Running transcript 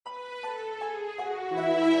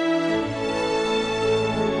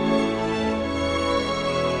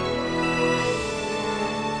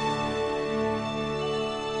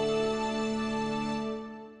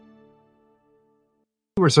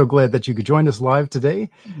We're so glad that you could join us live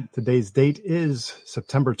today. Today's date is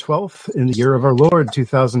September 12th in the year of our Lord,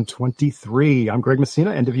 2023. I'm Greg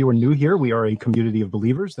Messina, and if you are new here, we are a community of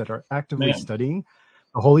believers that are actively studying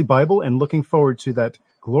the Holy Bible and looking forward to that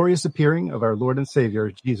glorious appearing of our Lord and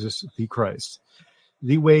Savior, Jesus the Christ.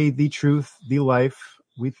 The way, the truth, the life.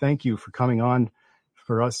 We thank you for coming on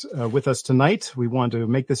with us tonight. We want to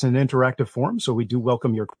make this an interactive forum, so we do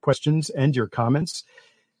welcome your questions and your comments.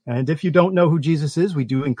 And if you don't know who Jesus is, we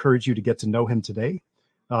do encourage you to get to know him today.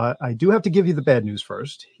 I do have to give you the bad news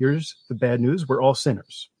first. Here's the bad news. We're all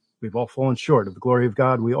sinners. We've all fallen short of the glory of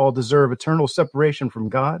God. We all deserve eternal separation from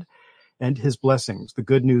God and his blessings. The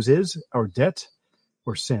good news is our debt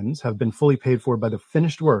or sins have been fully paid for by the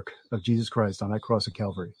finished work of Jesus Christ on that cross of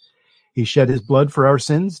Calvary. He shed his blood for our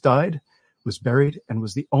sins, died, was buried, and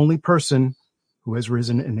was the only person who has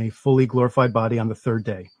risen in a fully glorified body on the third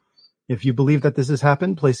day. If you believe that this has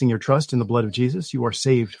happened, placing your trust in the blood of Jesus, you are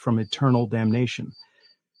saved from eternal damnation.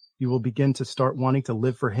 You will begin to start wanting to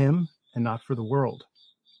live for him and not for the world.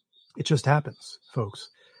 It just happens, folks.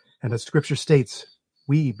 And as scripture states,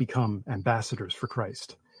 we become ambassadors for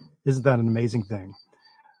Christ. Isn't that an amazing thing?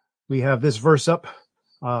 We have this verse up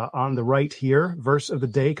on the right here, verse of the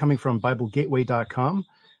day coming from BibleGateway.com.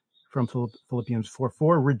 From Philippians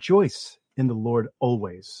 4:4, rejoice in the Lord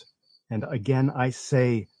always. And again, I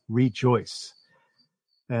say rejoice.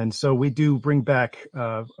 And so we do bring back we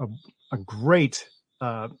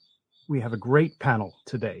have a great panel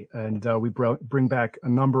today. And we bring back a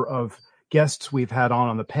number of guests we've had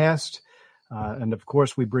on the past. And of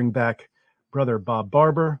course, we bring back Brother Bob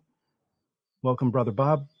Barber. Welcome, Brother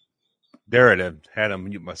Bob. There it is. Had to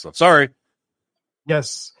mute myself. Sorry.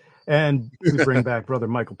 Yes. And we bring back Brother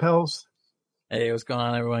Michael Pels. Hey, what's going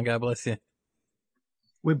on, everyone? God bless you.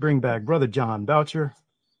 We bring back Brother John Boucher.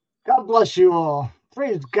 God bless you all.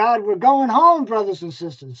 Praise God. We're going home, brothers and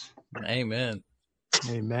sisters. Amen.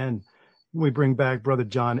 Amen. We bring back Brother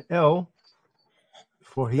John L.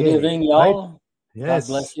 Good evening, y'all. Right? Yes.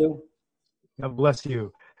 God bless you. God bless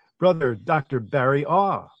you. Brother Dr. Barry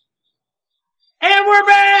Awe. And we're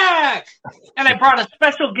back! And I brought a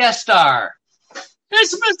special guest star.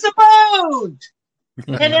 It's Mr. Bones!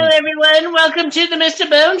 Hello, everyone. Welcome to the Mr.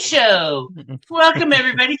 Bones Show. Welcome,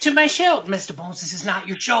 everybody, to my show. Mr. Bones, this is not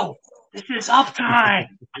your show. This is up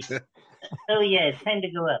time. Oh, yeah, it's time to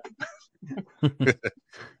go up.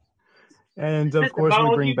 And, of course,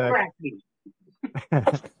 we bring back...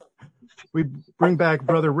 we bring back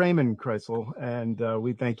Brother Raymond Kreisel, and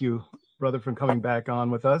we thank you, brother, for coming back on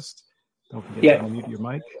with us. Don't forget to unmute your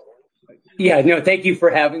mic. Yeah, no, thank you for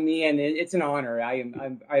having me, and it's an honor.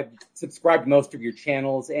 I've subscribed to most of your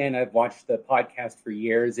channels, and I've watched the podcast for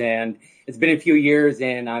years, and it's been a few years,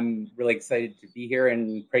 and I'm really excited to be here,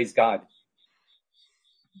 and praise God.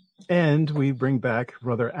 And we bring back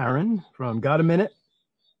Brother Aaron from Got a Minute?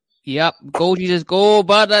 Yep, go Jesus, go,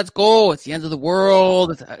 bud, let's go. It's the end of the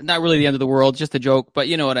world. It's not really the end of the world, just a joke, but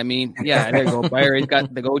you know what I mean. Yeah, there you go. Byron's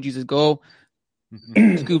got the go Jesus, go.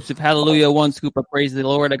 Scoops of hallelujah, one scoop of praise the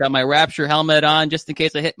Lord. I got my rapture helmet on just in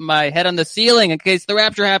case I hit my head on the ceiling in case the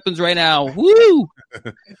rapture happens right now. Woo!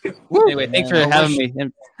 Anyway, thanks for having me.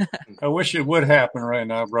 I wish it would happen right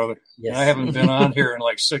now, brother. Yes. I haven't been on here in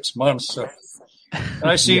like 6 months. So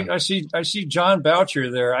I see John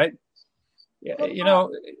Boucher there.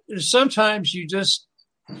 Sometimes you just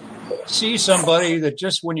see somebody that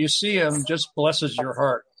just when you see him just blesses your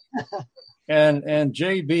heart. And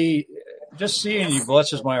JB, just seeing you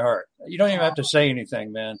blesses my heart. You don't even have to say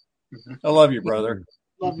anything, man. I love you, brother.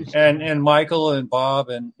 Love you. And Michael and Bob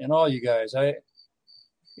and all you guys. I've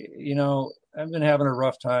been having a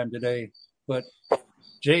rough time today, but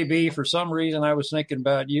JB, for some reason, I was thinking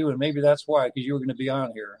about you, and maybe that's why, because you were going to be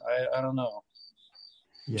on here. I don't know.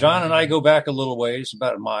 Yeah. John and I go back a little ways,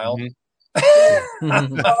 about a mile.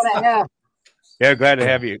 Mm-hmm. Yeah, glad to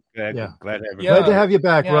have you. Glad to have you. Glad to have you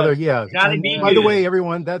back, brother. Yeah. By the way,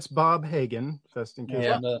 everyone, that's Bob Hagen. Just in case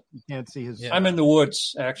you can't see his. I'm in the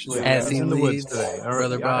woods, actually. He's in the woods today.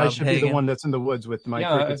 Brother Bob I should be the one that's in the woods with my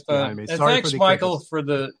crickets behind me. Sorry, thanks, Michael, for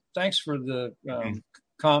the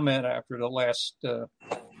comment after the last one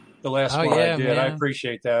I did. Man. I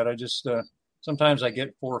appreciate that. I just sometimes I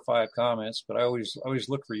get 4 or 5 comments, but I always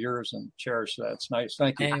look for yours and cherish that. It's nice.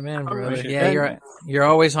 Thank you. Amen, brother. Yeah, you're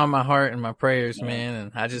always on my heart and my prayers, man.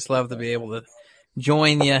 And I just love to be able to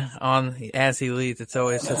join you on as he leads. It's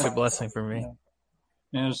always such a blessing for me.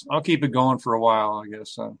 Yeah, I'll keep it going for a while, I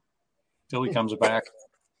guess, till he comes back.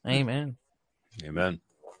 Amen. Amen.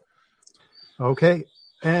 Okay,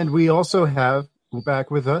 and we also have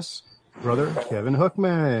back with us brother Kevin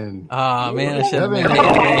Hookman. Oh man, I should have made it.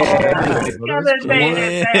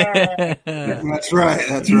 That's right.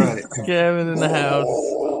 That's right. Kevin in the house.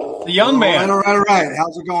 The young man. All right.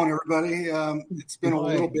 How's it going, everybody? It's been a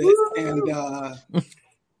little bit, and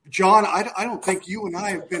John, I don't think you and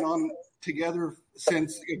I have been on together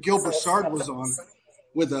since Gil Broussard was on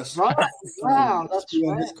with us. Right. Wow, that's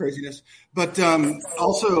doing his craziness. But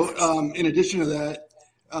also, in addition to that,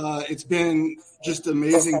 it's been just an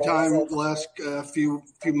amazing time the last few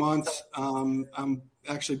months. I'm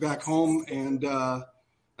actually back home, and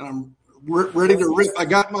I'm ready to rip. I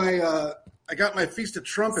got my Feast of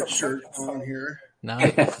Trumpets shirt on here.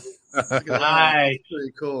 Nice. Nice.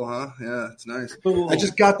 Pretty cool, huh? Yeah, it's nice. Cool. I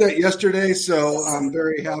just got that yesterday, so I'm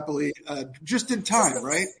very happily just in time,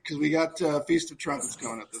 right? Because we got Feast of Trumpets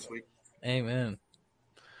going up this week. Amen.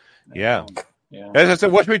 Yeah. As I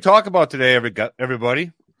said, what should we talk about today,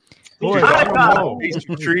 everybody? Boy, I don't know. Feast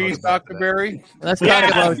of trees, Dr. Barry. Let's talk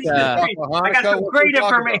about I got some great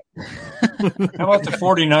information. How about the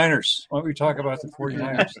 49ers? Why don't we talk about the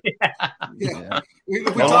 49ers? Yeah.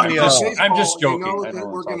 I'm just joking. You know that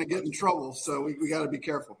we're going to get in trouble, so we got to be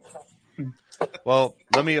careful. Well,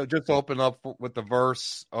 let me just open up with the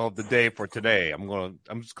verse of the day for today. I'm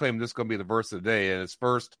just claiming this is going to be the verse of the day, and it's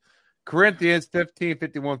 1 Corinthians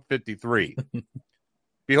 15:51-53.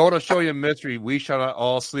 Behold, I'll show you a mystery. We shall not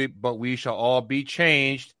all sleep, but we shall all be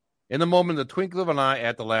changed in the moment, in the twinkling of an eye,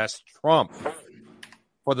 at the last trump.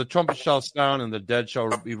 For the trumpet shall sound, and the dead shall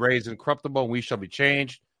be raised incorruptible, and we shall be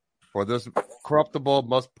changed. For this corruptible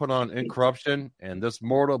must put on incorruption, and this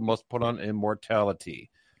mortal must put on immortality.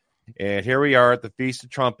 And here we are at the Feast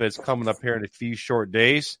of Trumpets coming up here in a few short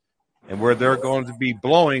days, and where they're going to be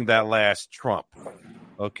blowing that last trump.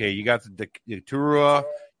 Okay, you got the Turua,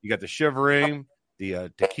 you got the shivering,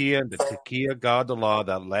 the Tekiah, God the Law,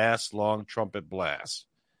 that last long trumpet blast.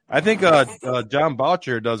 I think John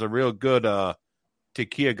Boucher does a real good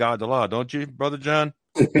Tekiah, God the Law, don't you, Brother John?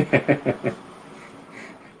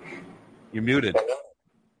 You're muted.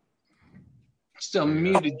 Still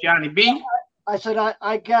muted, Johnny B. I said,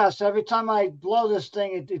 I guess every time I blow this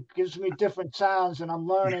thing, it gives me different sounds, and I'm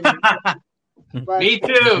learning. Me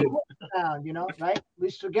too. Sound, you know, right? At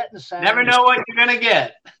least we're getting the sound. Never know what you're gonna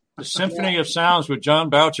get. The Symphony of Sounds with John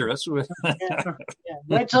Boucher. That's what.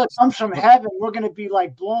 Wait till it comes from heaven. We're going to be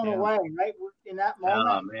like blown away, right? In that moment.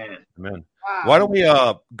 Oh man. Amen. Wow. Why don't we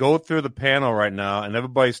go through the panel right now and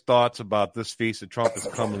everybody's thoughts about this Feast of Trumpets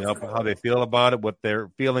coming up, how they feel about it, what they're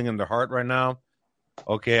feeling in their heart right now.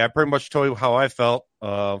 Okay, I pretty much told you how I felt.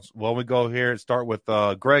 Well, we go here and start with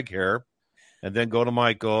Greg here, and then go to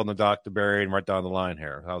Michael and then Dr. Barry and right down the line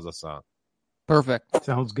here. How's that sound? Perfect.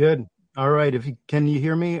 Sounds good. All right. Can you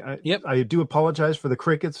hear me? Yep. I do apologize for the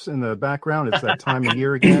crickets in the background. It's that time of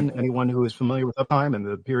year again. Anyone who is familiar with uptime and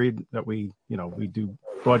the period that we do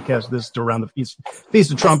broadcast this around the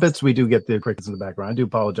Feast of Trumpets, we do get the crickets in the background. I do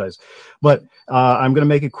apologize, but I'm going to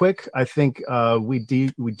make it quick. I think we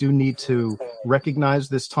do need to recognize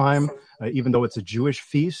this time, even though it's a Jewish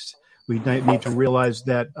feast. We need to realize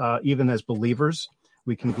that even as believers,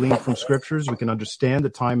 we can glean from scriptures. We can understand the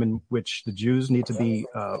time in which the Jews need to be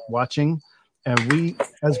watching, and we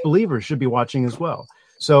as believers should be watching as well.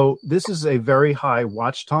 So this is a very high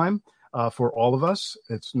watch time for all of us.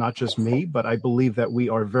 It's not just me, but I believe that we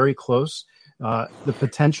are very close. The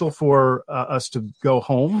potential for us to go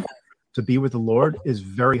home to be with the Lord is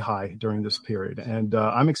very high during this period. And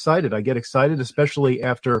I'm excited. I get excited, especially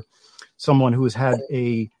after someone who has had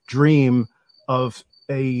a dream of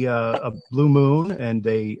a blue moon and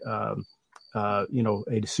a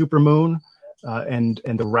super moon and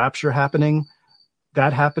the rapture happening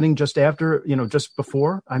just after, just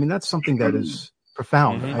before. I mean, that's something that is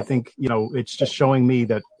profound. I think, it's just showing me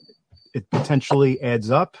that it potentially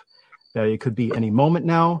adds up, that it could be any moment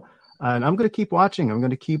now. And I'm going to keep watching. I'm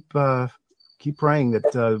going to keep praying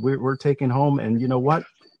that we're taken home. And you know what?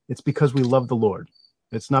 It's because we love the Lord.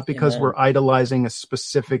 It's not because we're idolizing a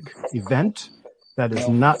specific event. That is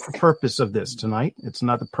not the purpose of this tonight. It's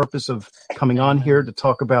not the purpose of coming on here to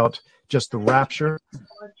talk about just the rapture.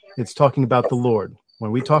 It's talking about the Lord.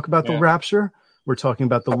 When we talk about the rapture, we're talking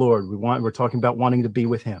about the Lord. We're talking about wanting to be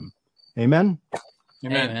with him. Amen?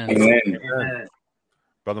 Amen. Amen.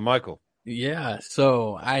 Brother Michael. Yeah,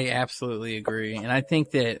 so I absolutely agree. And I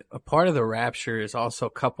think that a part of the rapture is also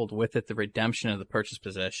coupled with it the redemption of the purchased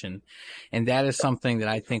possession. And that is something that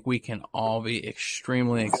I think we can all be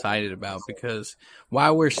extremely excited about, because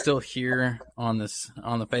while we're still here on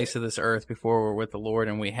the face of this earth before we're with the Lord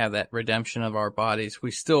and we have that redemption of our bodies,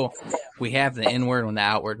 we have the inward and the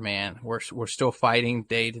outward man. We're still fighting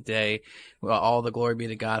day to day. Well, all the glory be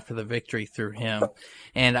to God for the victory through him.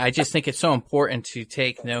 And I just think it's so important to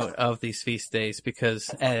take note of these feast days because,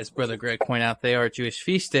 as Brother Greg pointed out, they are Jewish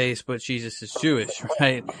feast days, but Jesus is Jewish,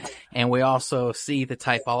 right? And we also see the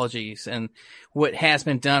typologies, and what has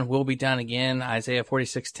been done will be done again. Isaiah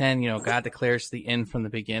 46:10, God declares the end from the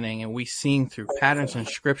beginning, and we see through patterns in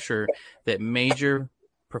Scripture that major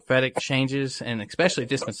prophetic changes and especially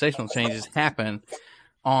dispensational changes happen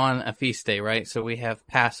on a feast day, right? So we have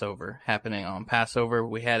Passover happening on Passover.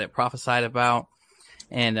 We had it prophesied about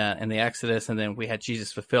and in the Exodus, and then we had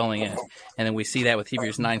Jesus fulfilling it. And then we see that with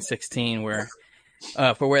Hebrews 9:16, where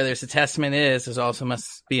for where there's a testament there's also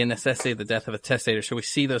must be a necessity of the death of a testator. So we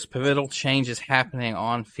see those pivotal changes happening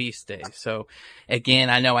on feast days. So again,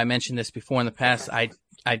 I know I mentioned this before in the past. I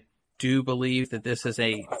do believe that this is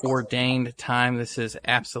a ordained time. This is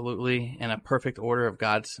absolutely in a perfect order of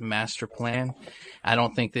God's master plan. I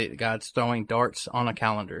don't think that God's throwing darts on a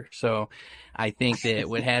calendar. So I think that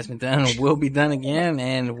what has been done will be done again,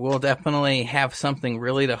 and we'll definitely have something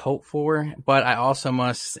really to hope for. But I also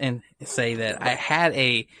must say that I had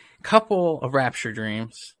a couple of rapture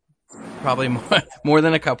dreams, probably more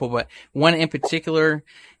than a couple, but one in particular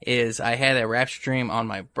is I had a rapture dream on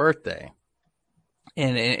my birthday.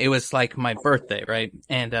 And it was like my birthday, right?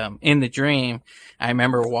 And in the dream, I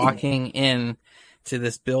remember walking in to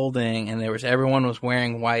this building, and everyone was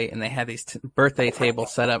wearing white, and they had these birthday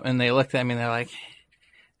tables set up, and they looked at me, and they're like,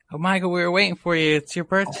 "Oh, Michael, we were waiting for you. It's your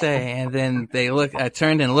birthday." And then I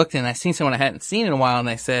turned and looked, and I seen someone I hadn't seen in a while, and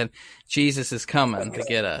they said, "Jesus is coming to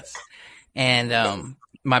get us." And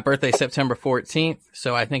my birthday is September 14th,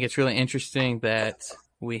 so I think it's really interesting that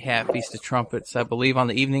we have Feast of Trumpets, I believe, on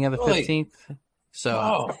the evening of the 15th.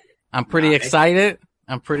 So I'm pretty excited.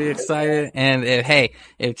 And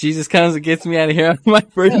if Jesus comes and gets me out of here on my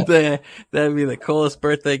birthday, that'd be the coolest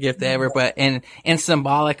birthday gift ever. But and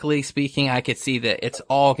symbolically speaking, I could see that it's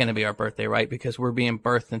all going to be our birthday, right? Because we're being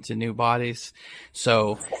birthed into new bodies.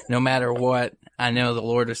 So no matter what, I know the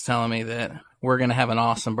Lord is telling me that we're going to have an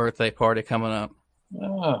awesome birthday party coming up.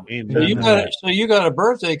 Oh, so you got a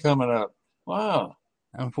birthday coming up. Wow.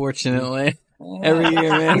 Unfortunately. Every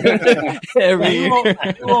year, man. Every year.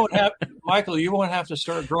 Michael, you won't have to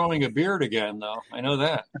start growing a beard again, though. I know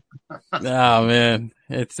that. Oh, man.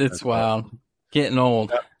 It's wild. Getting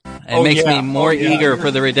old. It makes me more eager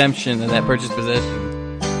for the redemption of that purchased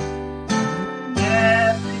possession.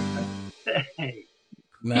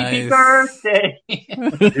 Happy birthday.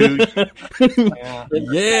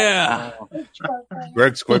 Yeah.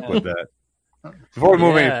 Greg's quick with that. Before we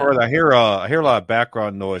move any further, I hear a lot of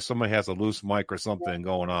background noise. Somebody has a loose mic or something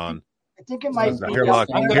going on. I think it might be. I hear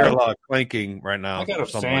a lot of clanking right now. I got a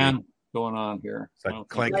fan going on here. It's like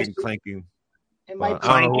clanking. It might be.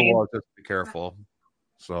 I don't know. Just be careful.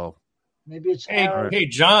 So maybe it's. Hey,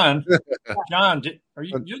 John. John,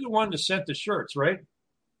 you're the one that sent the shirts, right?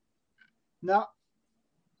 No.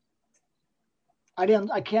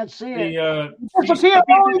 I can't see it.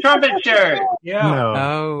 The trumpet shirt. Yeah.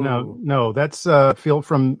 No. That's field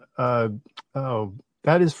from.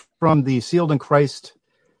 That is from the Sealed in Christ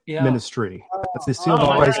ministry. That's the Sealed in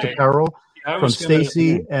Christ apparel from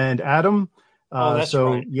Stacy and Adam. Right.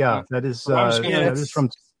 That is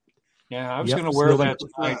from. Yeah, I was going to wear that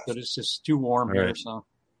tonight, but it's just too warm here. So.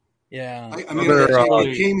 Yeah. I mean,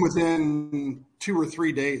 it came within 2 or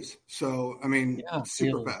 3 days. So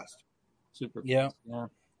super fast. Super. Yeah.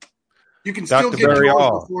 You can still get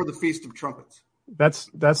yours before the Feast of Trumpets. That's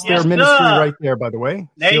their ministry right there, by the way.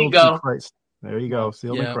 There you go. Christ. There you go.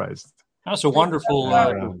 Sealed in Christ. That's a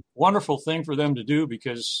wonderful, wonderful thing for them to do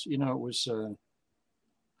because it was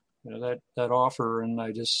that offer, and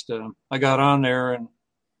I just I got on there and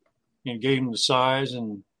gave them the size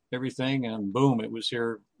and everything, and boom, it was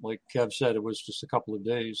here. Like Kev said, it was just a couple of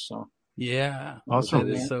days. So. Yeah, awesome.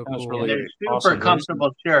 That is so cool. Really they're super awesome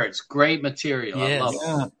comfortable shirts. Great material. Yes. I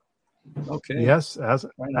love it. Okay. Yes,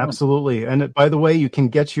 absolutely. And by the way, you can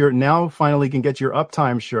get your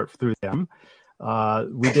Uptime shirt through them.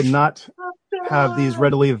 We did not have these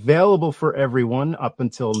readily available for everyone up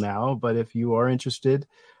until now, but if you are interested,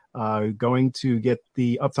 going to get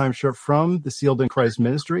the Uptime shirt from the Sealed in Christ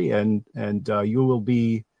ministry, and you will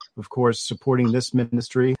be, of course, supporting this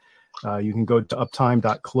ministry. You can go to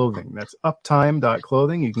uptime.clothing. That's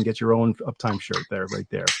uptime.clothing. You can get your own Uptime shirt right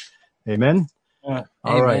there. Amen. All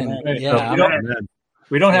right. Yeah.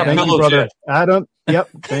 We don't have thank pillows you, brother yet. Adam. Yep.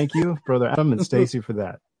 Thank you, brother Adam and Stacy, for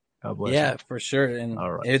that. God bless you. For sure. And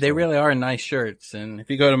all right, they really are nice shirts. And if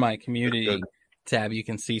you go to my community tab, you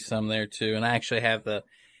can see some there too. And I actually have the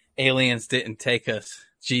Aliens Didn't Take Us,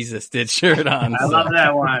 Jesus Did shirt on. I love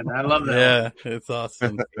that one. I love that one. Yeah, it's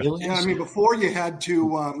awesome. Yeah, I mean, before you had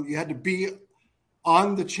to be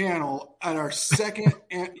on the channel at our second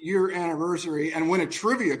year anniversary and win a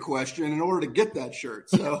trivia question in order to get that shirt.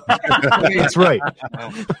 So that's right.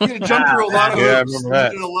 You had to jump through a lot of hoops.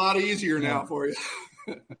 It's a lot easier now for you.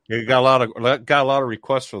 You got a lot of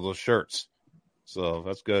requests for those shirts, so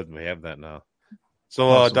that's good. We have that now. So,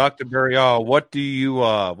 awesome. Dr. Barrial, what's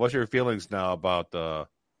your feelings now about the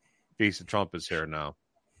Feast of Trumpets here now?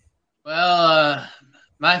 Well,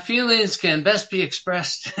 my feelings can best be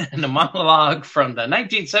expressed in a monologue from the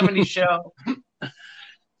 1970s show.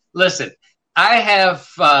 Listen, I have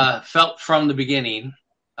felt from the beginning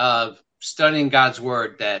of studying God's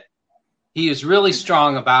word that he is really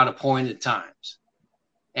strong about appointed times.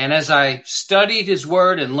 And as I studied his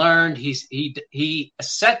word and learned, he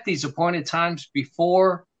set these appointed times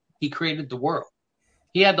before he created the world.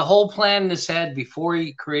 He had the whole plan in his head before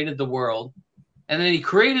he created the world. And then he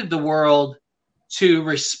created the world to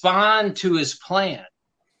respond to his plan,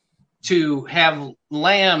 to have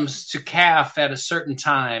lambs to calf at a certain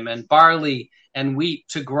time and barley and wheat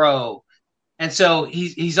to grow. And so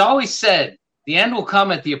he's always said the end will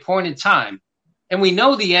come at the appointed time. And we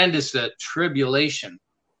know the end is the tribulation.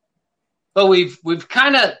 But we've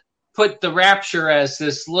kind of put the rapture as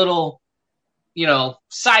this little,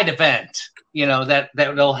 side event, that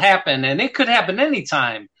will happen. And it could happen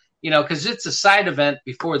anytime, because it's a side event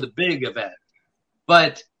before the big event.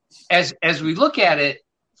 But as we look at it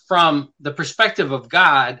from the perspective of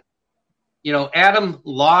God, Adam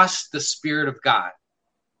lost the Spirit of God.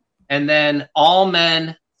 And then all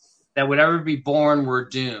men that would ever be born were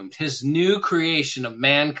doomed. His new creation of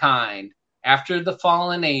mankind after the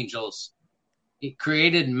fallen angels, he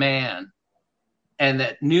created man. And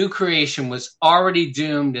that new creation was already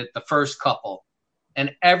doomed at the first couple.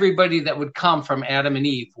 And everybody that would come from Adam and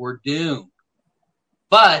Eve were doomed.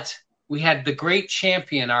 But we had the great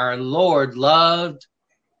champion. Our Lord loved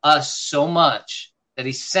us so much that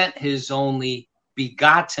he sent his only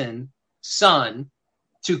begotten son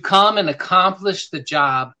to come and accomplish the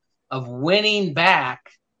job of winning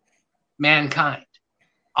back mankind,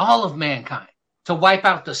 all of mankind, to wipe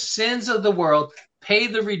out the sins of the world, pay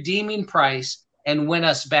the redeeming price, and win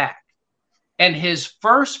us back. And his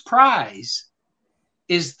first prize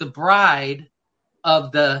is the bride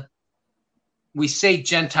of we say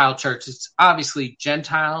Gentile church. It's obviously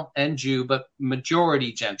Gentile and Jew, but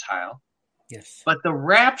majority Gentile. Yes. But the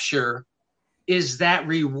rapture is that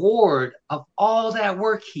reward of all that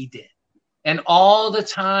work he did and all the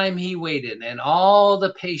time he waited and all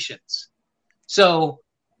the patience. So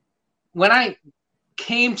when I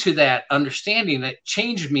came to that understanding, that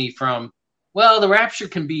changed me from, well, the rapture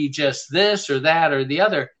can be just this or that or the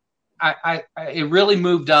other. It really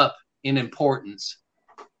moved up in importance.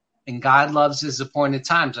 And God loves his appointed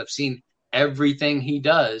times. I've seen everything he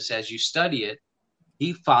does as you study it.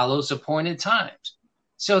 He follows appointed times.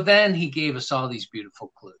 So then he gave us all these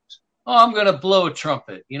beautiful clues. Oh, I'm going to blow a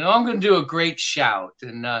trumpet. I'm going to do a great shout.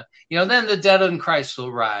 And, then the dead in Christ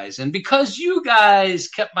will rise. And because you guys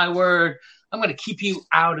kept my word, I'm going to keep you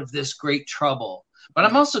out of this great trouble. But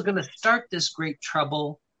I'm also going to start this great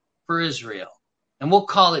trouble for Israel. And we'll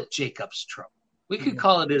call it Jacob's trouble. We could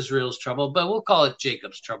call it Israel's trouble, but we'll call it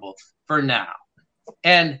Jacob's trouble for now.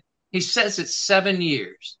 And he says it's 7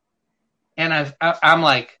 years. And I'm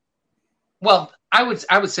like, well, I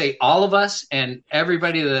would say all of us and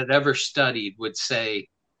everybody that ever studied would say,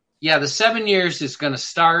 yeah, the 7 years is going to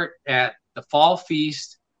start at the fall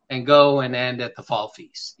feast and go and end at the fall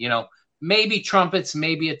feast. Maybe trumpets,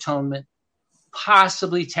 maybe atonement,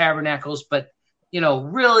 possibly tabernacles, but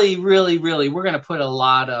really, really, really, we're going to put a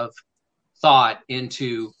lot of thought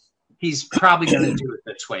into he's probably going to do it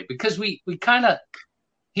this way because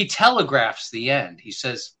he telegraphs the end. He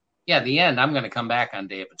says, yeah, the end, I'm going to come back on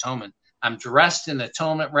Day of Atonement. I'm dressed in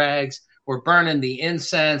atonement rags. We're burning the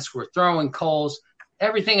incense. We're throwing coals.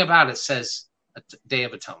 Everything about it says Day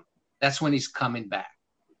of Atonement. That's when he's coming back.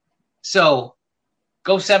 So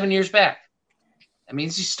go 7 years back. That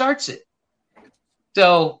means he starts it.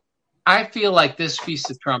 So I feel like this Feast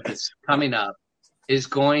of Trumpets coming up is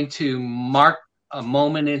going to mark a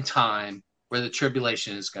moment in time where the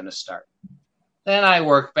tribulation is going to start. Then I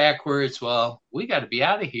work backwards. Well, we got to be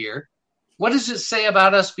out of here. What does it say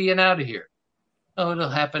about us being out of here? Oh, it'll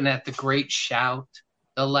happen at the great shout,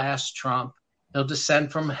 the last trump, He'll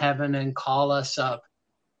descend from heaven and call us up.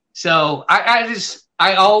 So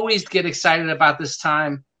I always get excited about this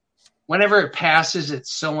time. Whenever it passes,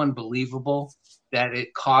 it's so unbelievable that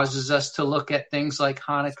it causes us to look at things like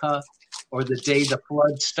Hanukkah or the day the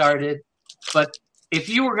flood started. But if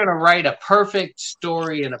you were going to write a perfect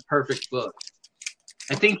story in a perfect book,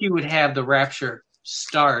 I think you would have the rapture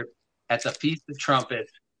start at the Feast of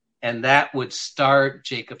Trumpets, and that would start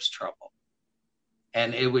Jacob's trouble.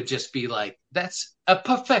 And it would just be like, that's a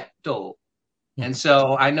perfecto. And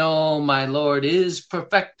so I know my Lord is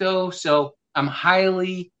perfecto, so I'm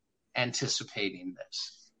highly anticipating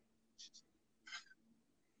this.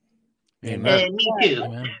 Amen. Me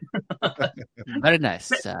too. Very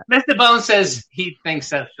nice. Mr. Bone says he thinks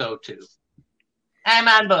that's so too. I'm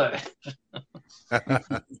on board.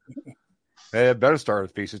 Hey, it better start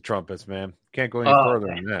with Feast of Trumpets, man. Can't go any further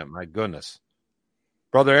than that. My goodness.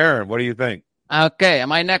 Brother Aaron, what do you think? Okay,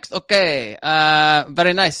 am I next? Okay.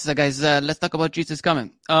 Very nice, guys. Let's talk about Jesus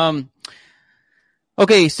coming.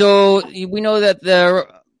 Okay, so we know that the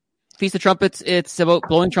Feast of Trumpets, it's about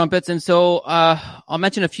blowing trumpets. And so I'll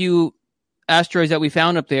mention a few asteroids that we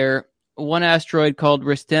found up there. One asteroid called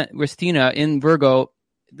Ristina in Virgo.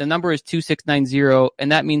 The number is 2690,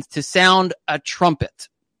 and that means to sound a trumpet.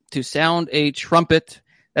 To sound a trumpet.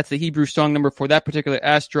 That's the Hebrew strong number for that particular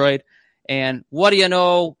asteroid. And what do you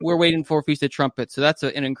know? We're waiting for Feast of Trumpets. So that's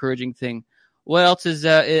an encouraging thing. What else is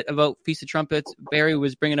it about Feast of Trumpets? Barry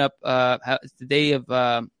was bringing up it's the day of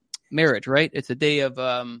marriage, right? It's the day of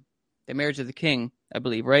the marriage of the king, I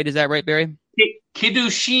believe, right? Is that right, Barry?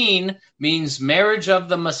 Kiddushin means marriage of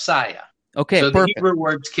the Messiah. Okay, so perfect. the Hebrew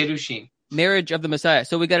word's Kiddushin. Marriage of the Messiah.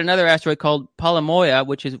 So we got another asteroid called Palamoia,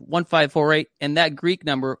 which is 1548, and that Greek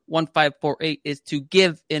number 1548 is to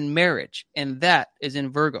give in marriage, and that is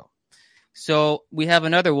in Virgo. So we have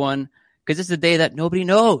another one, because this is a day that nobody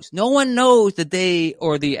knows. No one knows the day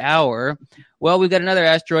or the hour. Well, we've got another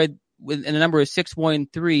asteroid, and the number is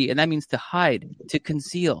 613, and that means to hide, to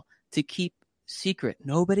conceal, to keep secret.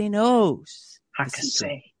 Nobody knows. I can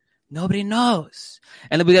say. Nobody knows.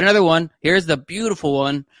 And then we got another one. Here's the beautiful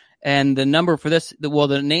one. And the number for this,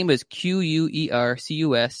 the name is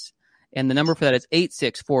QUERCUS, and the number for that is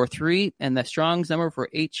 8643, and the Strong's number for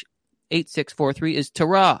 8643 is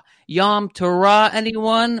Torah. Yom Torah,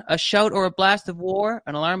 anyone? A shout or a blast of war?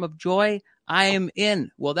 An alarm of joy? I am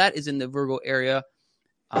in. Well, that is in the Virgo area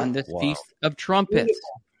on this Feast of Trumpets.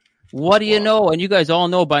 What do you know? And you guys all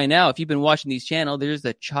know by now, if you've been watching these channels, there's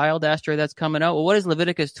the child asteroid that's coming out. Well, what does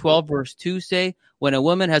Leviticus 12 verse 2 say? When a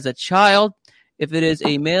woman has a child, if it is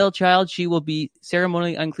a male child, she will be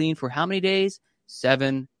ceremonially unclean for how many days?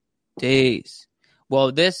 7 days.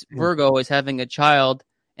 Well, this Virgo is having a child,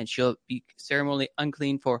 and she'll be ceremonially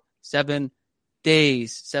unclean for 7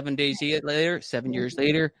 days. 7 days later, 7 years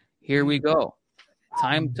later, here we go.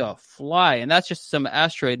 Time to fly. And that's just some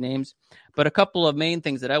asteroid names. But a couple of main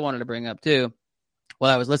things that I wanted to bring up, too.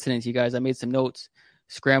 While I was listening to you guys, I made some notes,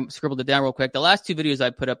 scribbled it down real quick. The last two videos I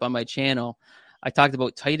put up on my channel, I talked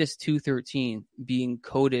about Titus 2:13 being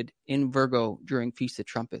coded in Virgo during Feast of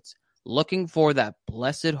Trumpets. Looking for that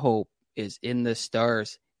blessed hope is in the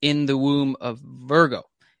stars, in the womb of Virgo.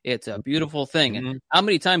 It's a beautiful thing. Mm-hmm. And how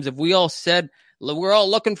many times have we all said, we're all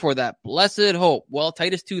looking for that blessed hope? Well,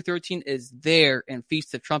 Titus 2:13 is there in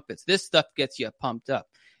Feast of Trumpets. This stuff gets you pumped up.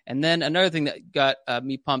 And then another thing that got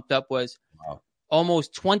me pumped up was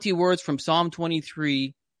almost 20 words from Psalm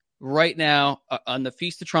 23 right now on the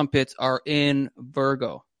Feast of Trumpets are in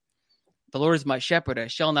Virgo. The Lord is my shepherd, I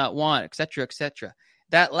shall not want, etc., etc.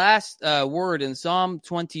 That last word in Psalm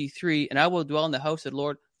 23, and I will dwell in the house of the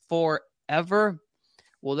Lord forever.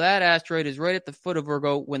 Well, that asteroid is right at the foot of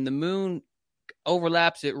Virgo. When the moon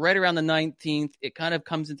overlaps it right around the 19th, it kind of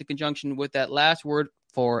comes into conjunction with that last word,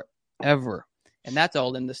 forever. And that's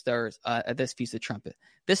all in the stars at this Feast of Trumpet.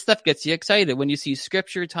 This stuff gets you excited when you see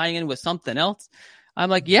scripture tying in with something else. I'm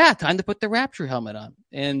like, yeah, time to put the rapture helmet on.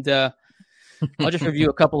 And I'll just review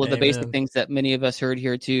a couple of the basic things that many of us heard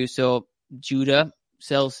here too. So Judah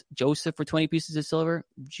sells Joseph for 20 pieces of silver.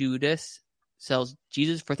 Judas sells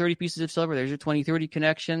Jesus for 30 pieces of silver. There's your 20-30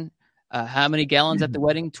 connection. How many gallons at the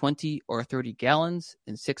wedding? 20 or 30 gallons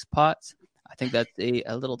in 6 pots. I think that's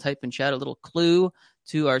a little type in chat, a little clue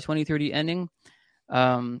to our 20-30 ending.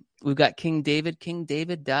 We've got King David. King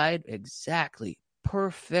David died exactly,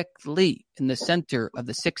 perfectly in the center of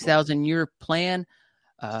the 6,000-year plan.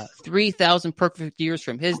 3,000 perfect years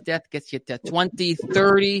from his death gets you to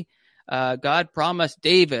 2030. God promised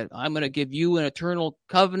David, I'm going to give you an eternal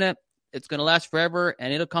covenant. It's going to last forever,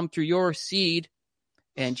 and it'll come through your seed,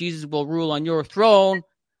 and Jesus will rule on your throne.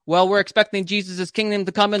 Well, we're expecting Jesus' kingdom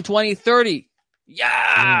to come in 2030.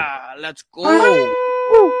 Yeah, let's go.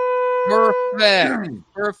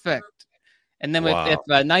 Perfect. And then if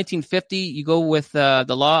 1950, you go with the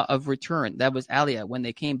law of return. That was Aliyah when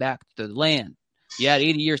they came back to the land. You add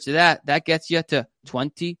 80 years to that. That gets you to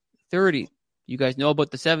 2030. You guys know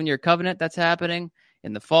about the 7-year covenant that's happening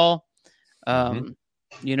in the fall.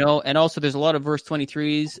 You know, and also there's a lot of verse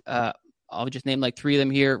 23s. I'll just name like 3 of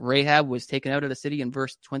them here. Rahab was taken out of the city in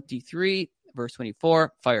verse 23. Verse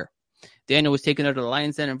 24, fire. Daniel was taken out of the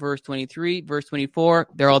lion's den in verse 23. Verse 24,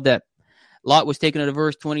 they're all dead. Lot was taken out of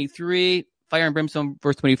verse 23. Fire and brimstone,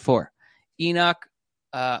 verse 24. Enoch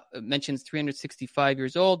mentions 365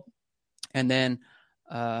 years old. And then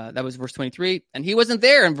that was verse 23. And he wasn't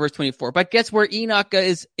there in verse 24. But guess where Enoch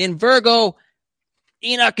is in Virgo?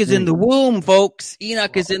 Enoch is in the womb, folks.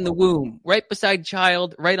 Enoch is in the womb, right beside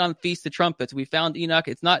child, right on Feast of Trumpets. We found Enoch.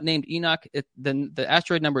 It's not named Enoch. The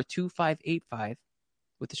asteroid number 2585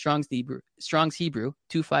 with the Strong's Hebrew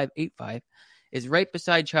 2585 is right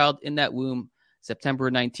beside child in that womb, September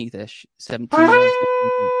 19th-ish, 17.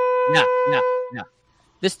 Yeah.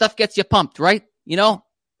 This stuff gets you pumped, right? You know,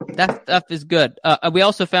 that stuff is good. We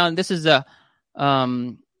also found this is that,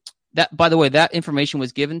 by the way, that information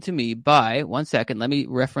was given to me by, one second, let me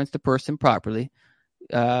reference the person properly,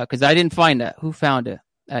 because I didn't find that. Who found it?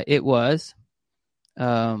 It was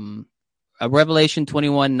a Revelation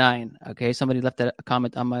 21:9. Okay, somebody left a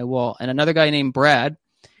comment on my wall. And another guy named Brad,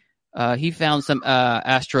 he found some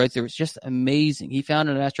asteroids. It was just amazing. He found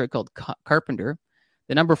an asteroid called Carpenter.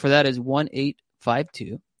 The number for that is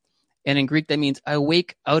 1852. And in Greek, that means I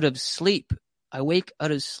wake out of sleep. I wake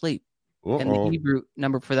out of sleep. And the Hebrew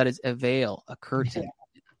number for that is a veil, a curtain.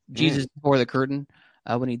 Jesus before the curtain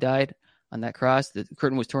when he died on that cross. The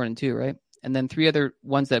curtain was torn in two, right? And then 3 other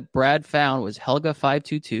ones that Brad found was Helga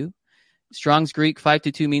 522. Strong's Greek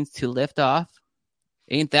 522 means to lift off.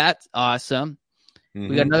 Ain't that awesome?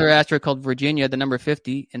 We got another asteroid called Virginia, the number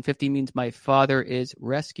 50, and 50 means my father is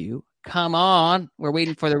rescue. Come on. We're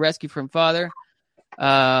waiting for the rescue from father.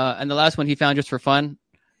 And the last one he found just for fun.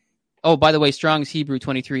 Oh, by the way, Strong's Hebrew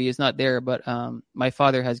 23 is not there, but my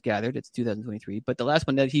father has gathered. It's 2023. But the last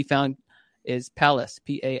one that he found is Pallas,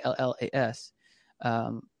 Pallas.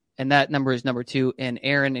 And that number is number 2. And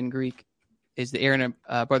Aaron in Greek is the Aaron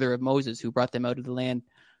brother of Moses who brought them out of the land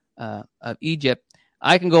of Egypt.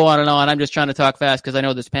 I can go on and on. I'm just trying to talk fast because I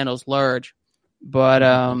know this panel is large.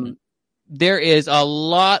 But there is a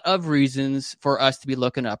lot of reasons for us to be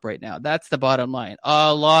looking up right now. That's the bottom line.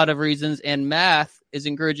 A lot of reasons. And math is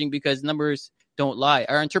encouraging because numbers don't lie.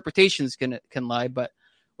 Our interpretations can lie, but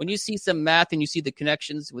when you see some math and you see the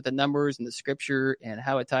connections with the numbers and the scripture and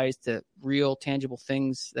how it ties to real tangible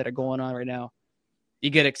things that are going on right now, you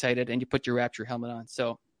get excited and you put your Rapture helmet on.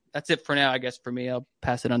 So that's it for now, I guess, for me. I'll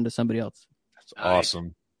pass it on to somebody else. That's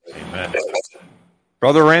awesome. Amen.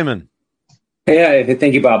 Brother Raymond. Yeah,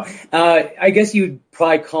 thank you, Bob. I guess you'd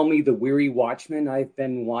probably call me the weary watchman. I've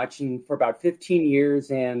been watching for about 15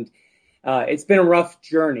 years, and it's been a rough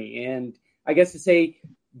journey. And I guess to say,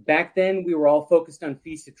 back then we were all focused on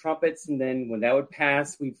Feast of Trumpets, and then when that would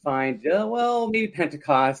pass, we'd find, maybe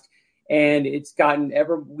Pentecost. And it's gotten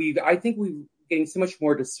I think we're getting so much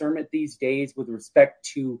more discernment these days with respect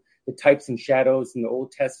to the types and shadows in the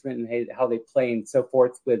Old Testament and how they play and so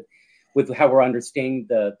forth with how we're understanding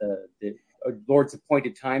the Lord's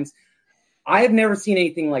appointed times. I have never seen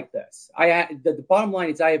anything like this. The bottom line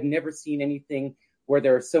is I have never seen anything where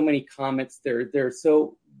there are so many comments. There's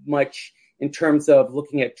so much in terms of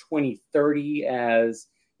looking at 2030 as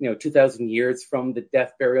 2,000 years from the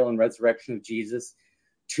death, burial, and resurrection of Jesus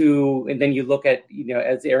and then you look at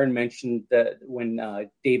as Aaron mentioned when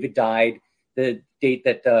David died, the date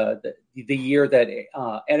that the year that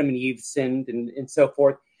Adam and Eve sinned and so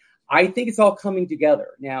forth. I think it's all coming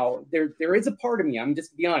together. Now, there is a part of me, I'm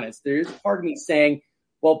just to be honest, there is a part of me saying,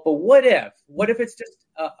 well, but what if it's just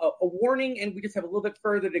a warning and we just have a little bit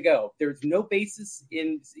further to go? There's no basis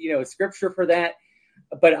in, scripture for that,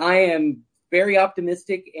 but I am very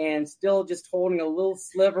optimistic and still just holding a little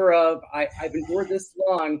sliver of, I've endured this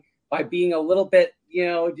long by being a little bit,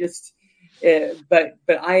 but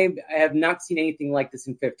I have not seen anything like this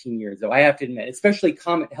in 15 years, though, I have to admit, especially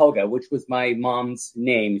Comet Helga, which was my mom's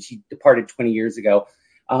name. She departed 20 years ago.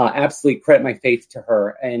 Absolutely credit my faith to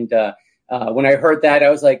her. And when I heard that, I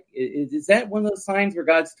was like, is that one of those signs where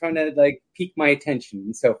God's trying to pique my attention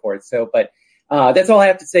and so forth? So, but that's all I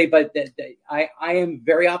have to say. But I am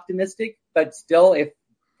very optimistic, but still, if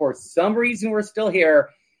for some reason we're still here,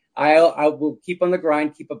 I will keep on the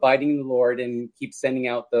grind, keep abiding in the Lord, and keep sending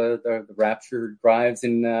out the rapture drives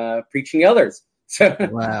and preaching others.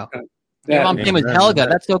 Wow. Your mom's name is Helga.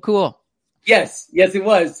 That's so cool. Yes, it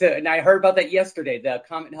was. And I heard about that yesterday, the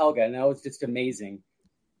Comet Helga, and that was just amazing.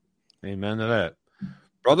 Amen to that.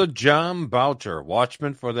 Brother John Boucher,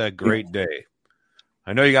 watchman for that great day.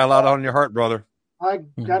 I know you got a lot on your heart, brother. I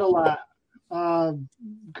got a lot.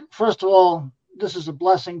 First of all, this is a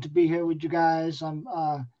blessing to be here with you guys. I'm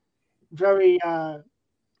I'm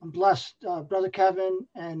blessed. Brother Kevin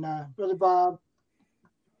and Brother Bob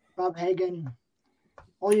Hagen,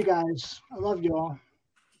 all you guys. I love you all.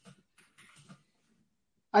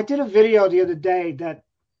 I did a video the other day that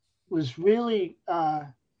was really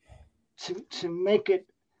to make it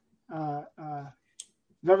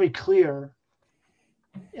very clear.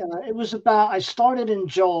 It was about, I started in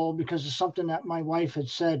Joel because of something that my wife had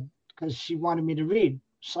said because she wanted me to read.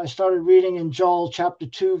 So I started reading in Joel chapter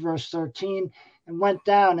 2, verse 13, and went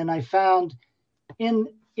down, and I found in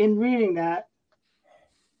reading that,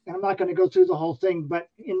 and I'm not going to go through the whole thing, but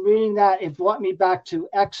in reading that, it brought me back to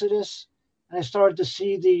Exodus, and I started to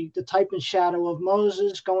see the type and shadow of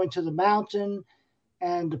Moses going to the mountain,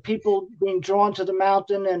 and the people being drawn to the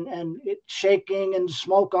mountain, and it shaking and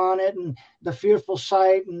smoke on it, and the fearful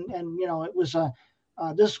sight, and you know, it was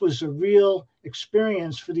this was a real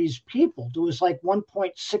experience for these people. There was like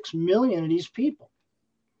 1.6 million of these people,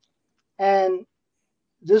 and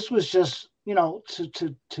this was just, you know,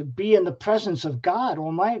 to be in the presence of God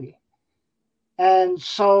Almighty. And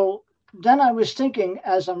so then I was thinking,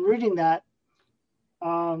 as I'm reading that,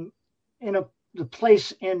 in the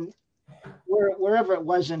place in wherever it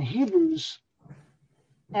was in Hebrews,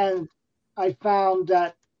 and I found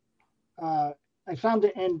that I found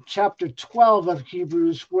it in chapter 12 of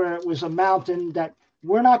Hebrews, where it was a mountain that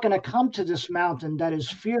we're not going to come to this mountain that is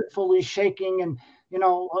fearfully shaking, and you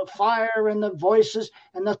know, fire and the voices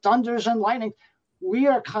and the thunders and lightning. We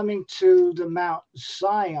are coming to the Mount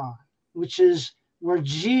Zion, which is where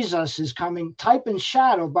Jesus is coming, type and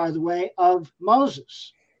shadow, by the way, of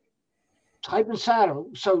Moses. Type and shadow.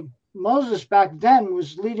 So Moses back then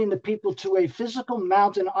was leading the people to a physical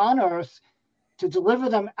mountain on earth to deliver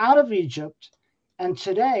them out of Egypt. And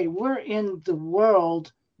today we're in the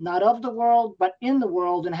world, not of the world, but in the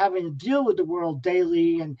world, and having to deal with the world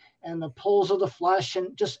daily, and the pulls of the flesh,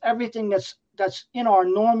 and just everything that's in our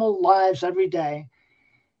normal lives every day.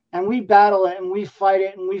 And we battle it, and we fight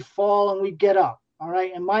it, and we fall, and we get up. All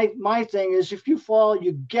right. And my thing is, if you fall,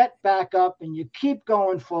 you get back up and you keep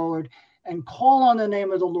going forward and call on the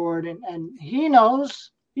name of the Lord. And he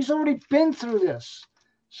knows, he's already been through this.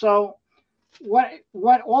 So what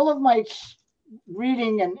all of my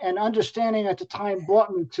reading and understanding at the time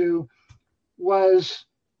brought me to was,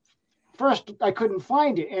 first, I couldn't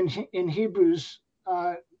find it in Hebrews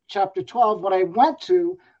chapter 12. What I went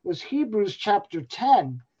to was Hebrews chapter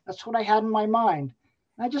 10. That's what I had in my mind.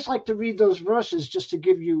 I just like to read those verses just to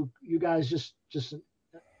give you guys just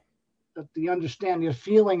the understanding, the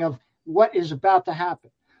feeling of what is about to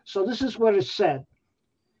happen. So this is what it said.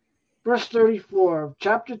 Verse 34,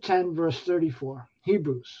 chapter 10, verse 34,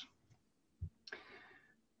 Hebrews.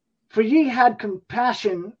 For ye had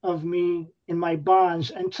compassion of me in my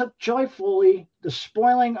bonds, and took joyfully the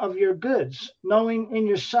spoiling of your goods, knowing in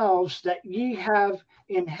yourselves that ye have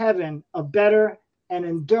in heaven a better and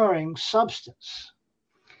enduring substance.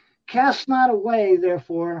 Cast not away,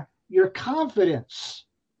 therefore, your confidence.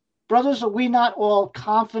 Brothers, are we not all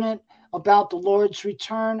confident about the Lord's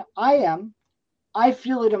return? I am. I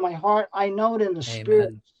feel it in my heart. I know it in the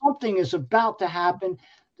spirit. Something is about to happen.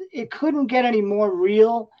 It couldn't get any more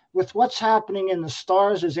real with what's happening in the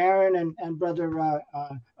stars, as Aaron and Brother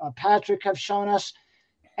Patrick have shown us,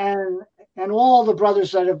 and all the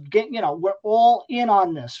brothers that have we're all in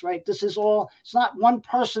on this, right? This is all, it's not one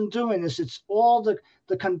person doing this. It's all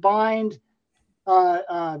the combined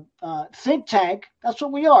think tank. That's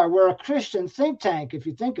what we are. We're a Christian think tank, if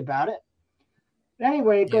you think about it.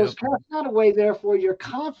 Anyway, it goes, cast not away, therefore, your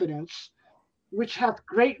confidence, which hath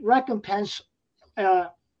great recompense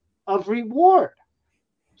of reward.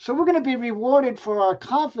 So we're going to be rewarded for our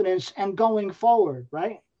confidence and going forward,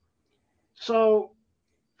 right? So,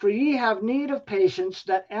 for ye have need of patience,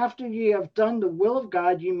 that after ye have done the will of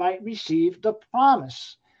God, ye might receive the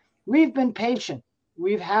promise. We've been patient.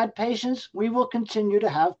 We've had patience. We will continue to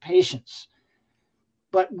have patience.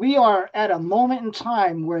 But we are at a moment in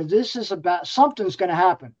time where this is about, something's going to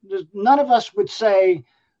happen. None of us would say,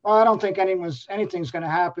 oh, I don't think anything's going to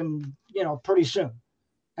happen, pretty soon.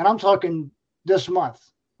 And I'm talking this month,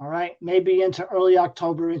 all right? Maybe into early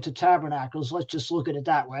October, into Tabernacles. Let's just look at it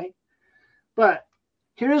that way. But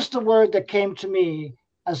here's the word that came to me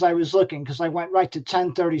as I was looking, because I went right to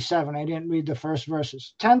 10:37. I didn't read the first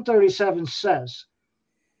verses. 10:37 says,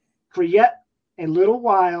 for yet a little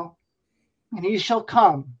while, and he shall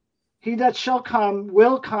come, He that shall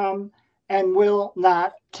come and will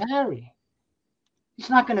not tarry. He's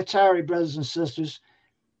not going to tarry, brothers and sisters.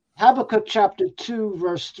 Habakkuk chapter 2,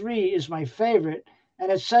 verse 3 is my favorite.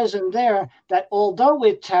 And it says in there that although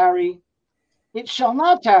it tarry, it shall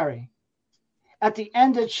not tarry. At the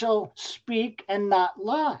end it shall speak and not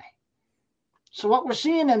lie. So what we're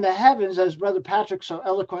seeing in the heavens, as Brother Patrick so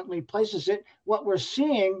eloquently places it, what we're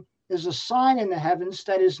seeing is a sign in the heavens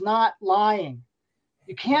that is not lying.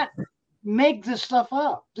 You can't make this stuff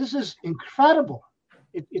up. This is incredible.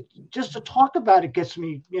 It just to talk about it gets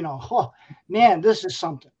me, oh man, this is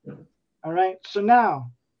something. All right. So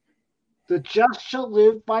now, the just shall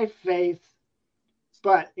live by faith,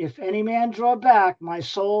 but if any man draw back, my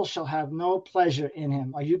soul shall have no pleasure in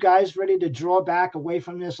him. Are you guys ready to draw back away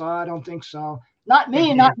from this? Oh, I don't think so. Not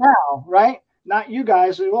me, not now, right? Not you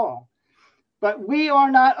guys at all. But we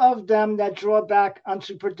are not of them that draw back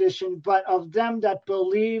unto perdition, but of them that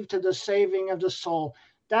believe to the saving of the soul.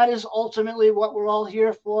 That is ultimately what we're all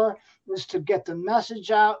here for, is to get the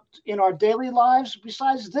message out in our daily lives.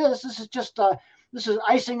 Besides this is just this is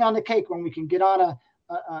icing on the cake when we can get on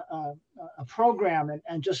a program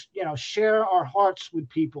and just share our hearts with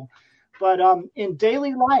people. But in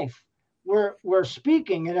daily life, we're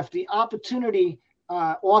speaking, and if the opportunity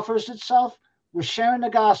offers itself, we're sharing the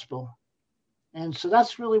gospel. And so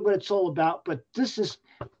that's really what it's all about. But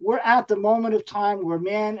we're at the moment of time where,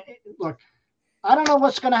 man, look, I don't know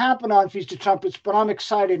what's going to happen on Feast of Trumpets, but I'm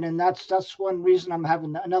excited, and that's one reason I'm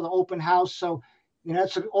having another open house. So,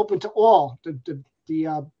 it's open to all. The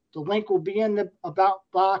link will be in the about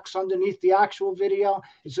box underneath the actual video.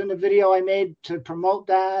 It's in the video I made to promote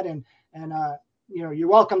that, and you're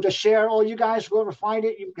welcome to share. All you guys, whoever find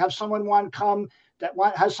it, you have someone want to come that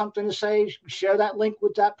has something to say, share that link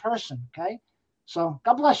with that person. Okay, so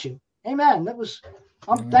God bless you. Amen.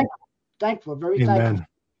 I'm thankful, very thankful.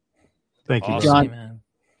 Thank you, John.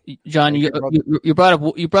 John, you brought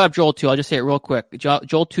up Joel 2. I'll just say it real quick.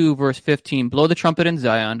 Joel 2, verse 15. Blow the trumpet in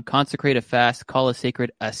Zion, consecrate a fast, call a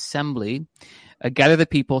sacred assembly, gather the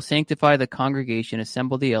people, sanctify the congregation,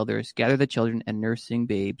 assemble the elders, gather the children and nursing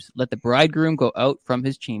babes. Let the bridegroom go out from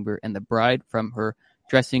his chamber and the bride from her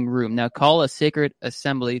dressing room. Now call a sacred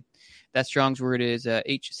assembly. That Strong's word is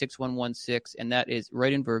H6116, and that is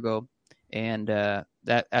right in Virgo, and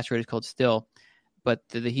that asteroid is called Still. But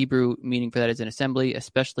the Hebrew meaning for that is an assembly,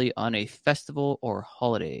 especially on a festival or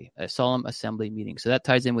holiday, a solemn assembly meeting. So that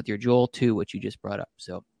ties in with your Joel 2, which you just brought up.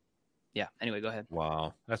 So, yeah. Anyway, go ahead.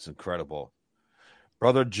 Wow, that's incredible.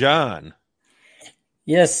 Brother John.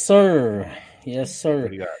 Yes, sir. Yes, sir.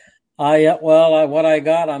 What do you got? What I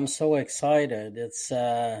got, I'm so excited. It's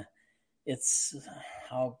how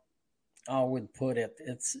I would put it.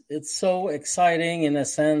 It's so exciting in the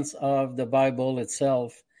sense of the Bible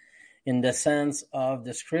itself, in the sense of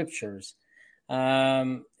the scriptures.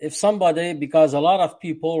 If somebody, because a lot of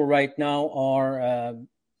people right now are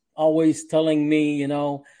always telling me,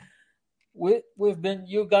 you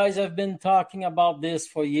guys have been talking about this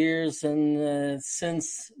for years, and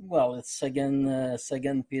since, it's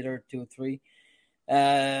Second Peter 2:3,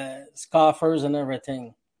 scoffers and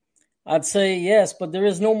everything. I'd say yes, but there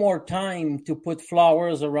is no more time to put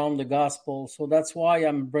flowers around the gospel. So that's why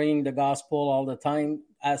I'm bringing the gospel all the time,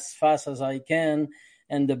 as fast as I can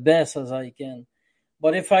and the best as I can.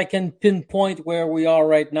 But if I can pinpoint where we are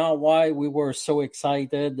right now, why we were so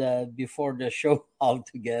excited before the show all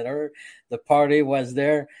together, the party was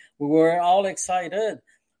there. We were all excited.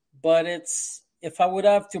 But if I would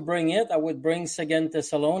have to bring it, I would bring 2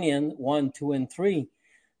 Thessalonians 1, 2, and 3.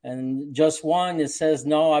 And just 1, it says,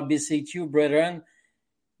 "Now I beseech you, brethren,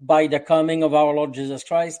 by the coming of our Lord Jesus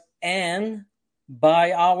Christ, and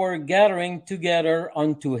by our gathering together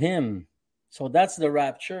unto him." So that's the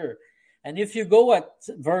rapture. And if you go at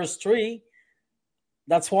verse 3,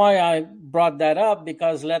 that's why I brought that up,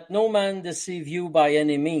 because let no man deceive you by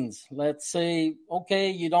any means. Let's say, okay,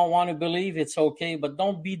 you don't want to believe, it's okay, but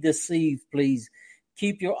don't be deceived, please.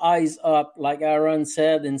 Keep your eyes up, like Aaron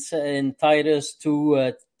said in Titus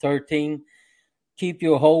 2:13. Keep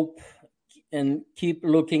your hope and keep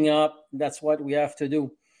looking up. That's what we have to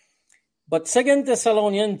do. But 2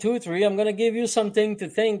 Thessalonians 2:3, I'm going to give you something to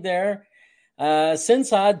think there.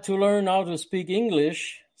 Since I had to learn how to speak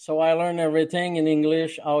English, so I learned everything in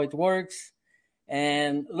English, how it works.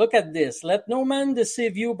 And look at this. Let no man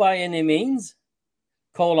deceive you by any means,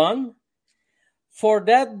 for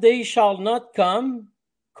that day shall not come,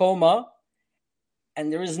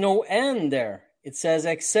 and there is no end there. It says,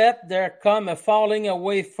 except there come a falling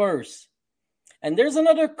away first. And there's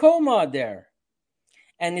another comma there.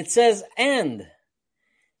 And it says, and.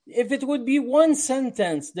 If it would be one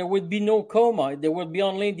sentence, there would be no comma. There would be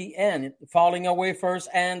only the end, falling away first,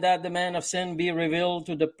 and that the man of sin be revealed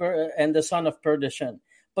to and the son of perdition.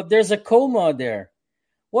 But there's a comma there.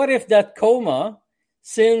 What if that comma,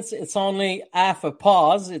 since it's only half a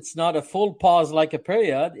pause, it's not a full pause like a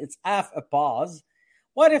period, it's half a pause.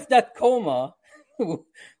 What if that comma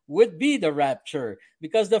would be the rapture?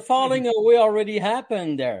 Because the falling away already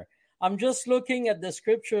happened there. I'm just looking at the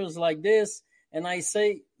scriptures like this, and I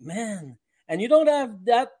say, man, and you don't have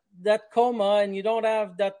that comma, and you don't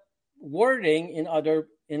have that wording in other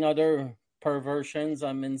perversions.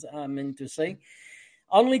 I'm in to say,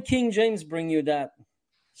 only King James bring you that.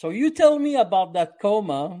 So you tell me about that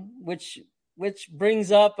comma, which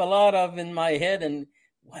brings up a lot of in my head. And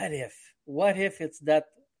what if it's that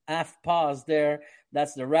half pause there?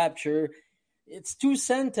 That's the rapture. It's two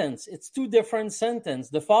sentences. It's two different sentences.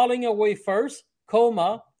 The falling away first,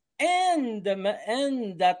 comma, and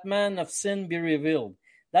that man of sin be revealed.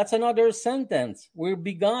 That's another sentence. We'll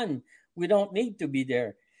be gone. We don't need to be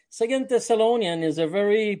there. 2 Thessalonians is a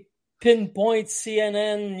very pinpoint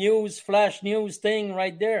CNN news, flash news thing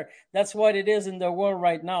right there. That's what it is in the world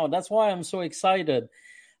right now. That's why I'm so excited.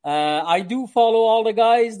 I do follow all the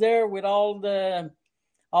guys there with all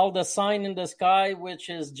the sign in the sky, which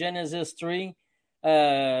is Genesis 3.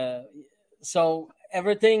 So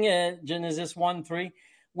everything, Genesis 1:3,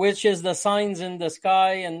 which is the signs in the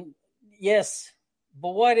sky. And yes,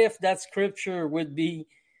 but what if that scripture would be,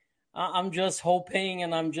 I'm just hoping,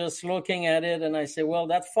 and I'm just looking at it, and I say, well,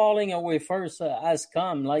 that falling away first has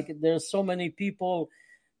come. Like, there's so many people,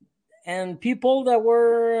 and people that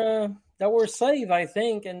were saved, I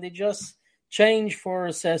think, and they just changed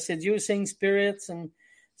for seducing spirits. And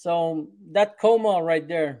so that comma right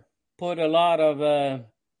there put a lot of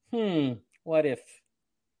what if?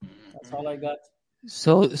 That's all I got.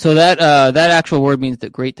 So that actual word means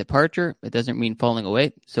the great departure. It doesn't mean falling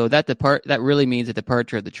away. So that really means the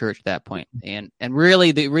departure of the church at that point. And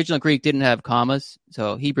really, the original Greek didn't have commas.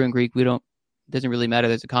 So Hebrew and Greek, it doesn't really matter.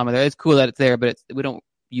 There's a comma there. It's cool that it's there, but we don't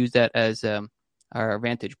use that as our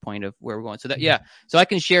vantage point of where we're going. So that, yeah. So I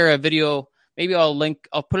can share a video. Maybe I'll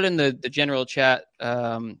put it in the general chat. 2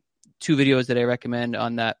 videos that I recommend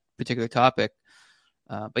on that particular topic.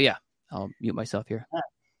 But yeah, I'll mute myself here.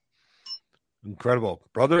 Incredible.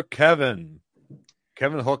 Brother Kevin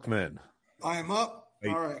Hookman. I am up.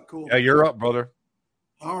 All right, cool. Yeah, you're up, brother.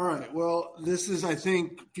 All right. Well, this is, I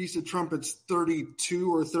think, Feast of Trumpets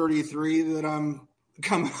 32 or 33 that I'm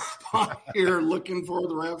coming up on here looking for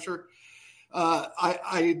the rapture.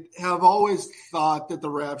 I have always thought that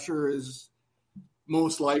the rapture is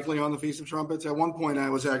most likely on the Feast of Trumpets. At one point, I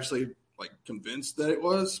was actually convinced that it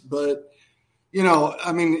was, but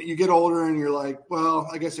I mean, you get older and you're like, well,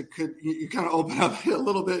 I guess it could, you kind of open up a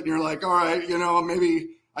little bit and you're like, all right,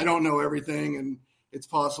 maybe I don't know everything and it's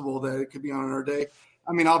possible that it could be on our day.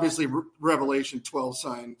 I mean, obviously Revelation 12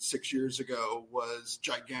 sign 6 years ago was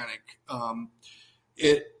gigantic.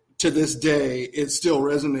 To this day, it still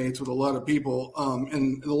resonates with a lot of people.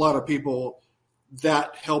 And a lot of people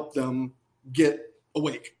that help them get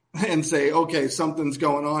awake and say, okay, something's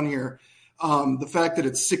going on here. The fact that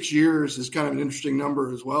it's 6 years is kind of an interesting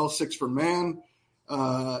number as well. 6 for man.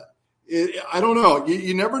 I don't know.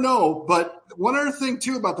 You never know. But one other thing,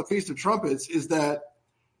 too, about the Feast of Trumpets is that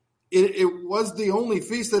it was the only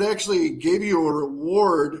feast that actually gave you a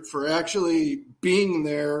reward for actually being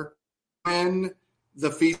there when the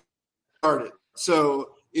feast started.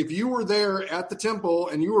 So if you were there at the temple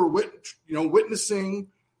and you were witnessing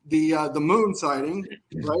the moon sighting,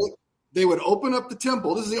 right? They would open up the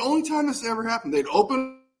temple. This is the only time this ever happened. They'd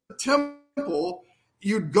open the temple,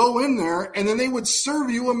 you'd go in there, and then they would serve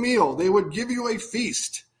you a meal. They would give you a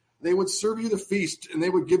feast. They would serve you the feast, and they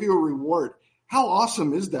would give you a reward. How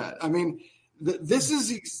awesome is that? I mean, this,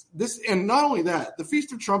 and not only that, the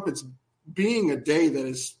Feast of Trumpets being a day that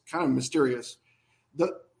is kind of mysterious.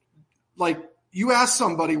 You ask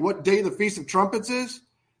somebody what day the Feast of Trumpets is,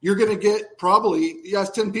 you're going to get you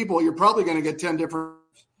ask 10 people, you're probably going to get 10 different.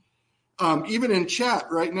 Even in chat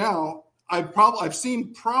right now, I've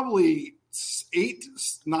seen probably 8,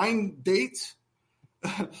 9 dates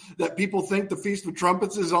that people think the Feast of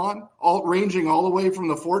Trumpets is on, ranging all the way from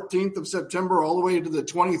the 14th of September all the way to the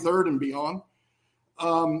 23rd and beyond.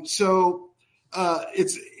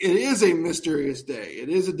 It is a mysterious day. It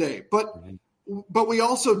is a day, but we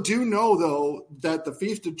also do know though that the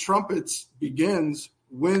Feast of Trumpets begins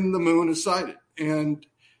when the moon is sighted, and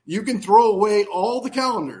you can throw away all the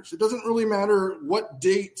calendars. It doesn't really matter what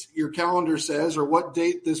date your calendar says or what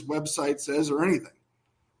date this website says or anything.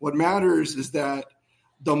 What matters is that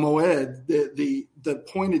the moed, the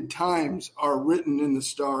appointed times are written in the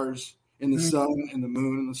stars, in the sun, and the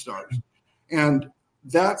moon, and the stars. And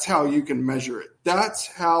that's how you can measure it. That's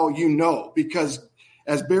how you know, because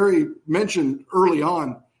as Barry mentioned early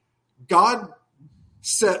on, God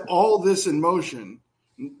set all this in motion,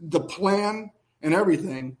 the plan and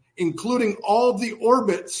everything, including all the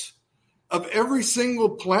orbits of every single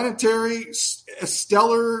planetary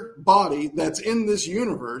stellar body that's in this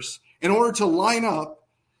universe in order to line up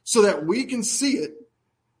so that we can see it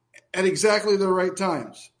at exactly the right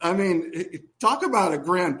times. I mean, talk about a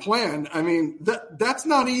grand plan. I mean, that's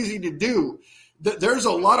not easy to do. There's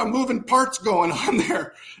a lot of moving parts going on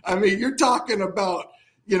there. I mean, you're talking about,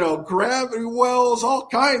 gravity wells, all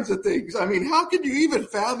kinds of things. I mean, how could you even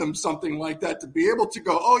fathom something like that to be able to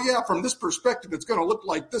go, oh yeah, from this perspective, it's going to look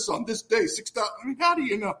like this on this day, 6,000. I mean, how do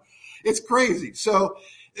you know? It's crazy. So,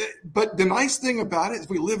 but the nice thing about it is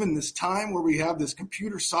we live in this time where we have this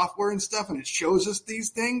computer software and stuff, and it shows us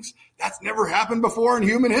these things. That's never happened before in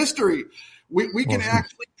human history. We can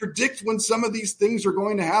actually predict when some of these things are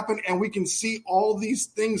going to happen, and we can see all these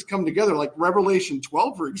things come together. Like Revelation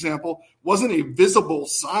 12, for example, wasn't a visible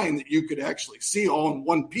sign that you could actually see all in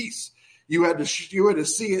one piece. You had to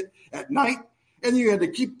see it at night, and you had to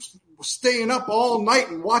keep staying up all night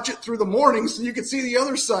and watch it through the morning so you could see the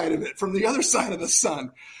other side of it from the other side of the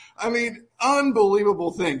sun. I mean,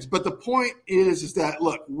 unbelievable things. But the point is that,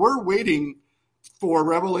 look, we're waiting for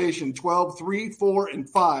Revelation 12, 3, 4, and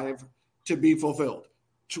 5 to be fulfilled.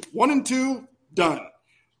 1 and 2, done.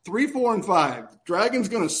 3, 4, and 5. The dragon's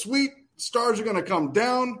going to sweep. Stars are going to come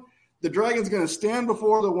down. The dragon's going to stand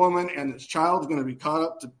before the woman, and this child's going to be caught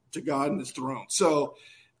up to God and his throne. So,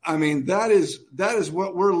 I mean, that is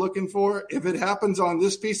what we're looking for. If it happens on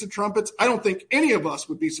this Feast of Trumpets, I don't think any of us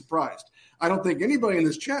would be surprised. I don't think anybody in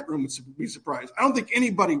this chat room would be surprised. I don't think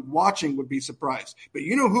anybody watching would be surprised. But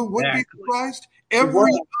you know who would be surprised?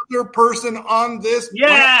 Every other person on this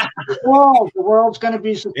planet. The world's going to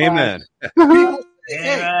be surprised.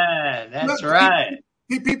 Amen. That's right.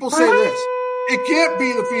 People say this. It can't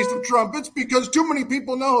be the Feast of Trumpets because too many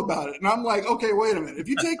people know about it. And I'm like, okay, wait a minute. If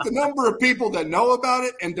you take the number of people that know about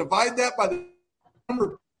it and divide that by the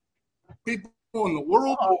number of people in the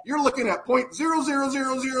world, you're looking at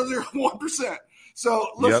 0.00001%. So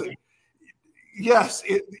listen, yes,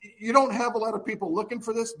 you don't have a lot of people looking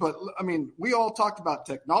for this, but I mean, we all talked about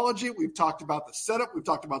technology. We've talked about the setup. We've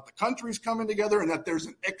talked about the countries coming together and that there's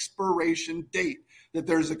an expiration date, that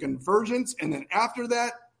there's a convergence. And then after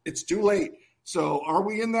that, it's too late. So are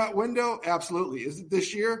we in that window? Absolutely. Is it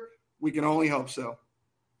this year? We can only hope so.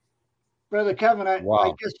 Brother Kevin, I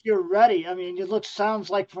guess you're ready. I mean,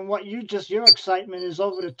 sounds like from what your excitement is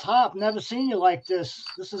over the top. Never seen you like this.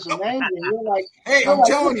 This is amazing. You're like, hey, I'm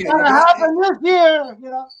telling you, it's going to happen this year.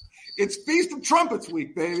 It's Feast of Trumpets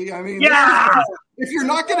week, baby. I mean, if you're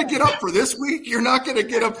not going to get up for this week, you're not going to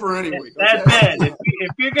get up for any week. Okay? That's it.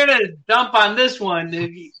 If you're going to dump on this one,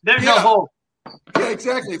 there's no hope. Yeah,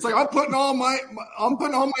 exactly. It's like I'm putting all my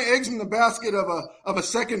eggs in the basket of a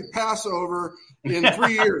second Passover in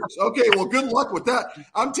 3 years. Okay, well, good luck with that.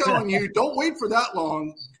 I'm telling you, don't wait for that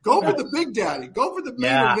long. Go for the big daddy. Go for the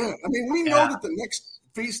main event. I mean, we know that the next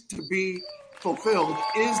feast to be fulfilled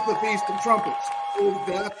is the Feast of Trumpets. Is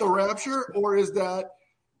that the rapture or is that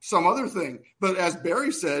some other thing? But as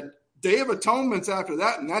Barry said, Day of Atonement's after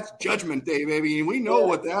that, and that's Judgment Day, baby. And we know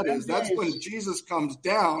what that is. That's when Jesus comes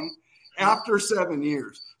down after 7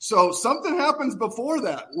 years. So something happens before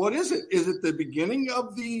that. What is it? Is it the beginning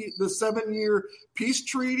of the 7-year peace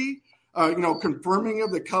treaty? Confirming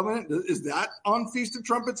of the covenant? Is that on Feast of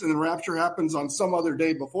Trumpets and the rapture happens on some other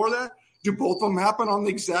day before that? Do both of them happen on the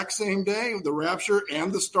exact same day, the rapture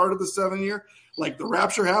and the start of the 7-year? Like the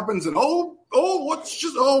rapture happens and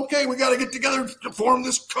okay, we got to get together to form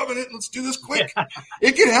this covenant. Let's do this quick.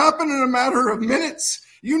 It can happen in a matter of minutes.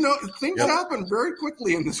 Things happen very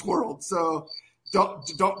quickly in this world. So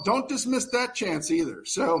don't dismiss that chance either.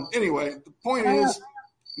 So anyway, the point is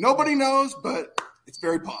nobody knows, but it's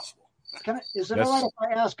very possible. Is it all right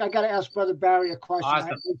if I ask? I got to ask Brother Barry a question.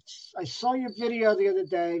 Awesome. I saw your video the other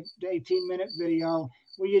day, the 18-minute video,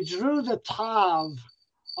 where you drew the Tav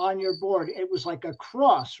on your board. It was like a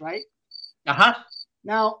cross, right? Uh-huh.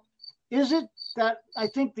 Now, is it that I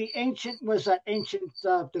think the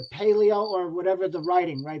paleo or whatever the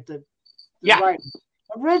writing, right? The writing.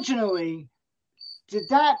 Originally, did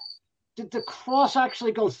the cross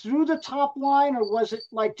actually go through the top line, or was it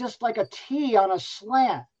just like a T on a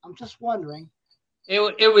slant? I'm just wondering.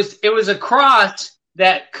 It was a cross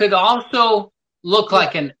that could also look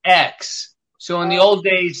like an X. So in the old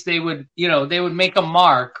days, they would make a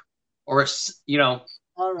mark or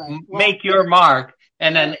all right. make your mark.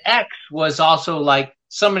 And an X was also like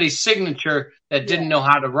somebody's signature that didn't know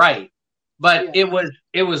how to write. But it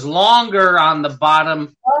was longer on the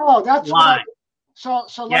bottom that's line. So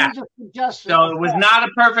let me just suggest. So it was not a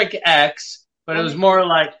perfect X, but it was more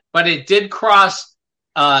like, but it did cross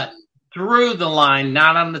through the line,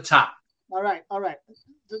 not on the top. All right.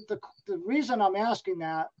 The reason I'm asking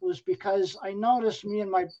that was because I noticed me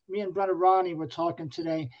and Brother Ronnie were talking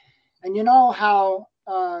today, and you know how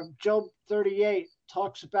Job 38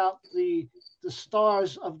 talks about the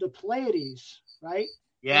stars of the Pleiades, right?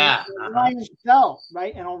 Yeah. And Orion's belt,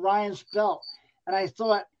 right? And Orion's belt. And I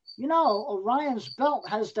thought, Orion's belt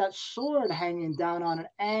has that sword hanging down on an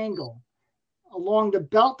angle along the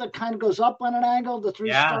belt that kind of goes up on an angle, the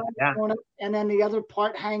three stars going up, and then the other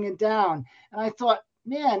part hanging down. And I thought,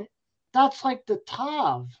 man, that's like the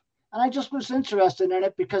Tav. And I just was interested in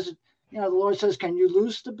it because, the Lord says, can you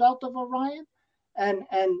loose the belt of Orion? And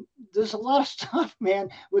there's a lot of stuff, man,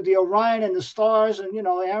 with the Orion and the stars. And,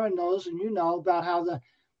 Aaron knows, and about how the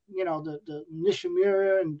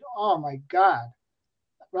Nishimura and, oh, my God.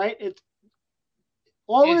 Right? It's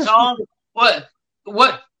all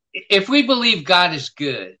what if we believe God is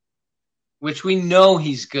good, which we know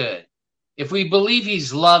he's good, if we believe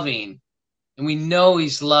he's loving, and we know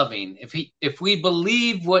he's loving, if we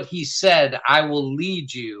believe what he said, I will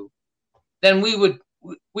lead you, then we would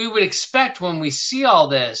expect when we see all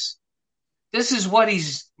this is what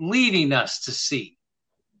he's leading us to see.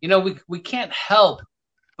 We can't help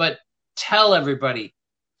but tell everybody,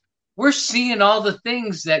 we're seeing all the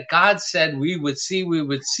things that God said we would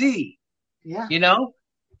see. Yeah.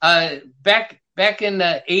 Back in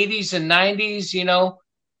the 80s and 90s,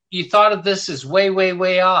 you thought of this as way, way,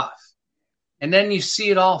 way off. And then you see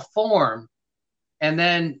it all form. And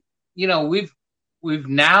then, we've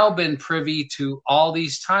now been privy to all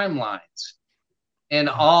these timelines and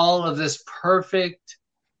all of this perfect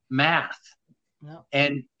math. Yeah.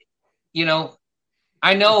 And,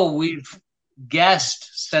 I know we've guessed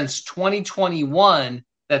since 2021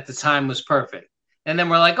 that the time was perfect. And then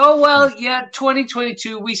we're like,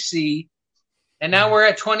 2022 we see. And now we're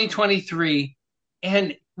at 2023.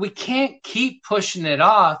 And we can't keep pushing it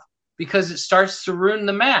off because it starts to ruin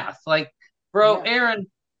the math. Like, bro, Aaron,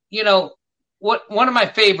 one of my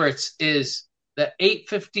favorites is the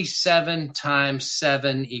 857 times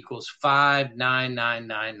 7 equals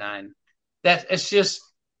 59999.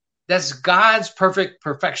 That's God's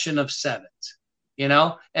perfection of sevens,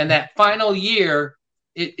 and that final year,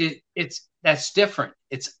 that's different.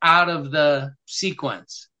 It's out of the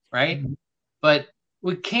sequence, right? Mm-hmm. But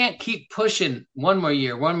we can't keep pushing one more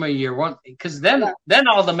year, because then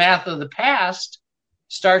all the math of the past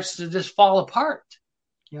starts to just fall apart.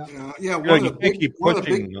 Yeah. One of the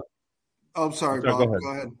big. Oh, sorry, Bob. Go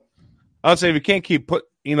ahead. I'll say we can't keep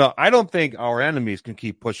I don't think our enemies can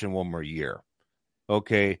keep pushing one more year.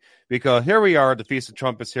 Okay, because here we are at the Feast of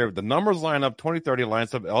Trumpets here. The numbers line up, 2030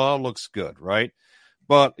 lines up. It all looks good, right?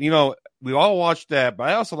 But, we all watch that. But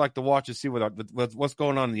I also like to watch and see what's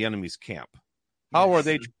going on in the enemy's camp. How are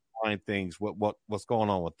they trying to find things? What's going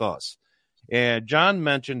on with us? And John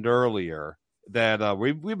mentioned earlier that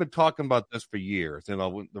we've been talking about this for years.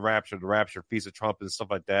 The rapture, Feast of Trumpets, and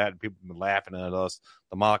stuff like that. And people have been laughing at us,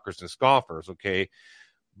 the mockers and scoffers. Okay,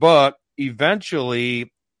 but eventually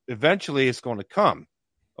it's going to come.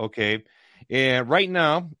 Okay. And right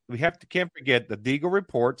now can't forget the Deagle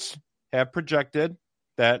reports have projected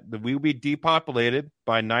that we will be depopulated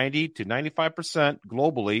by 90 to 95%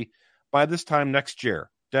 globally by this time next year.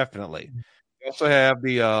 Definitely. You also have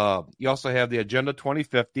the Agenda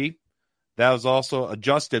 2050 that was also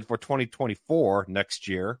adjusted for 2024 next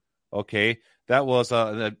year. Okay. That was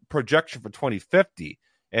a projection for 2050.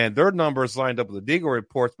 And their numbers lined up with the Deagle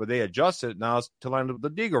reports, but they adjusted now to line up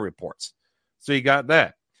with the Deagle reports. So you got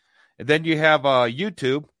that. And then you have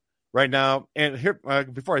YouTube right now. And here,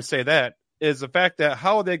 before I say that, is the fact that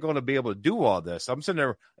how are they going to be able to do all this? I'm sitting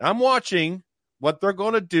there, I'm watching what they're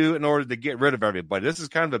going to do in order to get rid of everybody. This is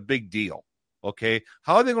kind of a big deal. Okay.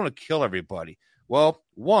 How are they going to kill everybody? Well,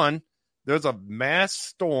 one, there's a mass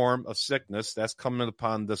storm of sickness that's coming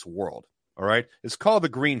upon this world. All right. It's called the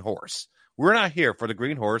Green Horse. We're not here for the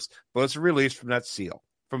Green Horse, but it's released from that seal,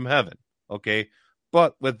 from heaven, okay?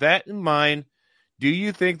 But with that in mind, do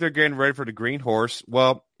you think they're getting ready for the Green Horse?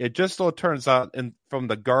 Well, it just so turns out from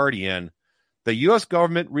The Guardian, the U.S.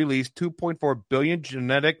 government released 2.4 billion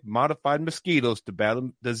genetic modified mosquitoes to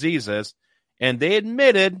battle diseases, and they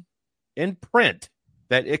admitted in print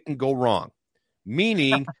that it can go wrong.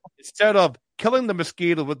 Meaning, instead of killing the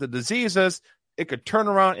mosquito with the diseases, it could turn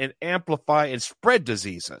around and amplify and spread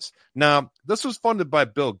diseases. Now, this was funded by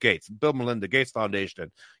Bill Gates, Bill Melinda Gates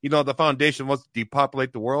Foundation. You know, the foundation wants to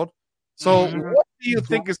depopulate the world. So what do you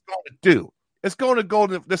think it's going to do? It's going to go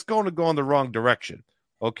in the wrong direction.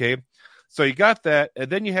 Okay. So you got that. And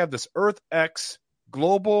then you have this Earth X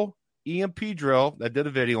global EMP drill that I did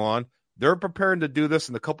a video on. They're preparing to do this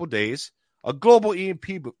in a couple of days. A global EMP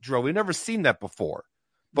drill. We've never seen that before.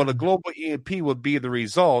 But a global EMP would be the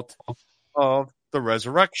result of the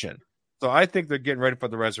resurrection. So I think they're getting ready for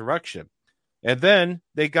the resurrection. And then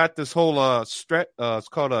they got this whole it's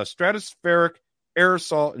called a stratospheric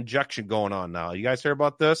aerosol injection going on now. You guys hear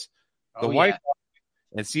about this? The White House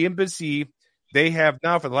and CNBC, they have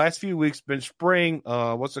now for the last few weeks been spraying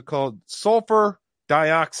sulfur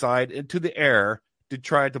dioxide into the air to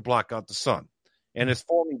try to block out the sun. And it's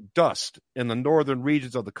forming dust in the northern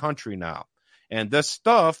regions of the country now. And this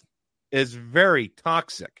stuff is very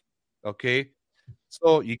toxic. Okay.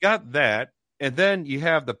 So you got that. And then you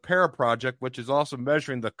have the PARA project, which is also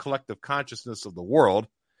measuring the collective consciousness of the world.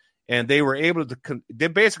 And they were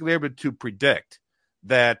basically able to predict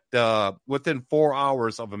that within 4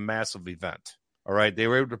 hours of a massive event. All right. They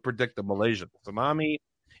were able to predict the Malaysian tsunami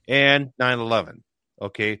and 9/11.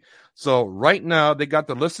 Okay. So right now they got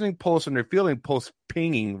the listening post and their feeling post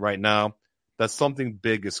pinging right now that something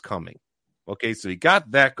big is coming. Okay, so you got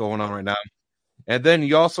that going on right now. And then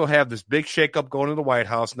you also have this big shakeup going to the White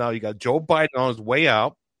House. Now you got Joe Biden on his way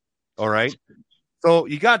out. All right. So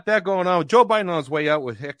you got that going on. Joe Biden on his way out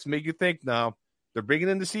with Hicks. Make you think now they're bringing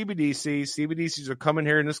in the CBDCs. CBDCs are coming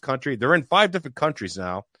here in this country. They're in 5 different countries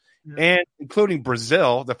now, and including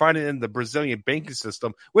Brazil. They're finding in the Brazilian banking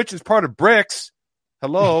system, which is part of BRICS.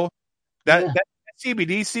 Hello. That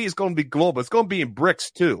CBDC is going to be global. It's going to be in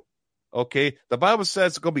BRICS too. Okay, the Bible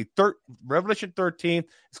says it's going to be Revelation 13.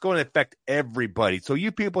 It's going to affect everybody. So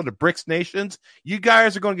you people in the BRICS nations, you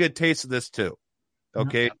guys are going to get a taste of this too.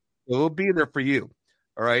 Okay, it will be there for you.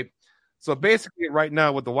 All right. So basically, right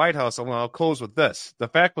now with the White House, I'll close with this: the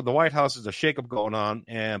fact with the White House is a shakeup going on,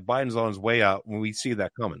 and Biden's on his way out. When we see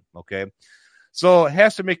that coming, okay. So it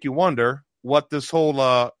has to make you wonder what this whole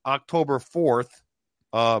October 4th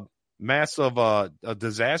massive a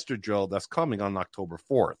disaster drill that's coming on October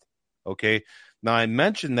 4th. Okay. Now I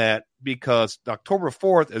mentioned that because October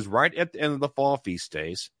 4th is right at the end of the fall feast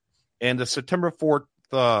days, and the September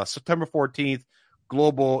 14th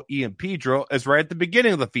global EMP drill is right at the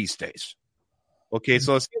beginning of the feast days. Okay,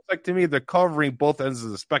 so it seems like to me they're covering both ends of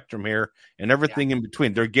the spectrum here and everything in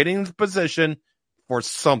between. They're getting into position for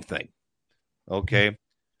something. Okay,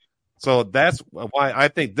 so that's why I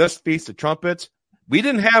think this Feast of Trumpets, we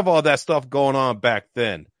didn't have all that stuff going on back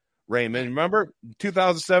then. Raymond, remember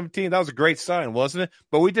 2017? That was a great sign, wasn't it?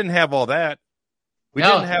 But we didn't have all that.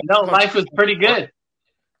 Life was pretty good.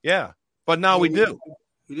 Yeah, but now we do.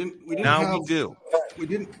 We didn't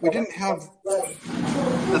We didn't have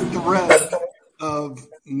the threat of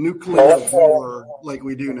nuclear war like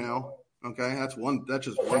we do now. Okay, that's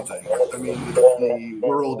just one thing. I mean, the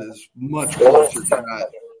world is much closer to that.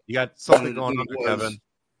 You got something going on there, Kevin.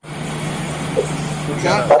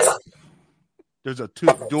 There's a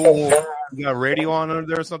dual. You got a radio on under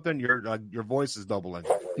there or something. Your voice is doubling.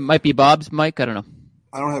 It might be Bob's mic. I don't know.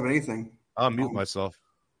 I don't have anything. I'll mute myself.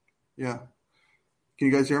 Yeah. Can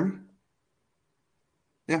you guys hear me?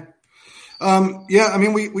 Yeah. I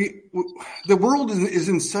mean, we the world is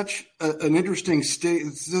in such an interesting state.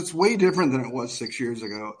 It's way different than it was 6 years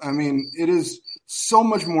ago. I mean, it is so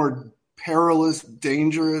much more perilous,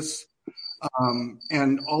 dangerous,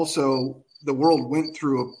 and also the world went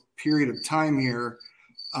through a period of time here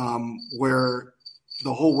where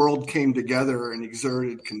the whole world came together and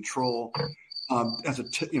exerted control as a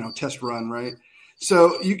test run, right?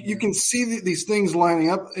 So you can see these things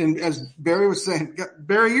lining up, and as Barry was saying,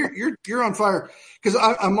 Barry, you're on fire because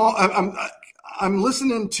I'm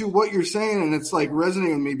listening to what you're saying, and it's like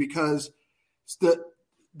resonating with me because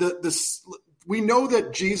we know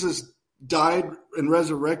that Jesus died and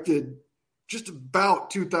resurrected just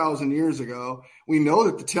about 2,000 years ago. We know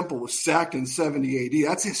that the temple was sacked in 70 AD.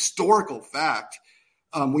 That's a historical fact.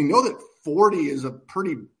 We know that 40 is a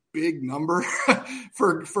pretty big number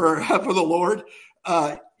for the Lord.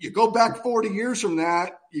 You go back 40 years from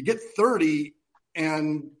that, you get 30,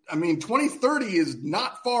 and I mean 2030 is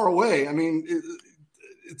not far away. I mean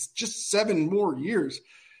it's just 7 more years,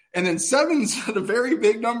 and then 7's a very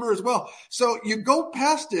big number as well. So you go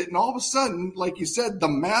past it, and all of a sudden, like you said, the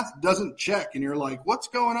math doesn't check, and you're like, what's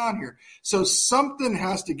going on here? So something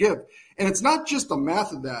has to give, and it's not just the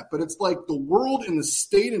math of that, but it's like the world and the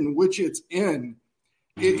state in which it's in.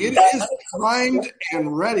 It is primed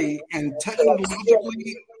and ready and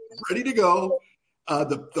technologically ready to go.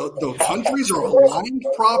 The countries are aligned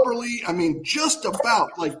properly. I mean, just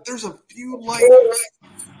about. Like, there's a few like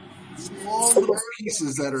small little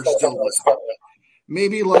pieces that are still left.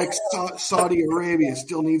 Maybe like Saudi Arabia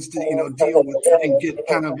still needs to, deal with and get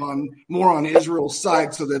kind of more on Israel's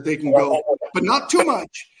side so that they can go, but not too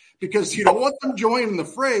much, because you don't want them joining the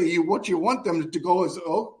fray. What you want them to go is,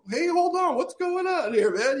 oh, hey, hold on, what's going on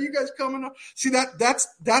here, man? You guys coming up? See, that's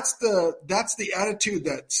the attitude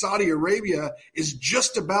that Saudi Arabia is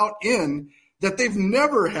just about in, that they've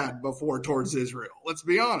never had before towards Israel. Let's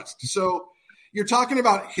be honest. So you're talking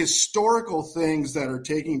about historical things that are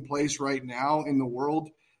taking place right now in the world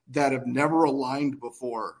that have never aligned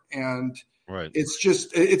before, and right.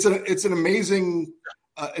 it's an amazing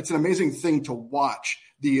thing to watch,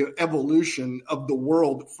 the evolution of the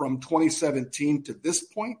world from 2017 to this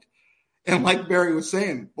point. And like Barry was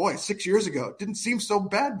saying, boy, 6 years ago, it didn't seem so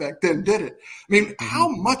bad back then, did it? I mean, how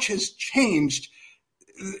much has changed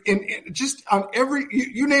in just on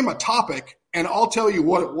you name a topic, and I'll tell you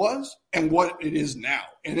what it was and what it is now.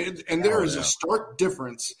 And there is a stark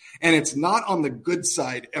difference, and it's not on the good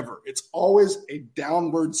side ever. It's always a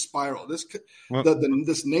downward spiral.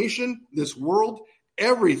 This nation, this world,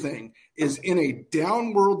 everything is in a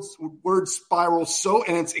downward spiral.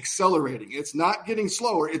 And it's accelerating. It's not getting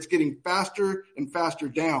slower. It's getting faster and faster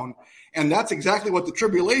down. And that's exactly what the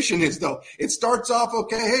tribulation is, though. It starts off,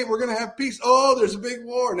 okay, hey, we're going to have peace. Oh, there's a big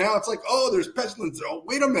war. Now it's like, oh, there's pestilence. Oh,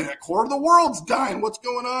 wait a minute. A quarter of the world's dying. What's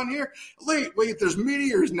going on here? Wait, there's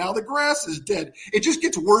meteors. Now the grass is dead. It just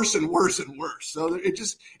gets worse and worse and worse. So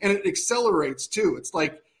it accelerates too. It's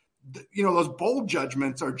like, those bold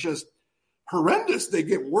judgments are just horrendous. They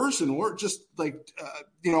get worse and worse, just like,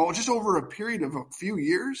 just over a period of a few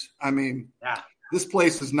years. I mean, this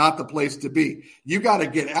place is not the place to be. You got to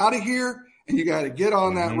get out of here, and you got to get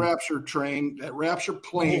on that rapture train, that rapture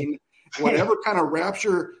plane, whatever kind of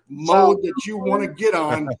rapture mode that you want to get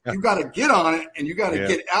on. You got to get on it, and you got to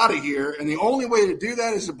get out of here. And the only way to do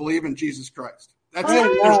that is to believe in Jesus Christ. That's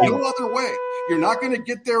it. There's no other way. You're not going to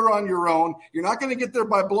get there on your own. You're not going to get there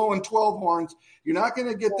by blowing 12 horns. You're not going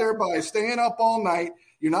to get there by staying up all night.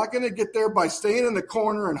 You're not going to get there by staying in the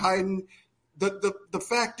corner and hiding. The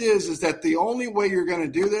fact is that the only way you're going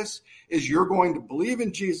to do this is you're going to believe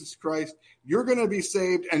in Jesus Christ. You're going to be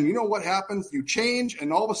saved. And you know what happens? You change,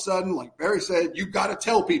 and all of a sudden, like Barry said, you got to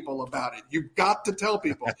tell people about it. You've got to tell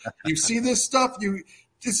people. You see this stuff,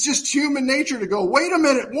 it's just human nature to go, wait a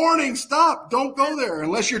minute, warning, stop, don't go there,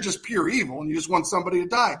 unless you're just pure evil and you just want somebody to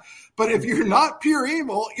die. But if you're not pure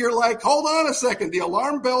evil, you're like, hold on a second, the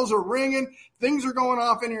alarm bells are ringing, things are going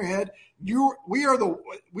off in your head. We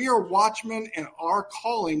are watchmen, and our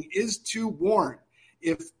calling is to warn.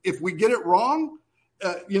 If we get it wrong,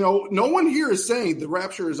 no one here is saying the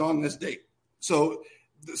rapture is on this date. So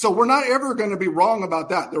we're not ever going to be wrong about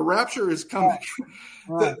that. The rapture is coming.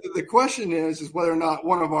 Right. The question is whether or not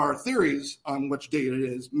one of our theories on which date it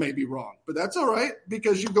is may be wrong. But that's all right,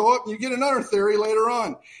 because you go up and you get another theory later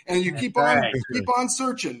on, and you keep on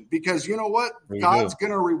searching, because you know what? God's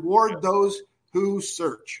going to reward those who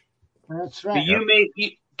search. That's right.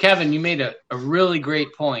 But Kevin, you made a really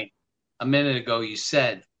great point a minute ago. You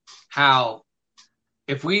said how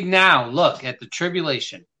if we now look at the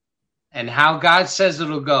tribulation and how God says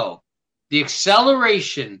it'll go, the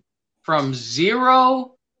acceleration from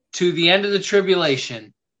 0 to the end of the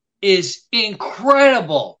tribulation is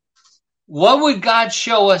incredible. What would God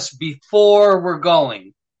show us before we're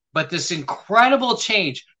going? But this incredible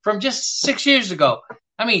change from just 6 years ago.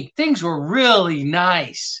 I mean, things were really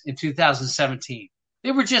nice in 2017.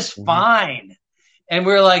 They were just fine. And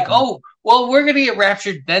we're like, oh, well, we're going to get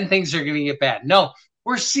raptured, then things are going to get bad. No,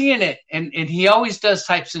 we're seeing it. And he always does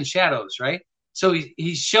types and shadows, right? So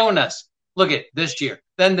he's shown us, look at this year,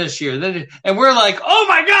 then this year. And we're like, oh,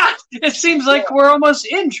 my God, it seems like we're almost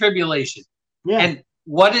in tribulation. Yeah. And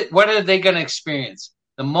what are they going to experience?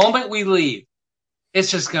 The moment we leave, it's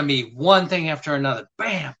just going to be one thing after another.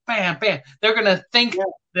 Bam, bam, bam. They're going to think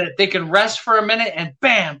that they can rest for a minute, and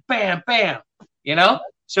bam, bam, bam.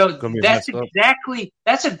 So that's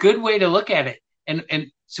a good way to look at it. And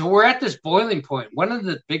so we're at this boiling point. One of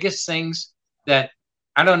the biggest things that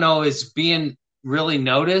I don't know is being really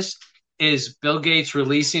noticed is Bill Gates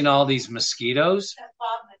releasing all these mosquitoes,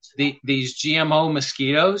 these GMO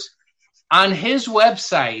mosquitoes. On his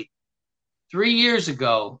website 3 years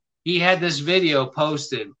ago, he had this video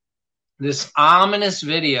posted, this ominous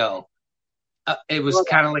video. It was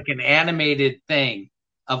kind of like an animated thing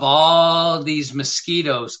of all these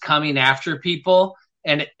mosquitoes coming after people.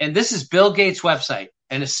 And this is Bill Gates' website.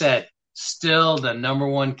 And it said, still the number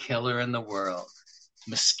one killer in the world,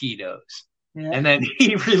 mosquitoes. and then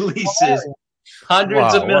he releases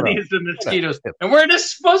hundreds of millions of mosquitoes, and we're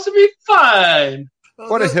just supposed to be fine.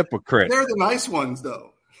 What a hypocrite! They're the nice ones,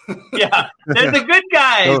 though. Yeah, they're the good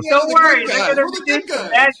guys. Don't worry, they're going to reduce the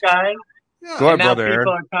bad guys. Yeah. Go ahead, and now brother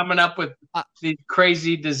people Aaron. are coming up with these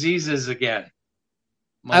crazy diseases again.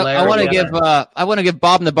 I want to give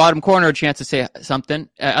Bob in the bottom corner a chance to say something.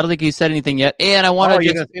 I don't think he said anything yet, and I want to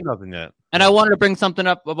you didn't say nothing yet. And I wanted to bring something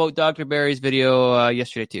up about Dr. Barry's video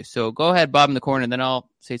yesterday too. So go ahead, Bob, in the corner, and then I'll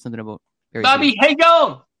say something about Barry's Bobby. video. Hey,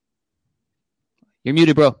 go. You're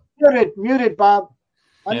muted, bro. Muted, Bob.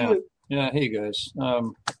 Yeah. Hey, guys.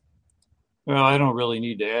 Well, I don't really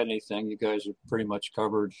need to add anything. You guys have pretty much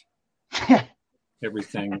covered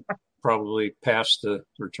everything, probably past the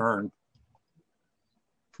return.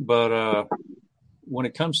 But when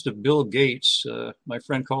it comes to Bill Gates, my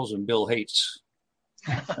friend calls him Bill Hates.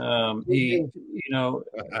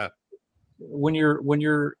 When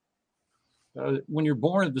you're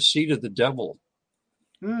born of the seed of the devil,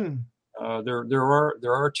 there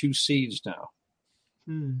are two seeds now.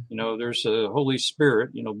 There's a Holy Spirit,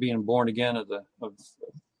 being born again of the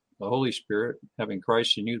Holy Spirit, having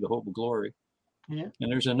Christ in you, the hope of glory. Yeah.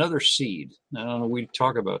 And there's another seed. I don't know, we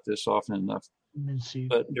talk about this often enough,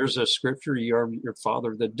 but there's a scripture, you are your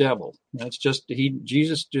father, the devil. That's just,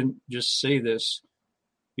 Jesus didn't just say this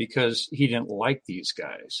because he didn't like these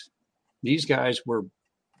guys. These guys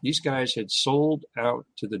had sold out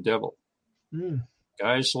to the devil.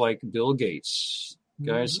 Guys like Bill Gates,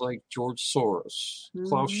 guys like George Soros,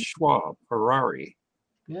 Klaus Schwab, Harari.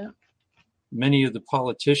 Yeah. Many of the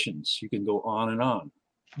politicians, you can go on and on.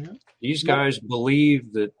 Yeah. These guys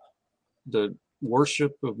believe that the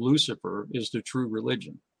worship of Lucifer is the true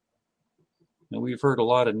religion. And we've heard a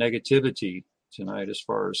lot of negativity tonight as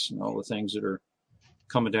far as all the things that are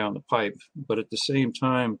coming down the pipe. But at the same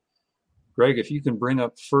time, Greg, if you can bring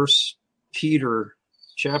up 1 Peter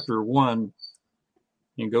chapter 1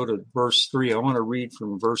 and go to verse 3, I want to read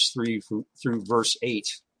from verse 3 through verse 8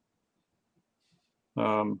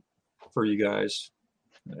 for you guys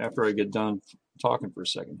after I get done talking for a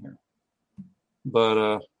second here.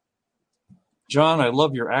 But John, I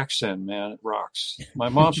love your accent, man. It rocks. My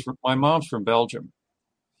mom's from Belgium.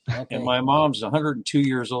 Okay. And my mom's 102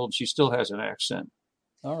 years old. She still has an accent.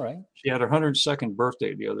 All right. She had her 102nd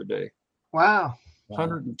birthday the other day. Wow.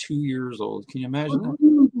 102 years old. Can you imagine that?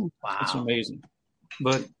 Wow. It's amazing.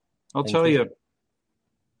 But I'll tell you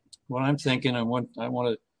what I'm thinking, and what I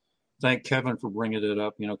want to thank Kevin for bringing it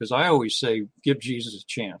up, because I always say, give Jesus a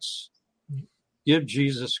chance. Give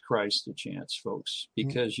Jesus Christ a chance, folks,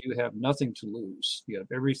 because you have nothing to lose. You have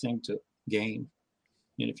everything to gain.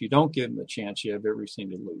 And if you don't give him a chance, you have everything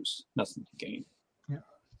to lose, nothing to gain. Yeah.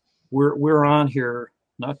 We're on here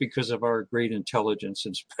not because of our great intelligence,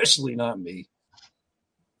 and especially not me.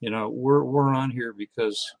 We're on here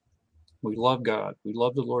because we love God. We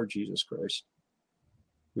love the Lord Jesus Christ.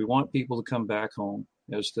 We want people to come back home,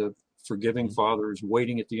 as the forgiving Father is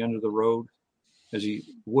waiting at the end of the road, as he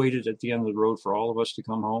waited at the end of the road for all of us to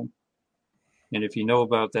come home. And if you know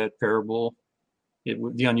about that parable,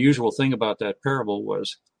 the unusual thing about that parable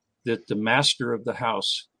was that the master of the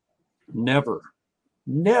house never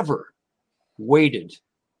waited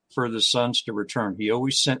for the sons to return. He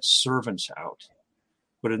always sent servants out.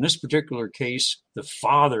 But in this particular case, the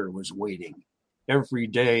father was waiting every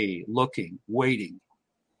day, looking, waiting,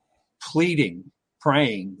 pleading,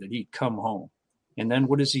 praying that he'd come home. And then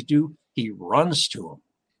what does he do? He runs to him.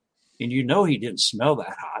 And he didn't smell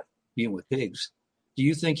that hot, being with pigs. Do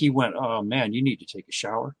you think he went, oh man, you need to take a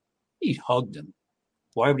shower? He hugged him.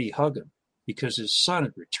 Why would he hug him? Because his son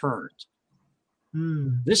had returned.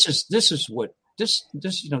 This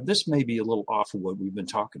may be a little off of what we've been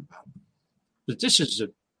talking about, but this is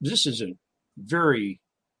a very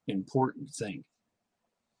important thing.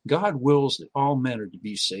 God wills that all men are to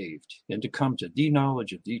be saved and to come to the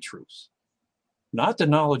knowledge of the truth, not the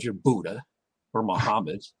knowledge of Buddha or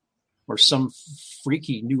Muhammad or some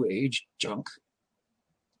freaky new age junk,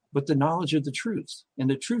 but the knowledge of the truth. And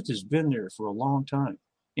the truth has been there for a long time,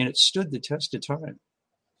 and it stood the test of time.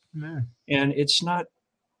 Man. And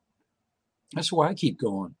that's why I keep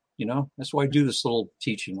going, that's why I do this little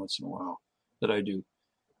teaching once in a while that I do.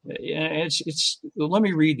 And let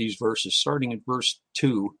me read these verses, starting at verse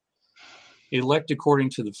 2. Elect according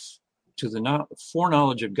to the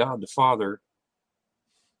foreknowledge of God the Father,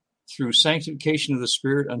 through sanctification of the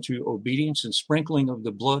Spirit, unto obedience and sprinkling of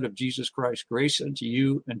the blood of Jesus Christ, grace unto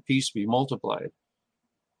you and peace be multiplied.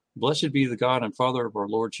 Blessed be the God and Father of our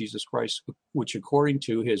Lord Jesus Christ, which according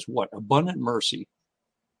to his abundant mercy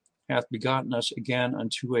hath begotten us again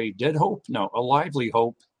unto a lively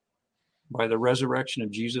hope by the resurrection of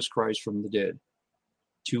Jesus Christ from the dead,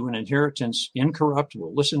 to an inheritance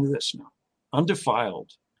incorruptible. Listen to this now.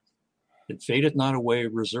 Undefiled, that fadeth not away,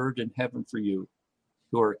 reserved in heaven for you,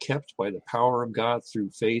 who are kept by the power of God through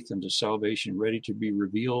faith unto salvation, ready to be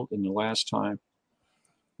revealed in the last time,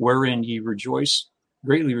 wherein ye rejoice,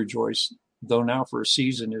 greatly rejoice, though now for a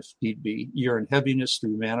season, if need be, ye are in heaviness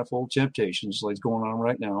through manifold temptations, like going on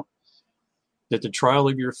right now, that the trial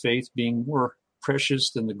of your faith, being more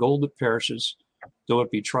precious than the gold that perishes, though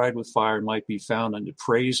it be tried with fire, might be found unto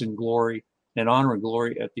praise and glory and honor and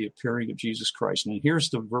glory at the appearing of Jesus Christ. And here's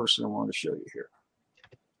the verse I want to show you here.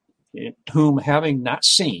 In whom having not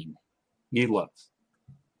seen, ye love.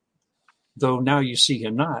 Though now you see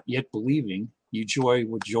him not, yet believing, ye joy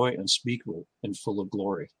with joy unspeakable and full of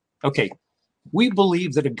glory. Okay, we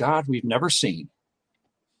believe that a God we've never seen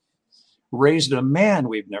raised a man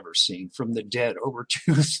we've never seen from the dead over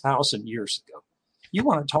 2,000 years ago. You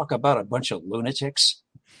want to talk about a bunch of lunatics?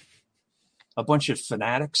 A bunch of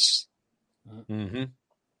fanatics? Mm-hmm.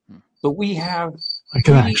 But we have... I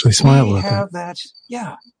can actually smile we about have that.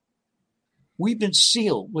 Yeah. We've been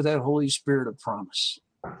sealed with that Holy Spirit of promise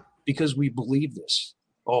because we believe this.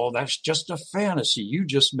 Oh, that's just a fantasy. You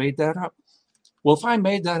just made that up. Well, if I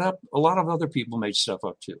made that up, a lot of other people made stuff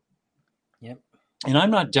up too. Yep. And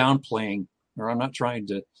I'm not downplaying, or I'm not trying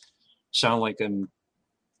to sound like I'm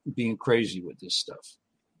being crazy with this stuff.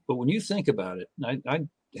 But when you think about it, I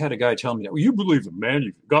had a guy tell me that, well, you believe in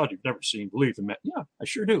man, God you've never seen, believe in man. Yeah, I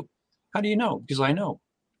sure do. How do you know? Because I know.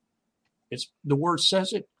 It's the word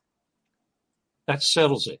says it. That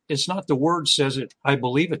settles it. It's not the word says it, I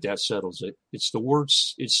believe it, that settles it. It's the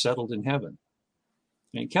words, it's settled in heaven.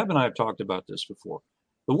 And Kevin and I have talked about this before.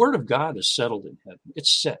 The word of God is settled in heaven.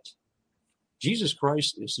 It's set. Jesus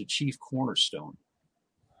Christ is the chief cornerstone.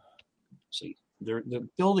 See, the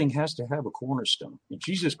building has to have a cornerstone. And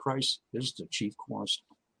Jesus Christ is the chief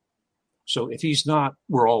cornerstone. So if he's not,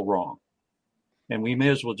 we're all wrong. And we may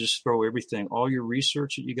as well just throw everything, all your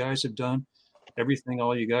research that you guys have done, everything,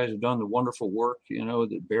 all you guys have done, the wonderful work,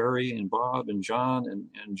 that Barry and Bob and John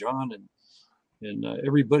and John and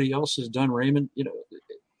everybody else has done, Raymond,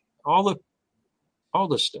 all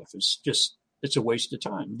the stuff is just, it's a waste of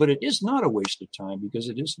time. But it is not a waste of time because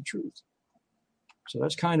it is the truth. So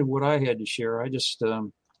that's kind of what I had to share. I just,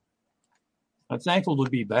 I'm thankful to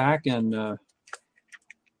be back and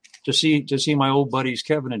to see my old buddies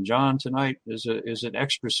Kevin and John tonight is an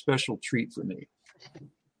extra special treat for me.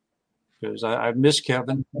 Because I've missed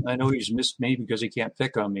Kevin. I know he's missed me because he can't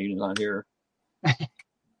pick on me. He's not here.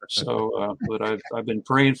 So, but I've been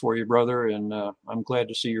praying for you, brother, and I'm glad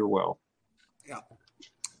to see you're well. Yeah.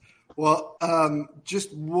 Well,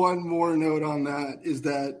 just one more note on that is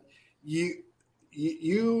that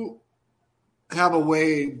you have a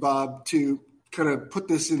way, Bob, to kind of put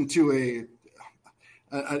this into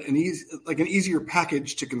an easier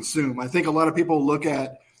package to consume. I think a lot of people look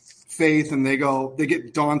at faith and they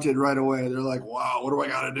get daunted right away. They're like, wow, what do I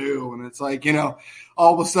got to do? And it's like,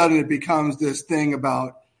 all of a sudden it becomes this thing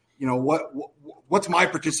about, what's my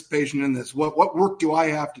participation in this? What work do I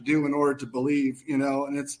have to do in order to believe,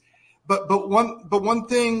 and it's, but one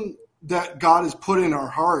thing that God has put in our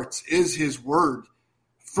hearts is his word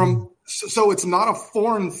so it's not a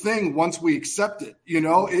foreign thing once we accept it,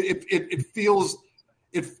 it feels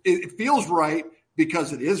right.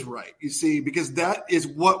 Because it is right, you see, because that is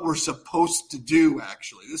what we're supposed to do,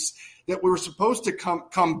 actually. That we're supposed to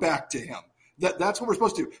come back to him. That's what we're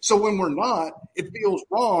supposed to do. So when we're not, it feels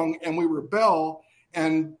wrong and we rebel.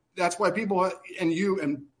 And that's why people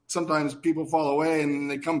and sometimes people fall away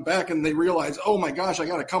and they come back and they realize, oh my gosh, I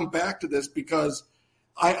got to come back to this because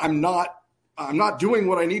I'm not doing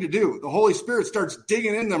what I need to do. The Holy Spirit starts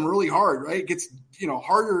digging in them really hard, right? It gets,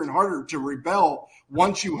 harder and harder to rebel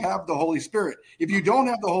once you have the Holy Spirit. If you don't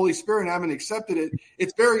have the Holy Spirit and haven't accepted it,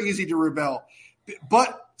 it's very easy to rebel.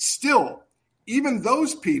 But still, even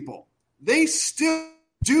those people, they still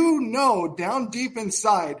do know down deep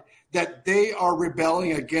inside that they are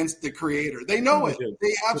rebelling against the Creator. They know it.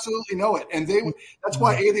 They absolutely know it. And that's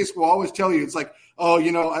why atheists will always tell you, it's like, oh,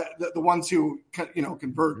 the ones who,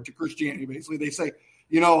 convert to Christianity, basically, they say,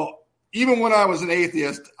 even when I was an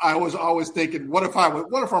atheist, I was always thinking, what if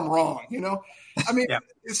I'm wrong? I mean,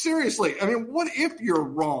 seriously, what if you're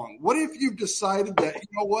wrong? What if you've decided that,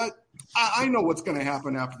 I know what's going to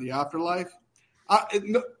happen after the afterlife.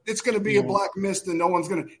 It's going to be a black mist and no one's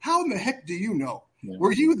going to, how in the heck do you know? Yeah.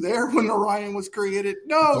 Were you there when Orion was created?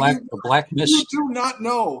 No, the black mist. You do not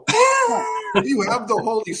know. If you have the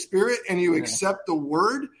Holy Spirit and you accept the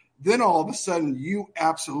word, then all of a sudden you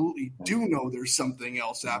absolutely do know there's something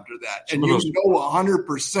else after that. And you know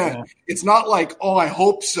 100%. Yeah. It's not like, oh, I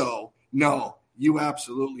hope so. No, you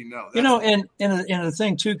absolutely know. And the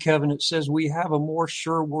thing too, Kevin, it says we have a more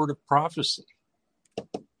sure word of prophecy.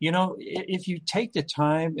 If you take the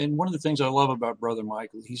time, and one of the things I love about Brother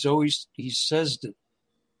Michael, he says that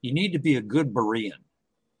you need to be a good Berean.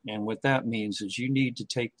 And what that means is you need to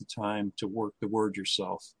take the time to work the word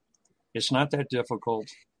yourself. It's not that difficult.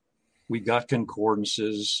 We got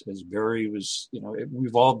concordances, as Barry was,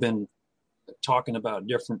 we've all been talking about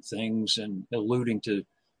different things and alluding to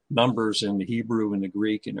numbers in the Hebrew and the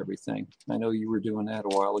Greek and everything. I know you were doing that a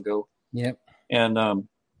while ago. Yep. And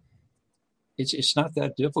it's not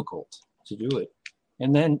that difficult to do it.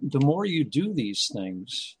 And then the more you do these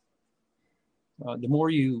things, the more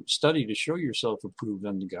you study to show yourself approved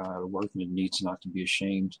unto God, a workman that needs not to be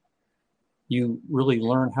ashamed, you really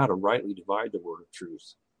learn how to rightly divide the word of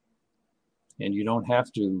truth. And you don't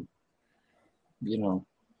have to,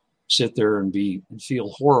 sit there and feel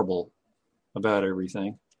horrible about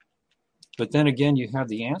everything. But then again, you have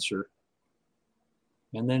the answer.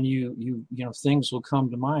 And then you things will come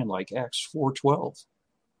to mind, like Acts 4:12.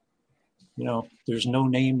 There's no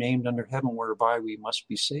name named under heaven whereby we must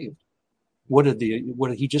be saved. What did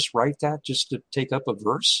he just write that just to take up a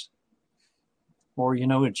verse? Or,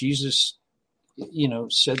 Jesus,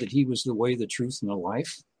 said that he was the way, the truth, and the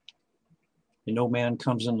life. And no man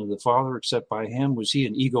comes into the Father except by him. Was he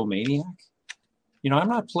an egomaniac? I'm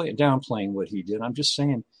not downplaying what he did. I'm just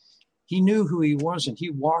saying he knew who he was, and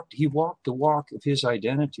he walked the walk of his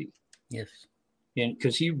identity. Yes. And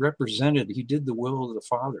because he did the will of the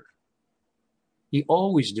Father. He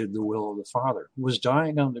always did the will of the Father. Was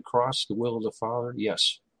dying on the cross the will of the Father?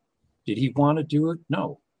 Yes. Did he want to do it?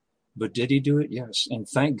 No. But did he do it? Yes. And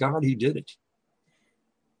thank God he did it.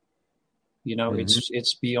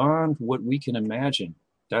 It's beyond what we can imagine,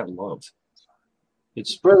 that love.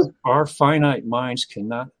 Our finite minds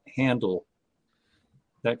cannot handle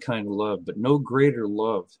that kind of love, but no greater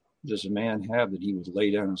love does a man have that he would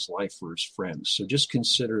lay down his life for his friends. So just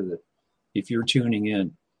consider that if you're tuning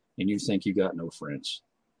in and you think you got no friends,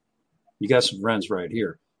 you got some friends right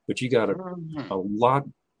here, but you got a lot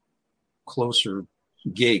closer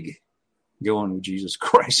gig going with Jesus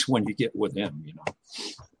Christ when you get with him,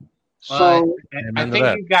 Well, I think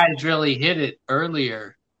you guys really hit it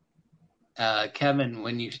earlier, Kevin,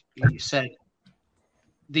 when you said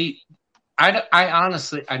I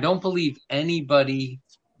honestly don't believe anybody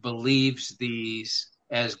believes these,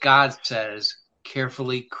 as God says,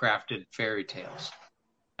 carefully crafted fairy tales.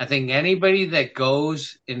 I think anybody that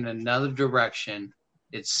goes in another direction,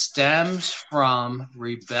 it stems from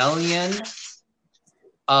rebellion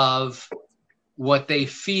of what they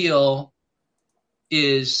feel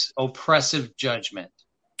is oppressive judgment.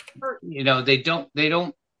 They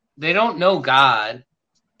don't know God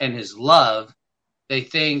and his love. They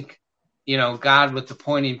think, God with the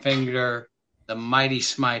pointing finger, the mighty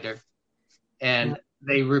smiter, and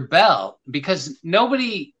they rebel because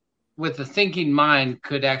nobody with a thinking mind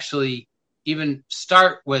could actually even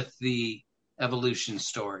start with the evolution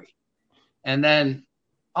story. And then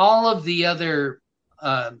all of the other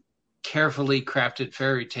carefully crafted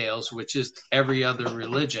fairy tales, which is every other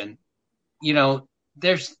religion,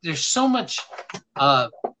 there's so much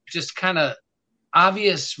just kind of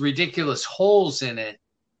obvious, ridiculous holes in it.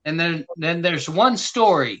 And then there's one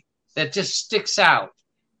story that just sticks out.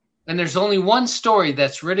 And there's only one story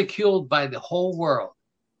that's ridiculed by the whole world.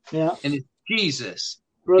 Yeah. And it's Jesus.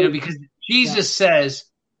 Because Jesus says,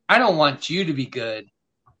 I don't want you to be good.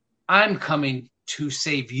 I'm coming to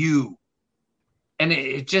save you. And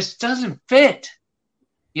it just doesn't fit.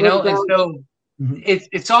 And so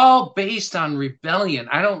it's all based on rebellion.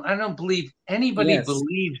 I don't believe anybody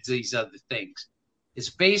believes these other things. It's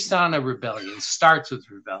based on a rebellion. It starts with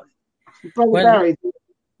rebellion. Brother Barry,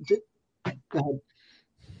 go ahead.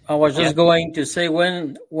 I was just going to say,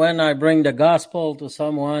 when I bring the gospel to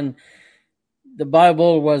someone, the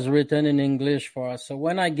Bible was written in English for us. So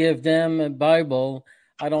when I give them a Bible,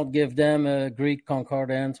 I don't give them a Greek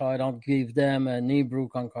concordance, or I don't give them an Hebrew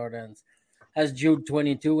concordance. As Jude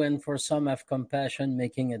 22, and for some have compassion,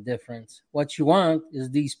 making a difference. What you want is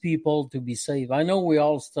these people to be saved. I know we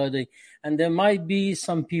all study, and there might be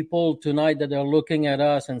some people tonight that are looking at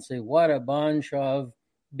us and say, what a bunch of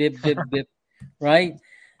bip, bip, bip, right?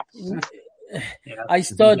 I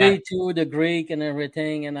study too the Greek and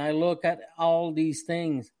everything, and I look at all these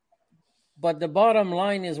things. But the bottom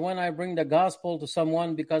line is when I bring the gospel to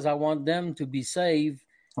someone because I want them to be saved.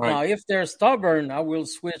 Right. Now, if they're stubborn, I will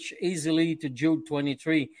switch easily to Jude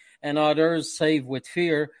 23, and others save with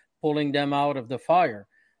fear, pulling them out of the fire.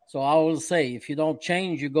 So I will say, if you don't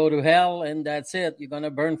change, you go to hell, and that's it. You're going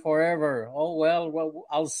to burn forever. Oh, well,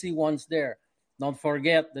 I'll see once there. Don't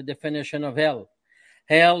forget the definition of hell.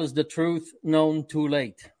 Hell is the truth known too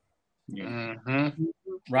late. Mm-hmm.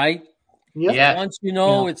 Right? Yep. Yeah. Once you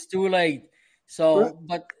know, it's too late. So,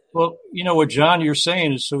 but well, you know what, John, you're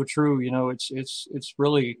saying is so true. You know, it's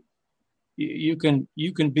really, you can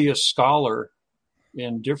be a scholar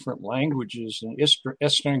in different languages, in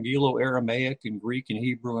Estrangelo, Aramaic, and Greek, and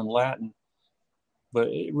Hebrew, and Latin. But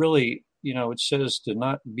it really, you know, it says to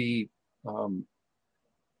not be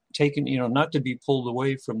taken, you know, not to be pulled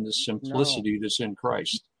away from the simplicity that's in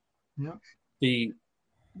Christ. Yeah.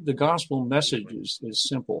 The gospel message is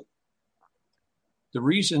simple. The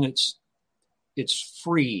reason it's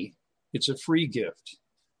free, it's a free gift,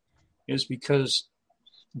 is because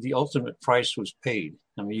the ultimate price was paid.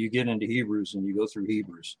 I mean, you get into Hebrews and you go through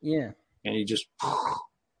Hebrews. Yeah. And he just,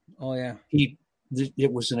 oh yeah.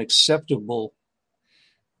 It was an acceptable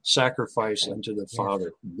sacrifice unto the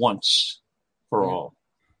Father once for all.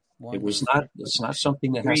 It's not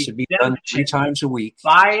something that has to be done 3 times a week.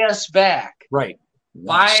 Buy us back. Right.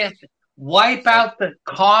 Wipe out the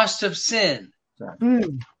cost of sin.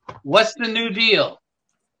 Exactly. What's the new deal?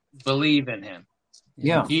 Believe in him.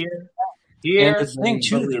 Yeah. Here. And the thing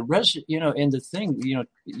too, and the thing, you know,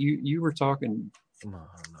 you were talking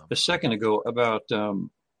a second ago about, you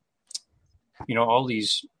know, all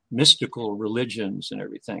these mystical religions and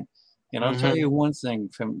everything. And I'll tell you one thing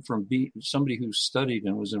from somebody who studied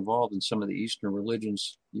and was involved in some of the Eastern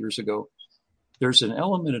religions years ago. There's an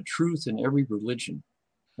element of truth in every religion.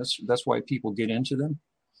 That's why people get into them.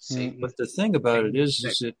 But the thing about it is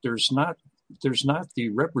that there's not the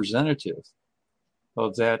representative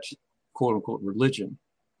of that quote unquote religion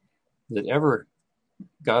that ever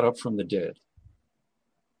got up from the dead,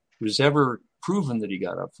 who's ever proven that he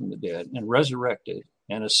got up from the dead and resurrected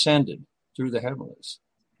and ascended through the heavens.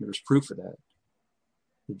 There's proof of that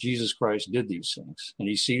Jesus Christ did these things, and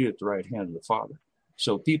he's seated at the right hand of the Father.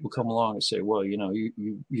 So people come along and say, well, you know,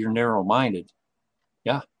 you're narrow-minded.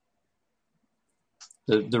 Yeah.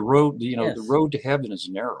 The road, you know, the road to heaven is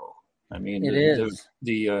narrow. I mean,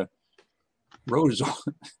 the road is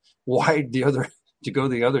wide. To go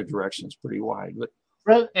the other direction is pretty wide, but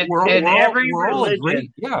we're all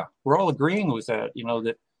agreeing. Yeah, we're all agreeing with that. You know,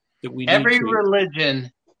 that we need every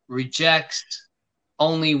religion rejects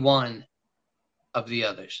only one of the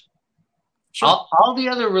others. Sure. All the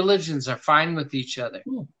other religions are fine with each other,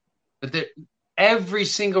 but every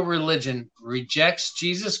single religion rejects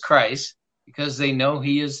Jesus Christ because they know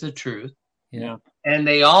he is the truth. Yeah. And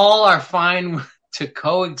they all are fine to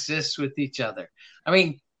coexist with each other. I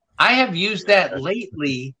mean, I have used that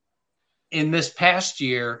lately in this past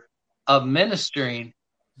year of ministering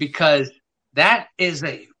because that is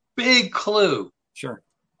a big clue. Sure.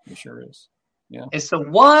 It sure is. Yeah. It's the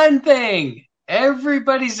one thing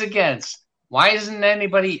everybody's against. Why isn't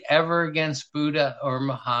anybody ever against Buddha or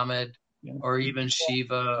Muhammad or even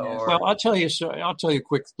Shiva? Well, I'll tell you a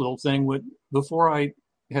quick little thing. Before I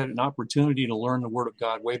had an opportunity to learn the Word of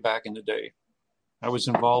God way back in the day, I was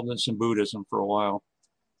involved in some Buddhism for a while,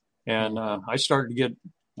 and I started to get.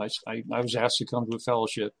 I was asked to come to a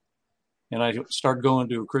fellowship, and I started going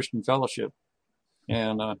to a Christian fellowship.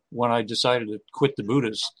 And when I decided to quit the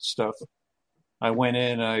Buddhist stuff, I went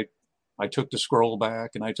in. I took the scroll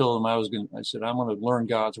back, and I told him I said, I'm going to learn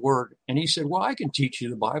God's Word. And he said, well, I can teach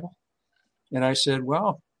you the Bible. And I said,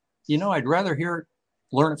 well, you know, I'd rather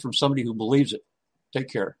learn it from somebody who believes it. Take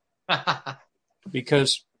care.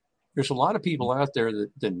 Because there's a lot of people out there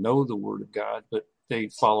that know the Word of God, but they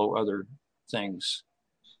follow other things.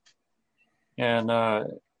 And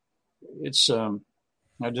it's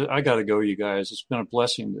I got to go, you guys. It's been a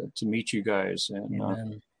blessing to meet you guys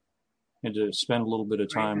and to spend a little bit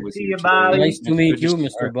of time with you. Nice to meet you,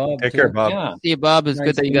 Mr. Bob. Take care, Bob. Yeah. See you, Bob. It's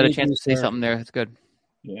good that you got a chance to say something there. It's good.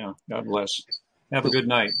 Yeah. God bless. Have a good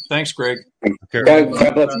night. Thanks, Greg.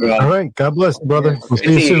 God bless you. All right. God bless, brother. We'll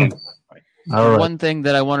see you soon. All right. One thing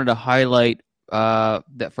that I wanted to highlight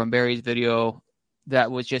that from Barry's video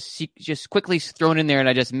that was just quickly thrown in there, and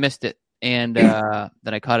I just missed it, and then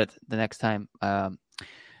I caught it the next time.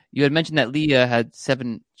 You had mentioned that Leah had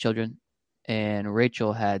 7 children, and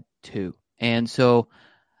Rachel had 2, and so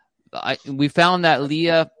we found that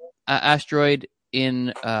Leah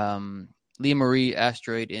Marie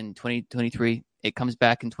asteroid in 2023. It comes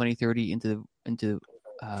back in 2030 into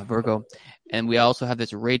Virgo, and we also have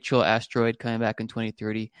this Rachel asteroid coming back in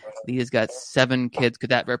 2030. Leah's got 7 kids.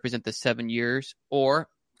 Could that represent the 7 years, or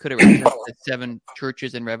could it represent the 7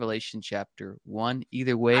 churches in Revelation chapter 1?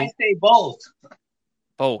 Either way, I say both.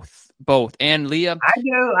 Both. And Leah, I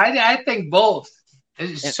do. I think both.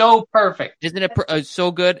 It's so perfect, isn't it?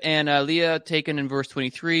 So good. And Leah taken in verse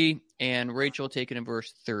 23, and Rachel taken in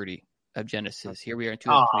verse 30. of Genesis. Here we are in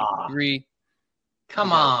 2023.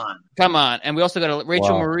 Come on. And we also got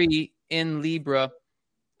Rachel Marie in Libra.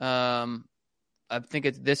 I think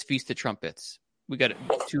it's this Feast of Trumpets. We got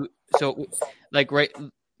two. So like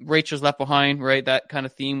Rachel's left behind, right? That kind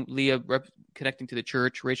of theme. Leah connecting to the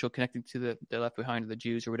church, Rachel connecting to the left behind of the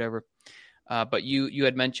Jews or whatever. But you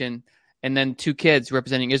had mentioned, and then two kids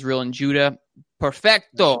representing Israel and Judah.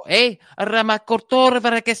 Perfecto, eh? Ramacortore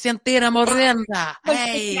para que sentira morenda.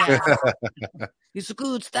 Hey, it's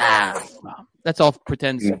good stuff. That's all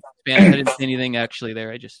pretend Spanish. I didn't say anything actually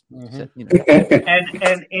there. I just said,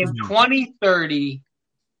 And in 2030,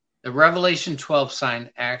 the Revelation 12 sign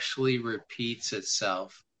actually repeats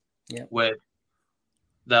itself with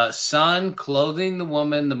the sun clothing the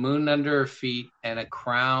woman, the moon under her feet, and a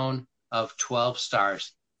crown of 12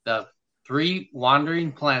 stars. The 3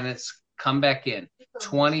 wandering planets come back in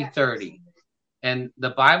 2030. And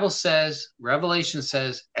the Bible says, Revelation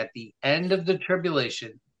says, at the end of the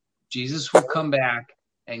tribulation, Jesus will come back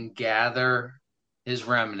and gather his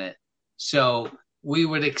remnant. So we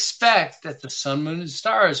would expect that the sun, moon, and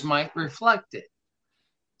stars might reflect it.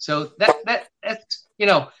 So that's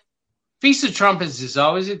Feast of Trumpets is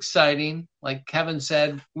always exciting. Like Kevin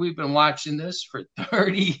said, we've been watching this for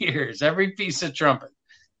 30 years, every Feast of Trumpets.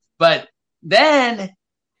 But then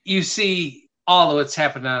you see all of what's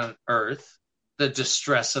happened on Earth, the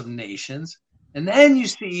distress of nations, and then you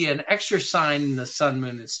see an extra sign in the sun,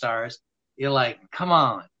 moon, and stars. You're like, come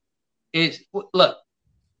on. Here's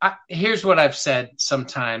what I've said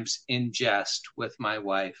sometimes in jest with my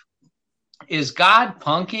wife. Is God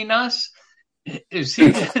punking us? Is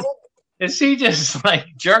he just like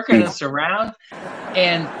jerking us around?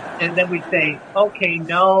 And then we say, okay,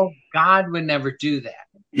 no, God would never do that.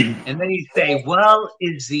 And then you say, well,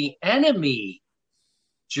 is the enemy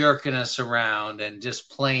jerking us around and just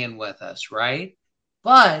playing with us, right?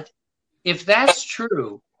 But if that's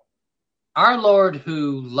true, our Lord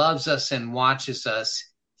who loves us and watches us,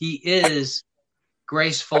 he is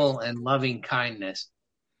graceful and loving kindness.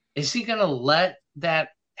 Is he going to let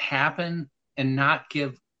that happen and not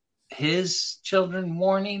give his children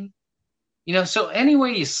warning? So any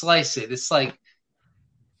way you slice it, it's like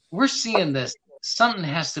we're seeing this. Something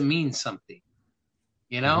has to mean something.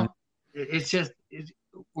 It's just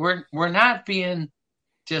we're not being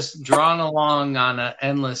just drawn along on an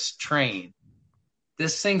endless train.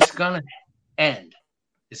 This thing's gonna end.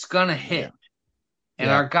 It's gonna hit, and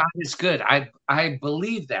our God is good. I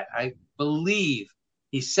believe that. I believe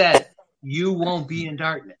he said, "You won't be in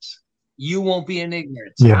darkness. You won't be in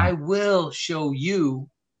ignorance. I will show you."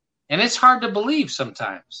 And it's hard to believe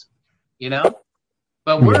sometimes,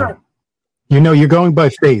 But we're. You're going by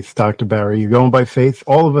faith, Dr. Barry. You're going by faith.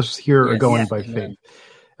 All of us here are going by faith.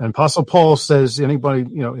 And Apostle Paul says, anybody,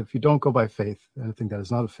 if you don't go by faith, anything that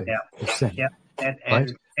is not of faith is sin.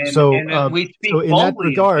 Right? So in that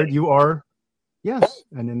regard, you are,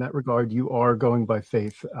 and in that regard, you are going by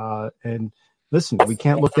faith. And listen, we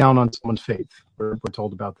can't look down on someone's faith. We're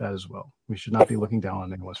told about that as well. We should not be looking down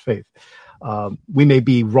on anyone's faith. We may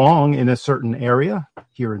be wrong in a certain area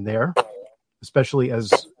here and there, especially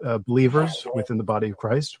as believers within the body of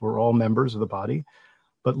Christ. We're all members of the body.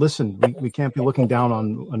 But listen, we can't be looking down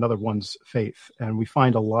on another one's faith. And we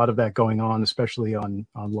find a lot of that going on, especially online,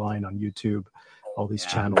 on YouTube, all these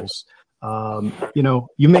channels.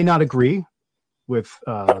 You may not agree with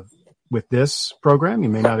this program. You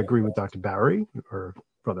may not agree with Dr. Barry or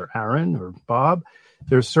Brother Aaron or Bob.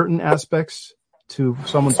 There's certain aspects to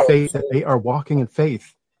someone's faith that they are walking in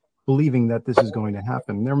faith, believing that this is going to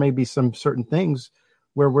happen. There may be some certain things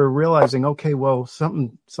where we're realizing, okay, well,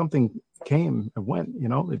 something came and went,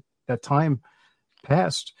 that time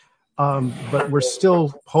passed. But we're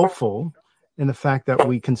still hopeful in the fact that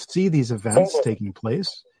we can see these events taking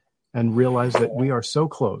place and realize that we are so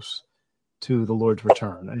close to the Lord's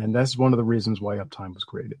return. And that's one of the reasons why Uptime was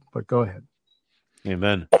created. But go ahead.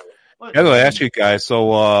 Amen. I'm going to ask you guys,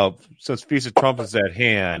 so since Feast of Trumpets is at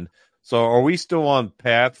hand, so are we still on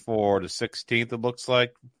path for the 16th, it looks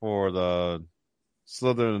like, for the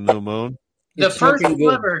slither of the new moon? The first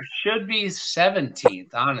sliver should be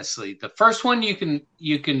 17th, honestly. The first one you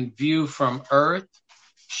can view from Earth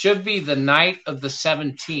should be the night of the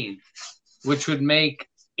 17th, which would make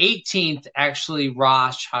 18th actually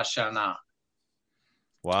Rosh Hashanah.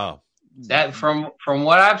 Wow. That from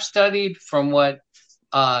what I've studied, from what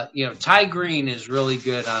Ty Green is really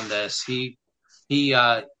good on this. He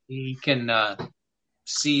can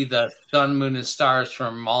see the sun, moon, and stars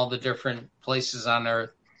from all the different places on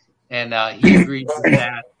Earth, and he agrees with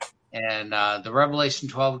that. And the Revelation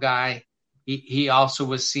 12 guy, he also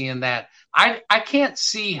was seeing that. I can't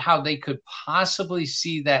see how they could possibly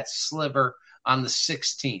see that sliver on the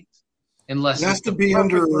 16th unless It has it's to a be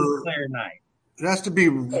perfectly under. clear night. It has to be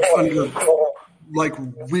under like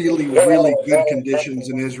really, really good conditions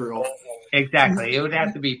in Israel. Exactly. It would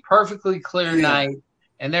have to be perfectly clear night,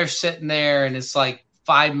 and they're sitting there, and it's like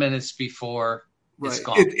 5 minutes before it's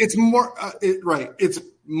gone. It's more right. It's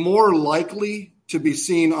more likely to be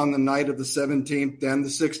seen on the night of the 17th than the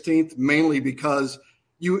 16th, mainly because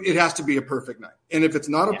it has to be a perfect night. And if it's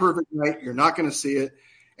not a perfect night, you're not going to see it.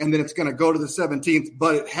 And then it's going to go to the 17th,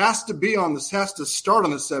 but it has to be has to start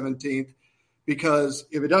on the 17th, because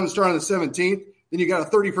if it doesn't start on the 17th, then you got a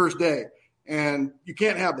 31st day, and you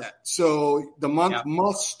can't have that. So the month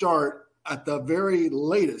must start at the very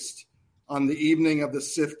latest on the evening of the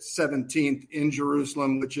 17th in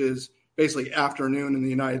Jerusalem, which is basically afternoon in the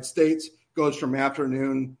United States, goes from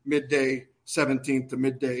afternoon, midday 17th to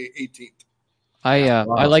midday 18th.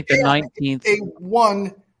 I like the 19th. A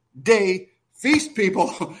 1 day feast,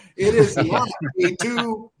 people. It is not a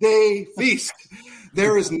 2 day feast.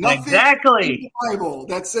 There is nothing in the Bible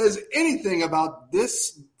that says anything about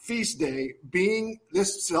this feast day being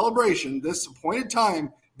this celebration, this appointed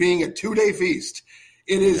time being a 2 day feast.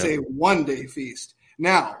 It is a 1 day feast.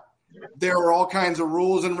 Now, there are all kinds of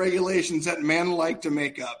rules and regulations that men like to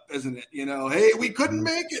make up, isn't it? Hey, we couldn't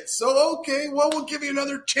make it. So, okay, well, we'll give you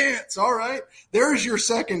another chance. All right. There's your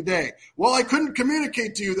second day. Well, I couldn't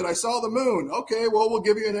communicate to you that I saw the moon. Okay, well, we'll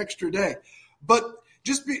give you an extra day. But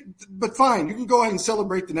fine, you can go ahead and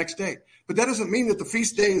celebrate the next day. But that doesn't mean that the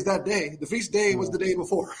feast day is that day. The feast day was the day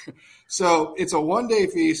before. So it's a 1 day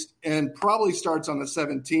feast and probably starts on the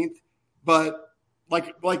 17th. But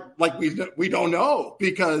we don't know,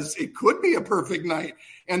 because it could be a perfect night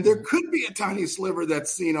and there could be a tiny sliver that's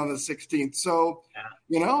seen on the 16th. So,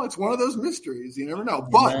 it's one of those mysteries. You never know.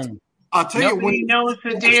 But I'll tell you, when knows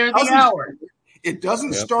the day or the hour. It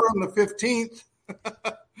doesn't start on the 15th.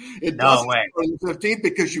 It doesn't start on the 15th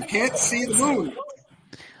because you can't see the moon.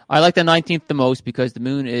 I like the 19th the most because the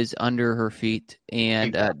moon is under her feet,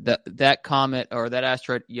 and that comet or that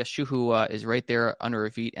asteroid Yeshua is right there under her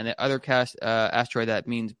feet, and the other asteroid that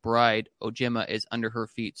means bride, Ojima, is under her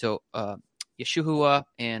feet. So Yeshua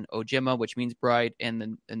and Ojima, which means bride,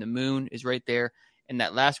 and the moon is right there, and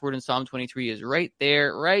that last word in Psalm 23 is right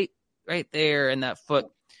there, right there in that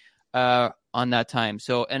foot. On that time.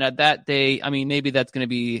 So, and at that day, I mean, maybe that's going to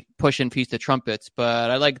be pushing Feast of Trumpets,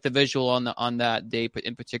 but I like the visual on that day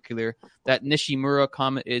in particular. That Nishimura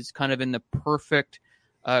comet is kind of in the perfect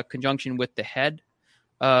conjunction with the head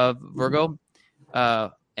of Virgo.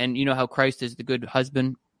 And you know how Christ is the good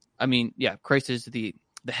husband. I mean, Christ is the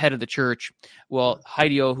head of the church. Well,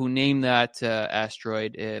 Hideo, who named that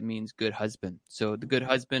asteroid, means good husband. So the good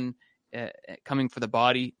husband coming for the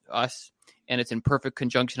body, us, and it's in perfect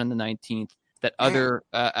conjunction on the 19th. That other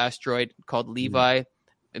asteroid called Levi,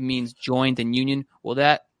 it means joined in union. Well,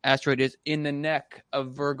 that asteroid is in the neck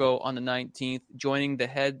of Virgo on the 19th, joining the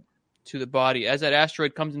head to the body. As that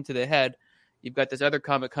asteroid comes into the head, you've got this other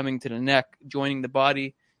comet coming to the neck, joining the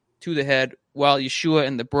body to the head, while Yeshua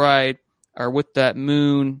and the bride are with that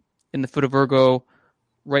moon in the foot of Virgo,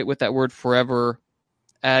 right with that word forever,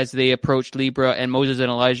 as they approach Libra, and Moses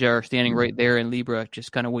and Elijah are standing right there in Libra,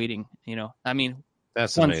 just kind of waiting. I mean,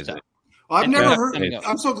 that's amazing. Stuff. I've never heard.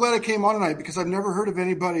 I'm so glad I came on tonight because I've never heard of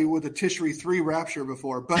anybody with a Tishri 3 rapture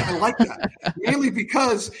before. But I like that mainly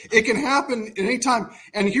because it can happen at any time.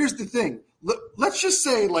 And here's the thing: let's just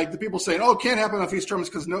say, like the people saying, "Oh, it can't happen on Feast Trumpets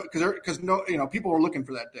because people are looking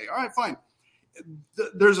for that day." All right, fine.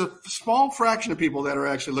 There's a small fraction of people that are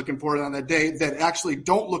actually looking for it on that day that actually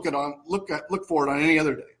don't look for it on any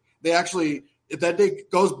other day. They actually, if that day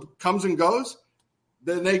comes and goes.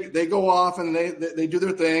 Then they go off and they do their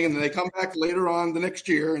thing, and then they come back later on the next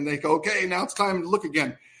year and they go, okay, now it's time to look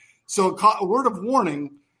again. So a word of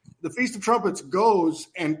warning, the Feast of Trumpets comes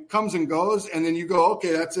and goes, and then you go,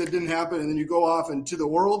 okay, that's it, didn't happen, and then you go off into the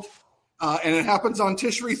world, and it happens on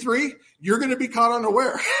Tishri 3, you're going to be caught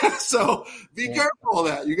unaware. So be careful of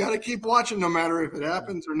that. You got to keep watching no matter if it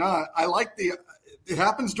happens or not. I like it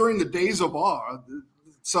happens during the days of awe.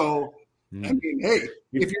 So I mean, hey,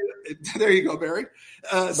 there you go, Barry.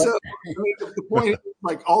 So the point is,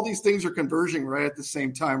 like, all these things are converging right at the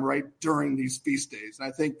same time, right during these feast days. And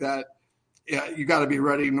I think that, you got to be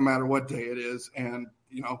ready no matter what day it is. And,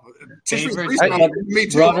 me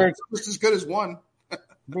too. Brother, just as good as one.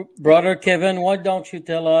 Brother Kevin, why don't you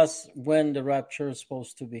tell us when the rapture is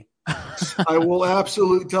supposed to be? I will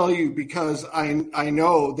absolutely tell you, because I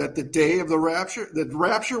know that the day of the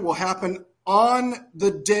rapture will happen on the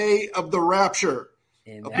day of the rapture.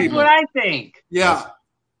 That's what I think. Yeah.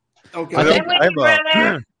 Okay.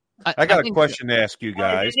 I got a question to ask you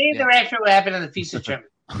guys. The rapture will happen on the Feast of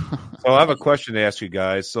Trumpets. So I have a question to ask you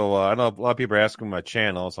guys. So I know a lot of people are asking my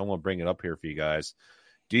channel, so I'm going to bring it up here for you guys.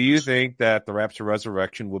 Do you think that the rapture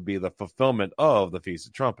resurrection would be the fulfillment of the Feast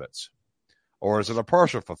of Trumpets, or is it a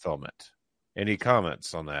partial fulfillment? Any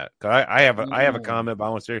comments on that? I have a comment, but I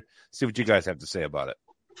want to see what you guys have to say about it.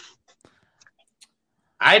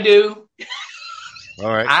 I do.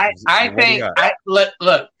 All right. I think.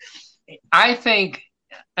 Look. I think.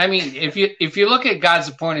 I mean, if you look at God's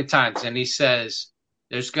appointed times, and He says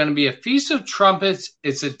there's going to be a Feast of Trumpets.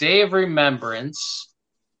 It's a day of remembrance.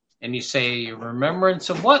 And you say,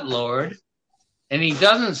 remembrance of what, Lord? And He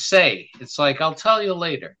doesn't say. It's like, I'll tell you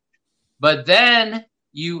later. But then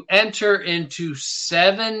you enter into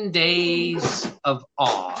 7 days of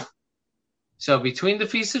awe. So between the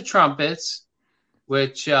Feast of Trumpets,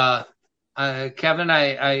 which, Kevin,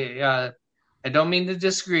 I don't mean to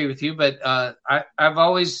disagree with you, but I've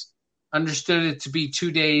always understood it to be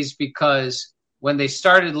 2 days because when they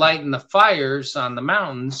started lighting the fires on the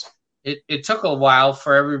mountains, it took a while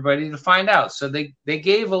for everybody to find out. So they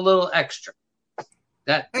gave a little extra.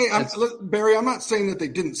 Barry, I'm not saying that they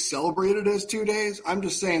didn't celebrate it as 2 days. I'm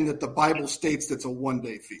just saying that the Bible states it's a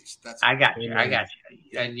 1-day feast. I got you.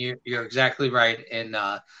 And you're exactly right. In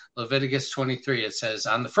Leviticus 23, it says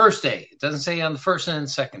on the first day. It doesn't say on the first and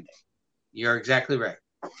second day. You're exactly right.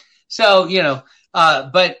 So,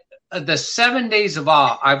 but the 7 days of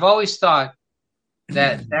awe, I've always thought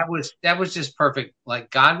that was just perfect. Like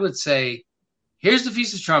God would say, here's the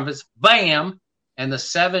Feast of Trumpets, bam, and the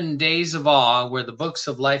 7 days of awe where the books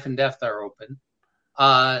of life and death are open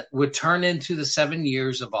would turn into the 7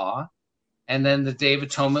 years of awe, and then the Day of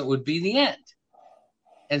Atonement would be the end.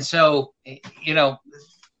 And so,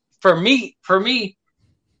 for me,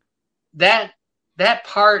 that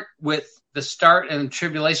part with the start and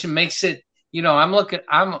tribulation makes it, I'm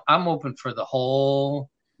open for the whole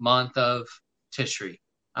month of Tishri.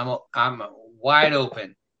 I'm wide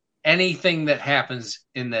open. Anything that happens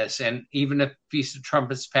in this, and even if Feast of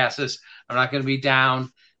Trumpets passes, I'm not going to be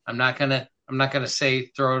down. I'm not going to say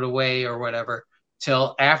throw it away or whatever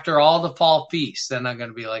till after all the fall feasts. Then I'm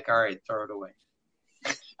going to be like, all right, throw it away.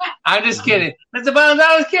 I'm just kidding. Mr. Bones,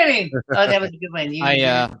 I was kidding. Oh, that was a good one. You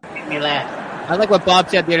made me laugh. I like what Bob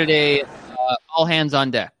said the other day. All hands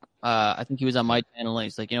on deck. I think he was on my channel, and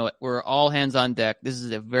he's like, what? We're all hands on deck. This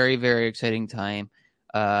is a very, very exciting time.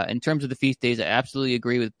 In terms of the feast days, I absolutely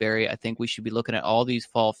agree with Barry. I think we should be looking at all these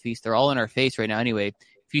fall feasts. They're all in our face right now anyway.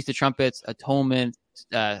 Feast of Trumpets, Atonement,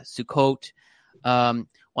 Sukkot.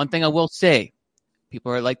 One thing I will say,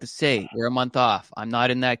 people are like to say, we're a month off. I'm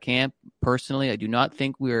not in that camp. Personally, I do not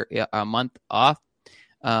think we're a month off.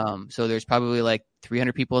 So there's probably like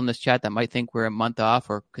 300 people in this chat that might think we're a month off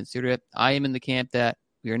or consider it. I am in the camp that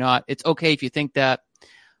we are not. It's okay if you think that,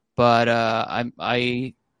 but I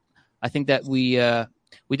think that we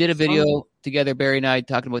did a video together, Barry and I,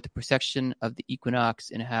 talking about the precession of the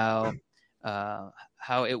equinox and how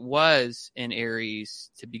it was in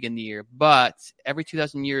Aries to begin the year, but every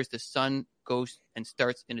 2,000 years the sun goes and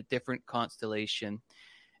starts in a different constellation,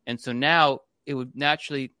 and so now it would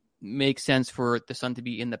naturally make sense for the sun to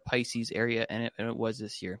be in the Pisces area, and it was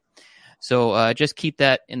this year. So just keep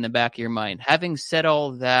that in the back of your mind. Having said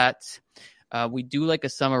all that, we do like a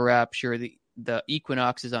summer rapture. The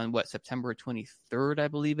equinox is on September 23rd, I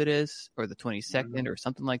believe it is, or the 22nd or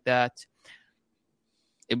something like that.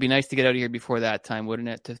 It'd be nice to get out of here before that time, wouldn't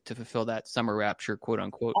it, to fulfill that summer rapture, quote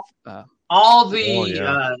unquote. All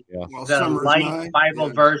the light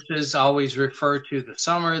Bible verses always refer to the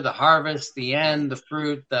summer, the harvest, the end, the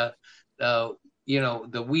fruit, the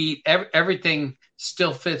wheat. Everything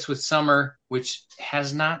still fits with summer, which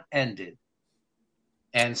has not ended.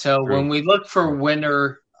 And so when we look for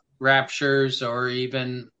winter raptures or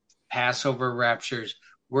even Passover raptures,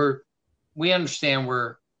 we understand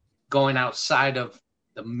we're going outside of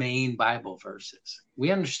the main Bible verses.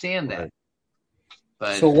 We understand that.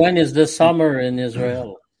 But so when is the summer in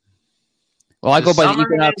Israel? Well, I go by the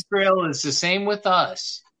equinox. Israel is the same with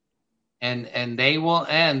us, and they will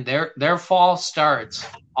end. Their fall starts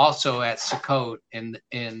also at Sukkot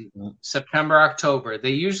in September, October.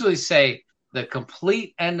 They usually say the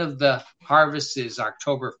complete end of the harvest is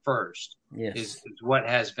October 1st. Yes, is what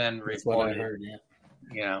has been reported. That's what I heard.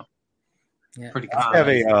 Pretty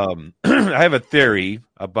common. I have a theory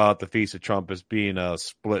about the Feast of Trumpets being a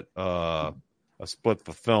split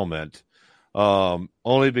fulfillment,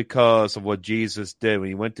 only because of what Jesus did when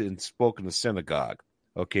he went and spoke in the synagogue.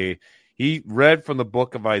 Okay, he read from the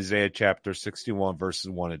book of Isaiah, chapter 61, verses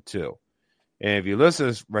 1 and 2. And if you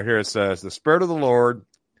listen right here, it says, "The Spirit of the Lord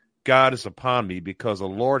God is upon me, because the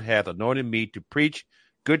Lord hath anointed me to preach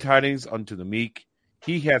good tidings unto the meek.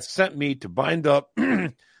 He hath sent me to bind up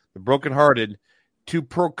the brokenhearted, to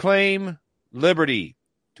proclaim liberty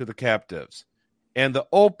to the captives, and the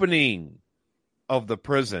opening of the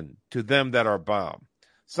prison to them that are bound.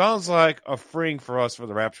 Sounds like a freeing for us for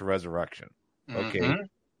the rapture resurrection. Okay,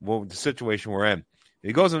 well, the situation we're in.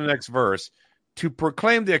 He goes in the next verse, to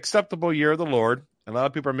proclaim the acceptable year of the Lord. A lot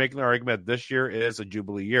of people are making the argument that this year is a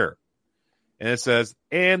Jubilee year. And it says,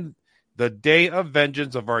 and the day of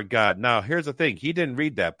vengeance of our God. Now, here's the thing. He didn't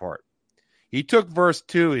read that part. He took verse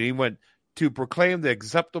 2 and he went, to proclaim the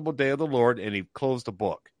acceptable day of the Lord, and he closed the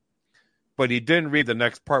book. But he didn't read the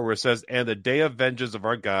next part where it says, and the day of vengeance of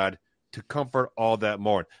our God, to comfort all that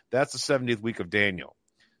mourn. That's the 70th week of Daniel.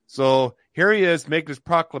 So here he is making his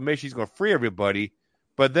proclamation. He's going to free everybody.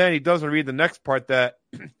 But then he doesn't read the next part that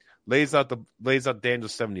lays out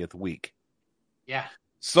Daniel's 70th week. Yeah.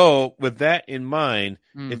 So with that in mind,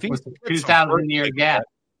 if he's 2,000-year gap,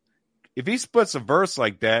 if he splits a verse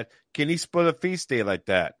like that, can he split a feast day like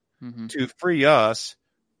that to free us,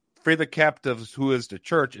 free the captives who is the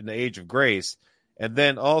church in the age of grace, and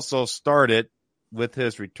then also start it with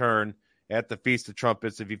his return at the Feast of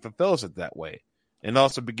Trumpets if he fulfills it that way, and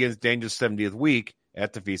also begins Daniel's 70th week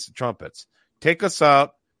at the Feast of Trumpets. Take us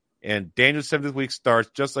out, and Daniel's 70th week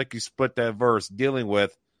starts just like you split that verse, dealing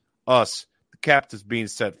with us, the captives being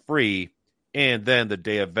set free, and then the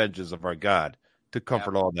day of vengeance of our God to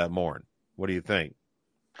comfort all that mourn. What do you think?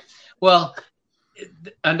 Well,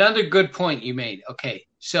 another good point you made. Okay,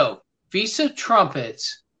 so Feast of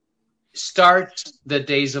Trumpets starts the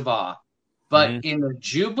days of awe, but in the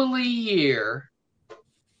Jubilee year,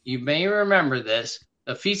 you may remember this,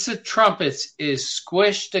 the Feast of Trumpets is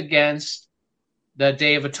squished against the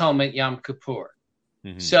Day of Atonement, Yom Kippur.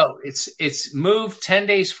 So it's moved 10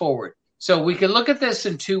 days forward. So we can look at this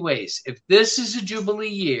in two ways. If this is a Jubilee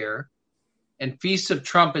year and Feast of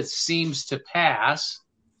Trumpets seems to pass,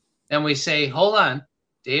 then we say, hold on,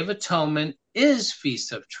 Day of Atonement is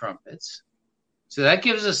Feast of Trumpets. So that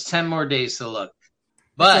gives us 10 more days to look.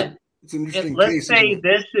 But let's say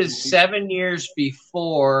this is 7 years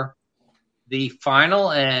before the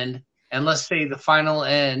final end, and let's say the final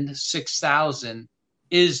end, 6,000,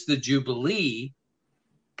 is the Jubilee.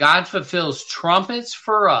 God fulfills trumpets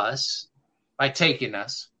for us by taking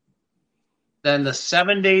us. Then the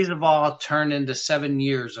 7 days of awe turn into 7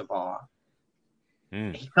 years of awe.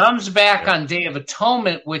 He comes back on Day of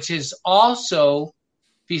Atonement, which is also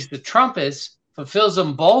Feast of Trumpets, fulfills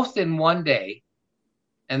them both in 1 day,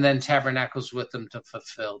 and then tabernacles with them to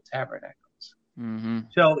fulfill tabernacles.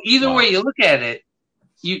 So either way you look at it,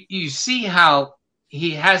 you see how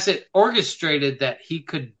he has it orchestrated that he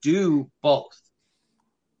could do both.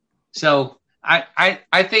 So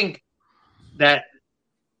I think that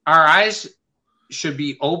our eyes should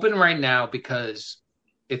be open right now, because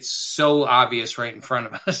it's so obvious right in front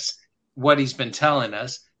of us what he's been telling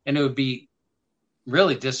us. And it would be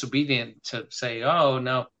really disobedient to say, oh,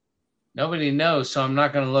 no, nobody knows, so I'm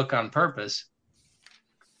not going to look on purpose.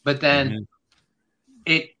 But then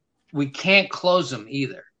we can't close them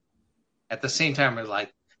either. At the same time, we're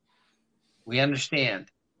like, we understand.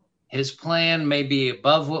 His plan may be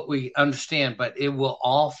above what we understand, but it will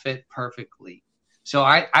all fit perfectly. So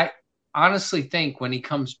I honestly think when he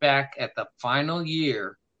comes back at the final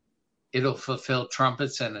year, it'll fulfill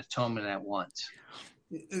trumpets and atonement at once.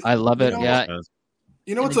 I love it.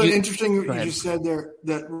 You know what's interesting you just said there,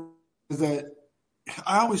 that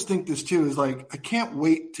I always think this too, is like, I can't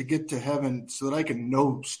wait to get to heaven so that I can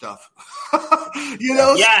know stuff. You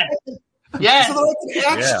know? Yes. So that I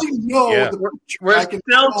can actually know. We're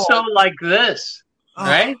still so like this,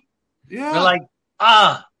 right? Yeah. We're like,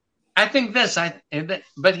 I think this,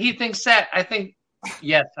 but he thinks that. I think,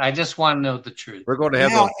 yes, I just want to know the truth. We're going to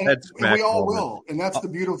have those head smack and we all moments. will. And that's the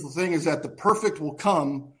beautiful thing, is that the perfect will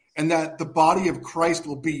come, and that the body of Christ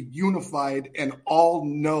will be unified and all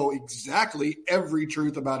know exactly every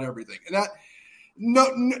truth about everything. And that,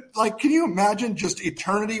 like, can you imagine just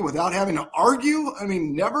eternity without having to argue? I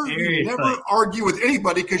mean, you never argue with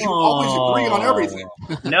anybody, because you always agree on everything.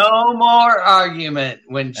 No more argument.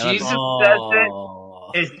 When Jesus says it,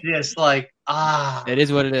 it's just like, It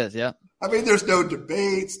is what it is, yeah. I mean, there's no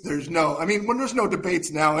debates. There's no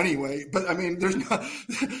debates now anyway, but I mean,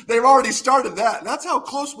 they've already started that. That's how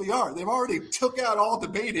close we are. They've already took out all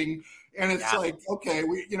debating, and it's like, okay,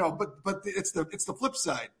 but it's the flip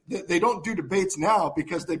side. They don't do debates now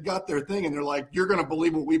because they've got their thing, and they're like, you're going to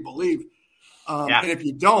believe what we believe. And if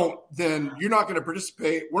you don't, then you're not going to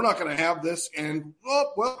participate. We're not going to have this. And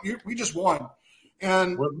we just won.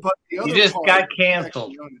 But the other you just part got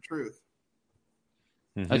canceled. is the truth.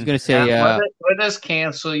 I was going to say, let us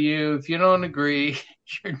cancel you. If you don't agree,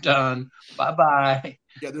 you're done. Bye-bye.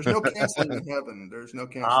 Yeah, there's no canceling in heaven. There's no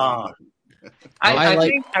canceling in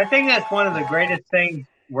heaven. I think that's one of the greatest things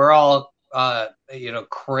we're all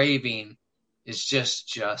craving is just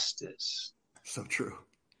justice. So true.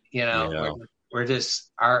 We're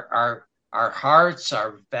just our hearts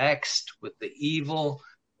are vexed with the evil,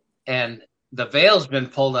 and the veil's been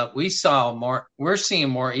pulled up. We're seeing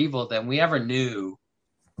more evil than we ever knew.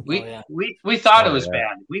 We thought it was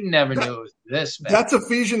bad. We never knew it was this bad. That's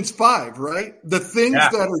Ephesians 5, right? The things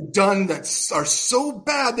that are done that are so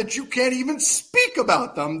bad that you can't even speak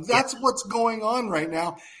about them. That's what's going on right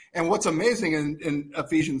now. And what's amazing in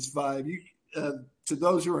Ephesians 5, to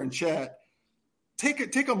those who are in chat,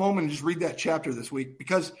 take a moment and just read that chapter this week,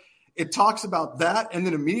 because it talks about that, and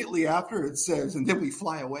then immediately after it says, and then we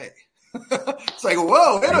fly away. It's like,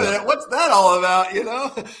 whoa, wait a minute, what's that all about?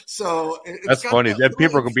 So that's funny.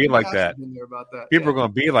 People are going to be like that. People are going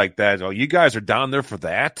to be like that. Oh, you guys are down there for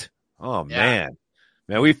that? Oh, man,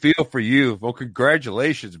 we feel for you. Well,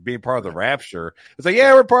 congratulations on being part of the rapture. It's like,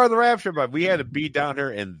 yeah, we're part of the rapture, but we had to be down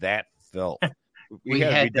here in that filth. We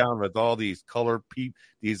had to be down with all these color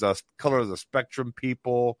of the spectrum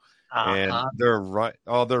people, and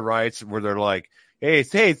all their rights, where they're like, hey,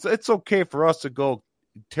 it's okay for us to go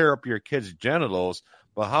tear up your kids' genitals,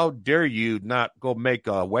 but how dare you not go make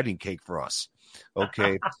a wedding cake for us?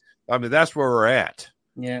 Okay. I mean, that's where we're at.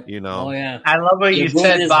 Yeah. Oh, yeah. I love what you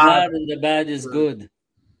said, Bob. Bad and the bad is good.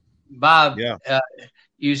 Bob,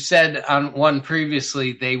 you said on one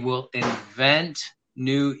previously, they will invent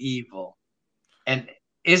new evil. And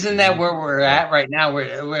isn't that where we're at right now?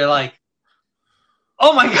 We're like,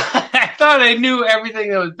 oh my God, I thought I knew everything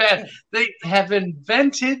that was bad. They have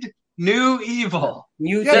invented new evil.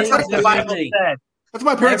 That's the Bible said. That's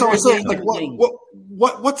my parents always say. Like,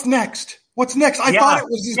 what's next? What's next? I thought it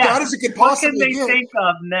was as bad as it could possibly get. What can they think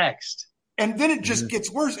of next? And then it just gets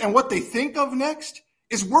worse. And what they think of next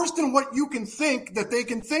is worse than what you can think that they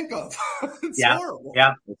can think of. It's horrible.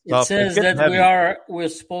 Yeah. It says that we're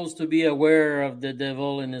supposed to be aware of the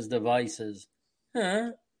devil and his devices.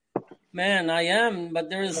 Huh? Man, I am, but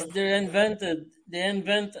they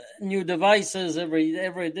invent new devices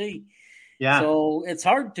every day. Yeah. So it's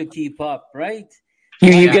hard to keep up, right?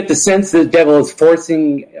 You get the sense that the devil is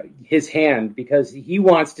forcing his hand because he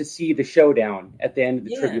wants to see the showdown at the end of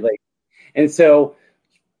the tribulation. And so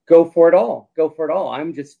go for it all.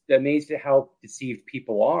 I'm just amazed at how deceived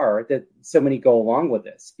people are that so many go along with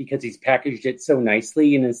this, because he's packaged it so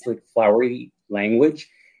nicely in this like flowery language.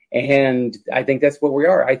 And I think that's what we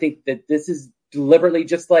are. I think that this is deliberately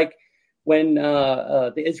just like when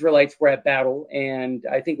the Israelites were at battle, and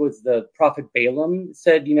I think it was the prophet Balaam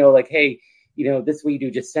said, hey, this is what you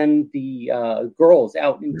do, just send the girls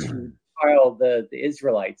out into trial the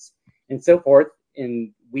Israelites and so forth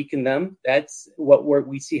and weaken them. That's what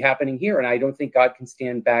we see happening here. And I don't think God can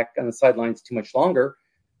stand back on the sidelines too much longer.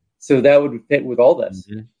 So that would fit with all this.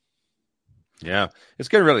 Mm-hmm. Yeah, it's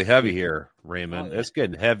getting really heavy here, Raymond. It's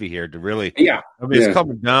getting heavy here to really. Yeah, I mean, it's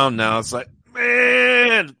coming down now. It's like,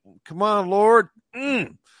 man, come on, Lord.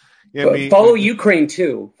 Follow Ukraine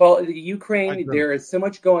too. Follow Ukraine. There is so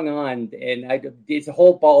much going on, and it's a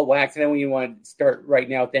whole ball of wax. I don't even want to start right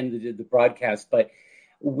now at the end of the broadcast, but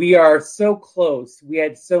we are so close. We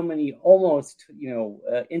had so many almost,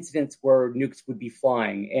 incidents where nukes would be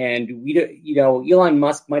flying, and Elon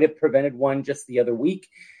Musk might have prevented one just the other week.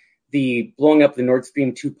 The blowing up the Nord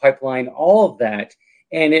Stream 2 pipeline, all of that,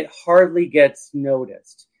 and it hardly gets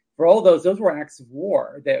noticed. For all those were acts of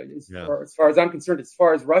war. As far as I'm concerned, as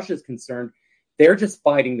far as Russia's concerned, they're just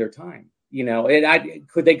biding their time.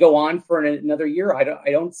 Could they go on for another year? I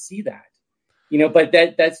don't see that. But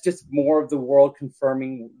that's just more of the world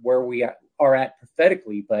confirming where we are at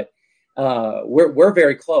prophetically. But we're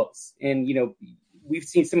very close, and we've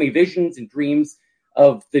seen so many visions and dreams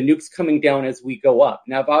of the nukes coming down as we go up.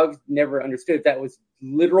 Now, I've never understood if that was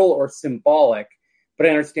literal or symbolic, but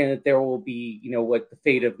I understand that there will be, what the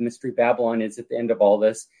fate of Mystery Babylon is at the end of all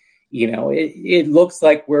this. It looks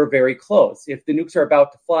like we're very close. If the nukes are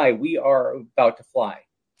about to fly, we are about to fly.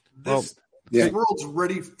 This world's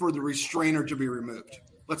ready for the restrainer to be removed.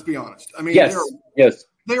 Let's be honest. I mean,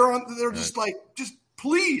 they're just like, just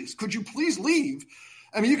please, could you please leave?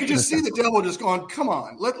 I mean, you can just see the devil just going, come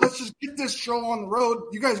on, let's just get this show on the road.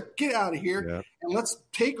 You guys get out of here and let's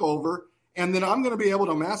take over. And then I'm going to be able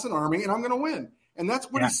to amass an army and I'm going to win. And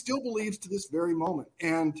that's what he still believes to this very moment.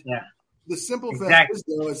 And the simple fact is,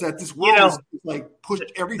 though, is that this world is like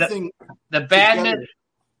pushed everything. The badness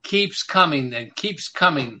keeps coming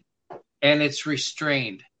and it's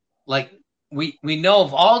restrained. Like we know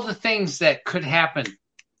of all the things that could happen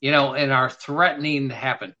and are threatening to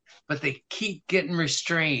happen, but they keep getting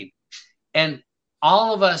restrained. And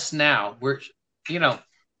all of us now,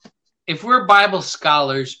 if we're Bible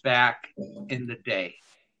scholars back in the day,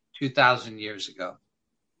 2,000 years ago,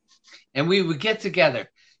 and we would get together,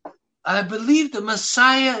 I believe the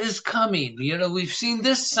Messiah is coming. We've seen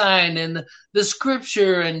this sign in the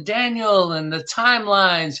scripture and Daniel and the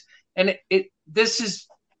timelines. And this is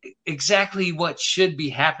exactly what should be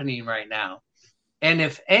happening right now. And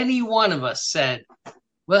if any one of us said,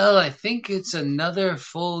 well, I think it's another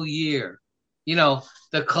full year,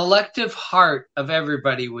 the collective heart of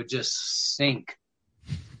everybody would just sink.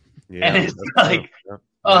 Yeah, and it's like,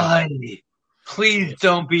 please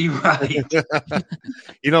don't be right.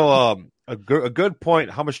 A good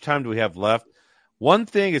point. How much time do we have left? One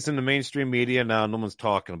thing is in the mainstream media now. No one's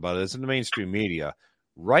talking about it. It's in the mainstream media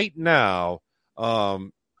right now.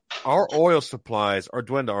 Our oil supplies are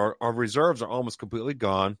dwindling. Our reserves are almost completely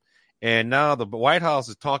gone. And now the White House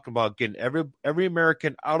is talking about getting every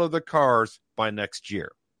American out of their cars by next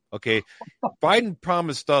year. Okay, Biden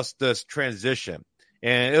promised us this transition,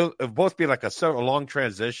 and it'll both be like a long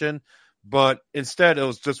transition. But instead, it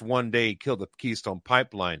was just one day he killed the Keystone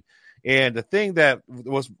Pipeline. And the thing that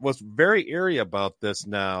was very eerie about this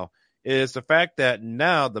now is the fact that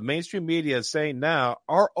now the mainstream media is saying now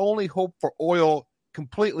our only hope for oil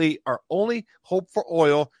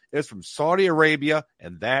is from Saudi Arabia,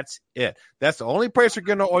 and that's it. That's the only place we're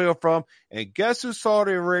getting oil from. And guess who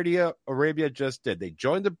Saudi Arabia just did? They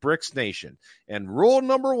joined the BRICS nation. And rule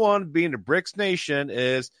number one being the BRICS nation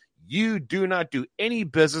is you do not do any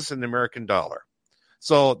business in the American dollar.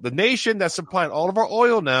 So the nation that's supplying all of our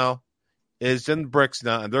oil now is in the BRICS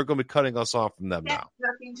now, and they're going to be cutting us off from them now.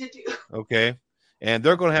 Nothing to do. Okay? And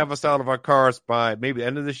they're going to have us out of our cars by maybe the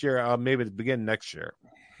end of this year, maybe the beginning next year.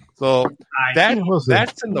 So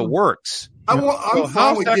that's in the works. I'm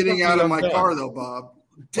fine with getting out of my car, though, Bob.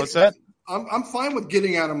 What's that? I'm fine with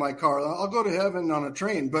getting out of my car. I'll go to heaven on a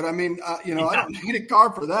train, but I mean, I don't need a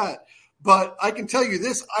car for that. But I can tell you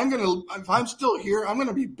this: if I'm still here, I'm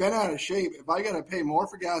gonna be bent out of shape if I got to pay more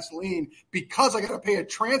for gasoline because I got to pay a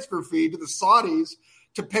transfer fee to the Saudis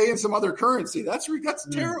to pay in some other currency. That's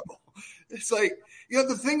terrible. It's like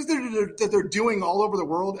the things that they're doing all over the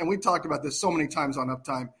world, and we talked about this so many times on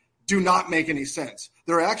Uptime, do not make any sense.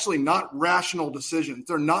 They're actually not rational decisions.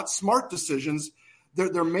 They're not smart decisions.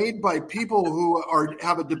 They're made by people who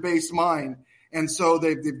have a debased mind. And so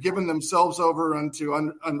they've given themselves over unto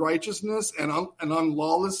unrighteousness and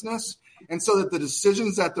unlawlessness. And so that the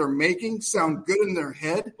decisions that they're making sound good in their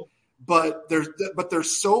head, but they're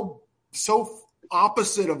so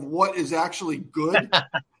opposite of what is actually good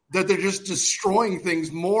that they're just destroying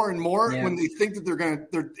things more and more when they think that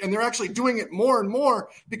they're actually doing it more and more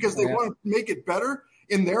because they want to make it better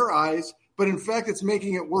in their eyes. But in fact, it's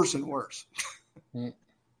making it worse and worse.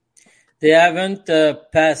 They haven't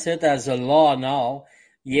passed it as a law now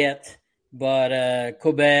yet, but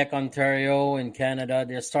Quebec, Ontario, and Canada,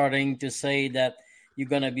 they're starting to say that you're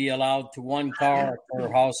going to be allowed to one car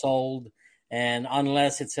per household, and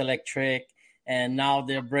unless it's electric. And now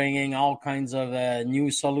they're bringing all kinds of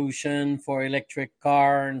new solution for electric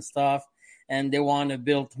car and stuff, and they want to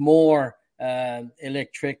build more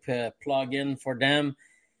electric plug-in for them.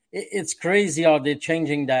 It's crazy how they're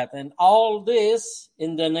changing that. And all this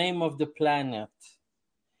in the name of the planet.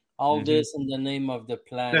 This in the name of the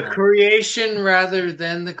planet. The creation rather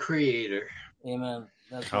than the creator. Amen.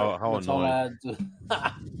 That's how all I had to.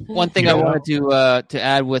 One thing I wanted to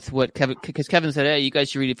add with what Kevin, because Kevin said, hey, you guys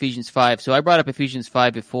should read Ephesians 5. So I brought up Ephesians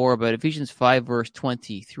 5 before, but Ephesians 5 verse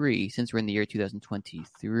 23, since we're in the year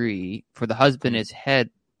 2023, for the husband is head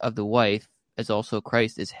of the wife, as also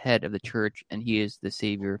Christ is head of the church, and he is the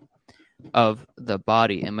Savior of the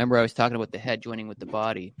body. And remember, I was talking about the head joining with the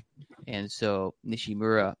body. And so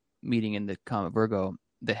Nishimura meeting in the Comet Virgo,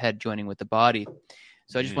 the head joining with the body.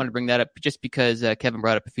 So I just wanted to bring that up just because Kevin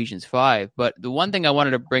brought up Ephesians 5. But the one thing I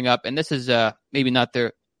wanted to bring up, and this is maybe not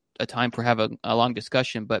a time for having a long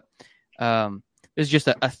discussion, but it's just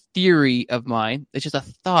a theory of mine. It's just a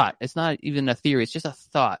thought. It's not even a theory. It's just a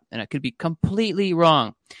thought. And it could be completely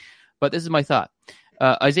wrong. But this is my thought.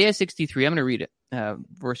 Isaiah 63, I'm going to read it,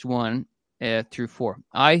 verse 1 through 4.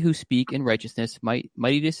 I who speak in righteousness,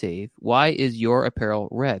 mighty to save, why is your apparel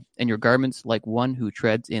red, and your garments like one who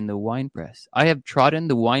treads in the winepress? I have trodden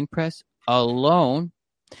the winepress alone,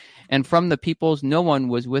 and from the peoples no one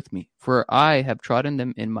was with me. For I have trodden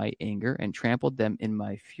them in my anger, and trampled them in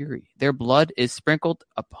my fury. Their blood is sprinkled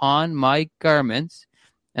upon my garments,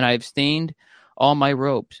 and I have stained all my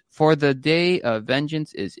robes. For the day of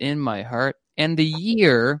vengeance is in my heart, and the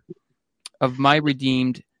year of my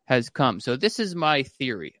redeemed has come. So this is my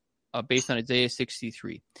theory based on Isaiah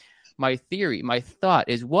 63. My thought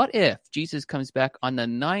is, what if Jesus comes back on the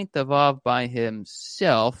 9th of Av by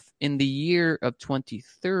himself in the year of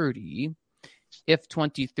 2030? If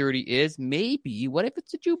 2030 is, maybe, what if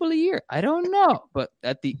it's a Jubilee year? I don't know. But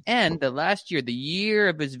at the end, the last year, the year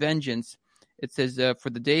of his vengeance, it says, for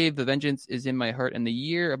the day of the vengeance is in my heart, and the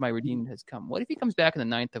year of my redeeming has come. What if he comes back on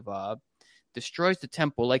the 9th of Av, destroys the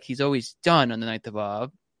temple like he's always done on the 9th of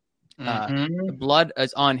Av? The blood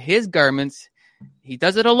is on his garments. He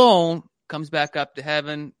does it alone, comes back up to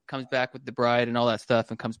heaven, comes back with the bride and all that stuff,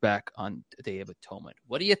 and comes back on the Day of Atonement.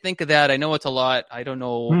 What do you think of that? I know it's a lot. I don't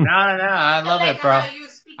know. No, I love it, bro.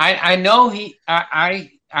 I know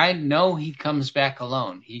I know he comes back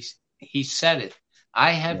alone. He said it.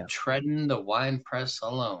 I have trodden the winepress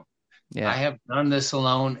alone. I have done this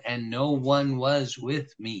alone, and no one was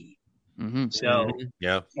with me. Mm-hmm. So,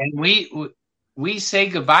 and we say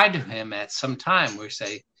goodbye to him at some time. We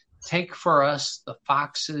say, take for us the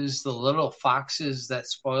foxes, the little foxes that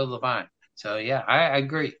spoil the vine. So, yeah, I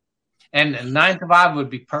agree. And 9th of Av would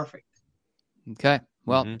be perfect. Okay.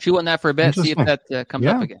 Well, chew on that for a bit. See if that comes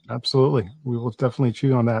up again. Absolutely. We will definitely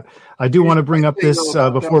chew on that. I do want to bring up this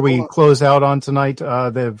before we close out on tonight,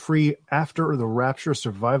 the free After the Rapture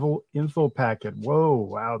Survival Info Packet. Whoa.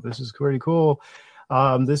 Wow. This is pretty cool.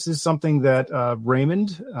 This is something that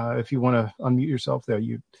Raymond, if you want to unmute yourself there,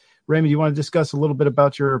 Raymond, you want to discuss a little bit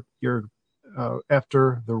about your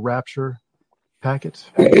After the Rapture packet?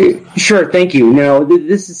 Sure, thank you. Now,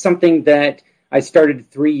 this is something that I started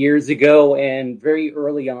 3 years ago, and very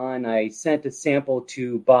early on, I sent a sample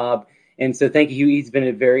to Bob. And so thank you. He's been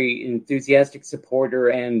a very enthusiastic supporter,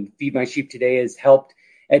 and Feed My Sheep Today has helped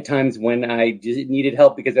at times when I needed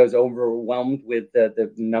help because I was overwhelmed with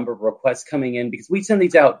the number of requests coming in, because we send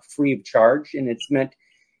these out free of charge, and it's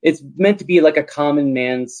meant to be like a common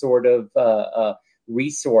man sort of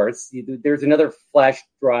resource. There's another flash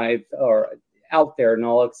drive out there, and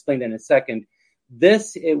I'll explain that in a second.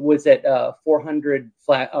 It was at 400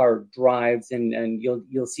 drives, and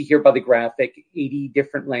you'll see here by the graphic 80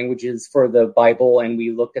 different languages for the Bible, and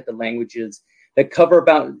we looked at the languages that cover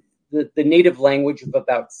about the native language of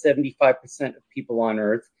about 75% of people on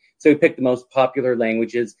Earth. So we picked the most popular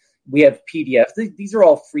languages. We have PDFs. These are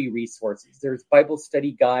all free resources. There's Bible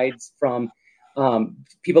study guides from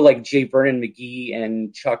people like J. Vernon McGee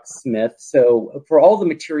and Chuck Smith. So for all the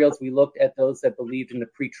materials, we looked at those that believed in the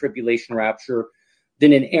pre-tribulation rapture,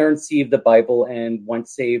 then inerrancy of the Bible, and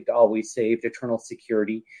once saved, always saved, eternal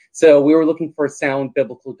security. So we were looking for sound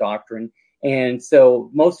biblical doctrine. And so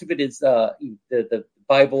most of it is the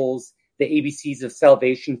Bibles, the ABCs of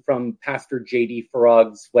salvation from Pastor J.D.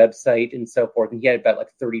 Farag's website and so forth. And he had about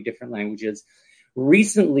like 30 different languages.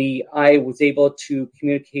 Recently, I was able to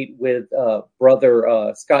communicate with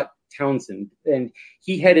brother Scott Townsend, and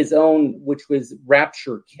he had his own, which was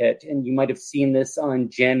Rapture Kit. And you might have seen this on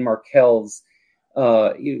Jan Markell's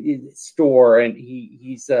store, and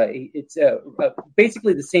it's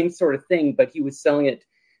basically the same sort of thing, but he was selling it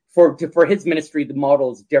for his ministry. The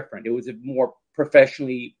model is different. It was a more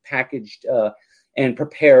professionally packaged and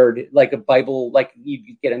prepared, like a Bible, like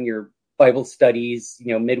you get on your Bible studies,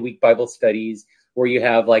 midweek Bible studies, where you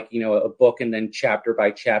have a book and then chapter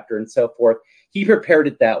by chapter and so forth. He prepared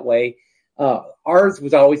it that way. Ours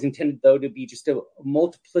was always intended, though, to be just a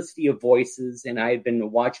multiplicity of voices, and I had been a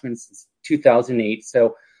watchman since 2008,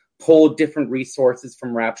 so pulled different resources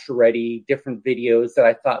from Rapture Ready, different videos that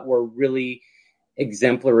I thought were really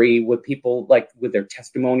exemplary with people with their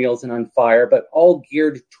testimonials and on fire, but all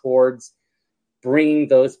geared towards bringing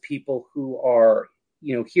those people who are,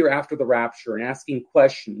 here after the rapture and asking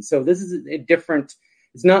questions. So this is a different.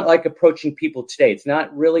 It's not like approaching people today. It's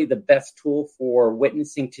not really the best tool for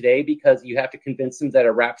witnessing today, because you have to convince them that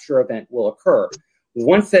a rapture event will occur.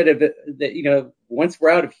 Once once we're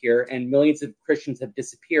out of here and millions of Christians have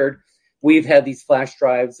disappeared, we've had these flash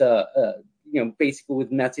drives, basically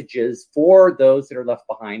with messages for those that are left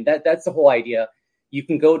behind. That's the whole idea. You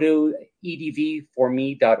can go to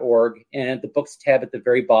edvforme.org, and the books tab at the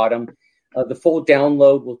very bottom. The full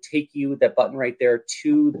download will take you, that button right there,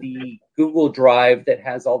 to the Google Drive that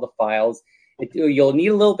has all the files. You'll need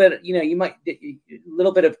a little bit, you might a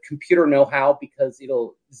little bit of computer know-how, because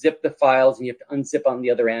it'll zip the files and you have to unzip on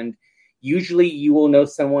the other end. Usually you will know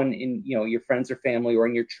someone in, your friends or family or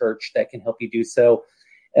in your church that can help you do so.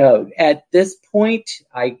 At this point,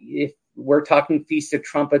 if we're talking Feast of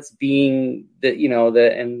Trumpets being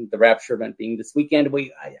and the rapture event being this weekend,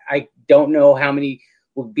 I don't know how many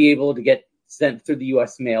will be able to get sent through the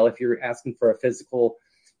U.S. mail if you're asking for a physical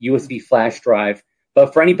USB flash drive.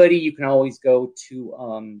 But for anybody, you can always go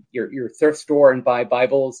to your thrift store and buy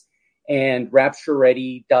Bibles. And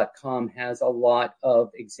RaptureReady.com has a lot of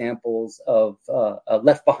examples of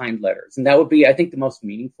left behind letters. And that would be, I think, the most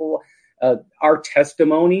meaningful. Our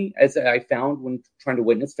testimony, as I found when trying to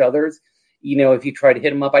witness to others, if you try to hit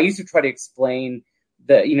them up, I used to try to explain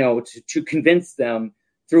that, to convince them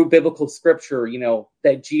through biblical scripture,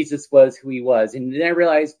 that Jesus was who he was. And then I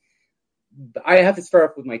realized I have to start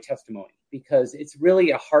off with my testimony, because it's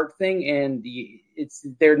really a heart thing, and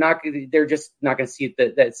they're just not going to see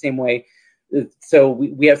it that same way. So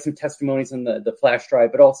we have some testimonies on the flash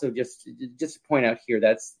drive, but also just to point out here,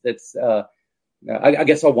 that's I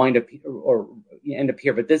guess I'll wind up or end up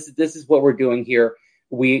here, but this is what we're doing here.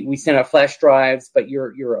 We send out flash drives, but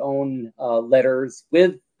your own letters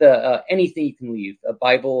with anything you can leave, a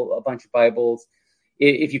Bible, a bunch of Bibles.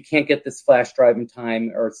 If you can't get this flash drive in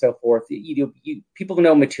time or so forth, people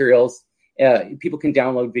know materials. People can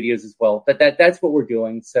download videos as well. But that's what we're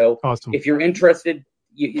doing. So awesome. If you're interested,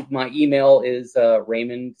 my email is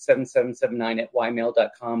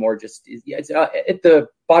raymond7779@ymail.com, or just it's at the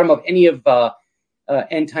bottom of any of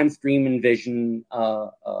End Times Dream and Vision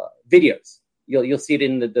videos. You'll see it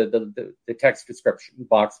in the text description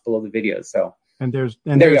box below the videos. So. And there's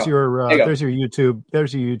your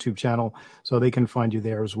YouTube channel, so they can find you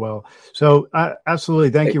there as well. So absolutely,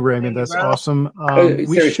 thank you, Raymond. That's awesome.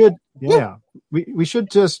 We should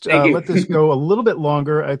just let this go a little bit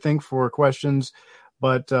longer, I think, for questions.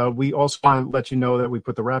 But we also want to let you know that we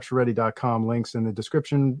put the RaptureReady.com links in the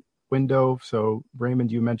description window. So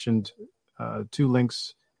Raymond, you mentioned 2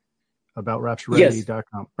 links about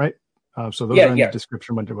RaptureReady.com, right? So those are in the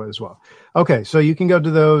description window as well. Okay, so you can go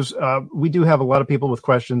to those. We do have a lot of people with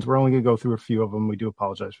questions. We're only going to go through a few of them. We do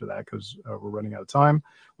apologize for that because we're running out of time.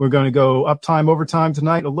 We're going to go overtime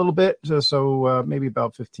tonight a little bit, so maybe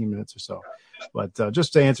about 15 minutes or so. But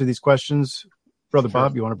just to answer these questions, Brother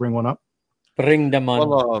Bob, you want to bring one up? Bring them on.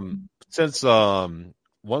 Well, since one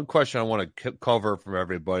question I want to cover from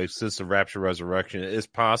everybody, since the Rapture Resurrection is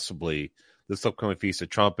possibly this upcoming Feast of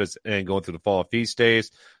Trumpets and going through the fall feast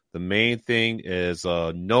days, the main thing is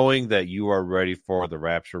knowing that you are ready for the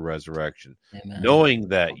Rapture Resurrection. Amen. Knowing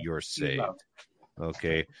that you're saved.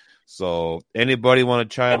 Okay. So anybody want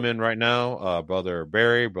to chime in right now? Brother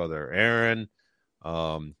Barry, Brother Aaron.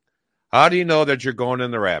 How do you know that you're going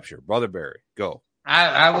in the rapture? Brother Barry, go.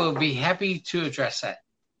 I will be happy to address that.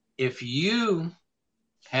 If you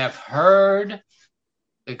have heard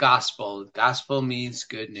the gospel means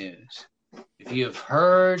good news. If you have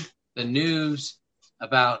heard the news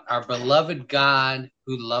about our beloved God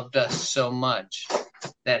who loved us so much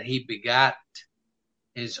that he begot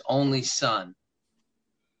his only son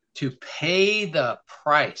to pay the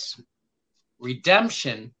price.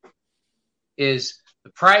 Redemption is the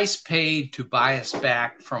price paid to buy us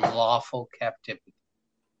back from lawful captivity.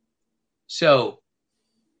 So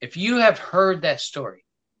if you have heard that story,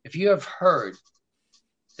 if you have heard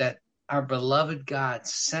that our beloved God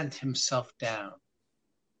sent himself down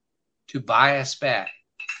to buy us back,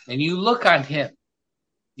 and you look on him,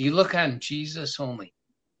 you look on Jesus only,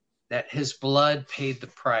 that his blood paid the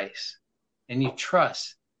price, and you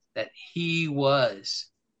trust that he was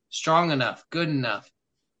strong enough, good enough,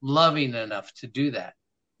 loving enough to do that,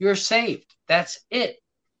 you're saved. That's it.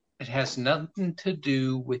 It has nothing to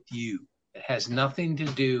do with you. It has nothing to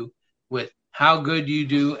do with how good you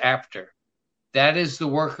do after. That is the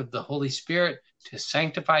work of the Holy Spirit to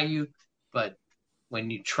sanctify you. But when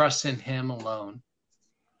you trust in him alone,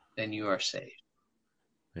 then you are saved.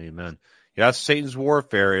 Amen. Yeah, Satan's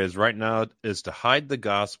warfare is right now is to hide the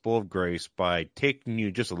gospel of grace by taking you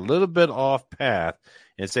just a little bit off path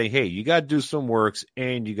and saying, hey, you got to do some works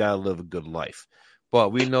and you got to live a good life.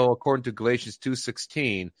 But we know, according to Galatians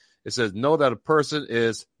 2:16, it says, know that a person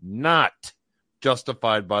is not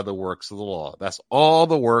justified by the works of the law. That's all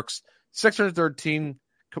the works, 613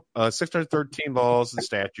 laws and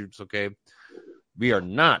statutes, okay? We are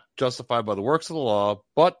not justified by the works of the law,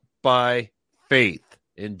 but by faith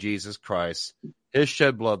in Jesus Christ, his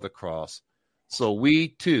shed blood on the cross. So we,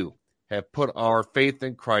 too, have put our faith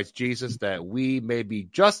in Christ Jesus that we may be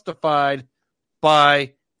justified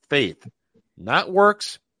by faith. Not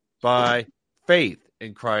works, by faith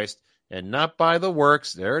in Christ, and not by the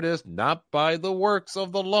works, there it is, not by the works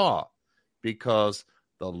of the law, because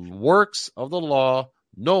the works of the law,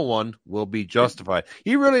 no one will be justified.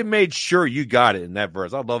 He really made sure you got it in that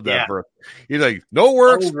verse. I love that verse. He's like, no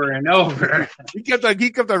works. Over and over. He kept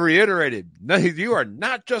on reiterating, no, you are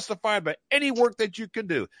not justified by any work that you can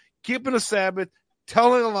do. Keeping the Sabbath,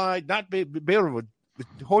 telling a lie, not be able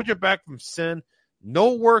to hold you back from sin.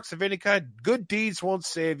 No works of any kind. Good deeds won't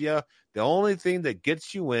save you. The only thing that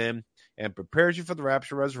gets you in and prepares you for the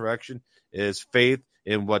rapture resurrection is faith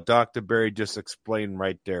in what Dr. Barry just explained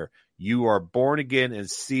right there. You are born again and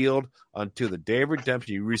sealed unto the day of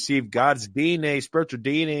redemption. You receive God's DNA, spiritual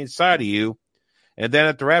DNA inside of you. And then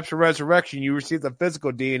at the rapture resurrection, you receive the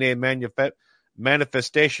physical DNA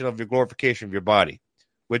manifestation of your glorification of your body,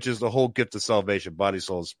 which is the whole gift of salvation, body,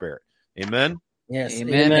 soul, and spirit. Amen? Yes,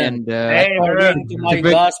 Amen. amen. And According to my to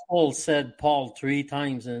bring- gospel, said Paul 3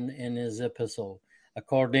 times in his epistle,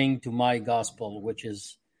 according to my gospel, which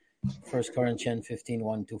is 1 Corinthians 15,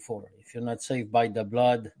 1-4. If you're not saved by the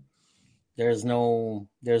blood, there's no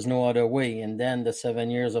other way. And then the 7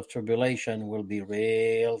 years of tribulation will be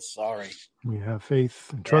real sorry. We have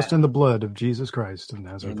faith and trust in the blood of Jesus Christ of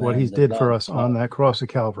Nazareth, what he The did for blood. us on that cross of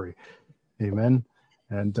Calvary. Amen.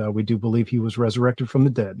 And we do believe he was resurrected from the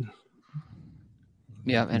dead.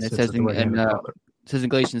 Yeah, and He it sits says at the right hand of the Father. it says in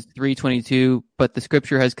Galatians 3:22, but the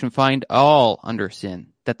scripture has confined all under sin,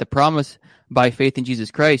 that the promise by faith in Jesus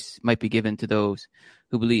Christ might be given to those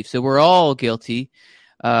who believe. So we're all guilty.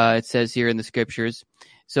 It says here in the scriptures.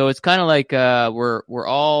 So it's kind of like we're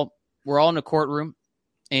all in a courtroom,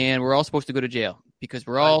 and we're all supposed to go to jail because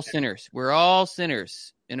we're all sinners. We're all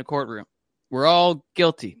sinners in a courtroom. We're all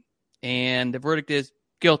guilty, and the verdict is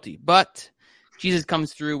guilty. But Jesus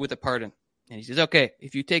comes through with a pardon. And he says, okay,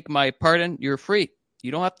 if you take my pardon, you're free.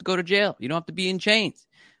 You don't have to go to jail. You don't have to be in chains.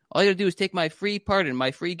 All you got to do is take my free pardon,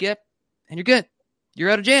 my free gift, and you're good. You're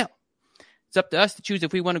out of jail. It's up to us to choose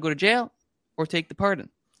if we want to go to jail or take the pardon.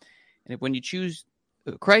 And when you choose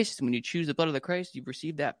Christ, when you choose the blood of the Christ, you've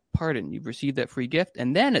received that pardon. You've received that free gift.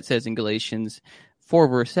 And then it says in Galatians 4,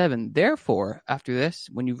 verse 7, therefore, after this,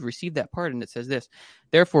 when you've received that pardon, it says this,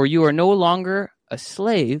 therefore you are no longer a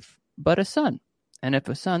slave, but a son. And if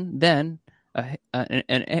a son, then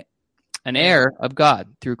an heir of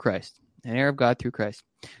God through Christ. An heir of God through Christ.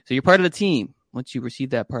 So you're part of the team once you receive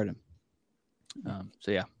that pardon.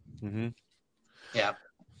 So yeah. Mm-hmm. Yeah.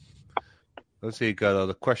 Let's see. Got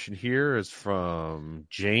the question here is from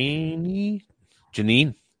Janine.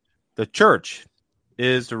 The church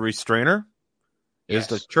is the restrainer. Is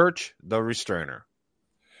the church the restrainer?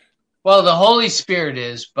 Well, the Holy Spirit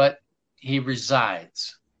is, but he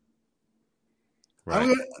resides. Right.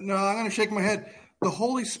 I'm going to shake my head. The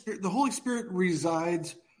Holy Spirit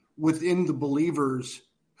resides within the believers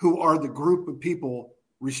who are the group of people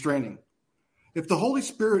restraining. If the Holy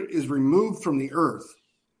Spirit is removed from the earth,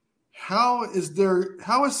 how is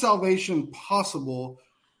salvation possible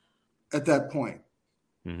at that point?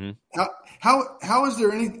 Mm-hmm. How is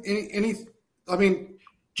there any? I mean,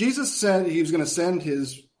 Jesus said he was going to send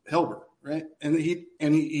his helper, right? And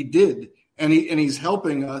he did, and he's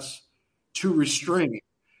helping us to restrain.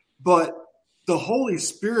 But the Holy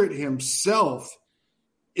Spirit himself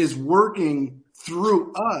is working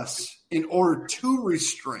through us in order to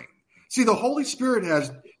restrain. See, the Holy Spirit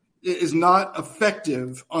is not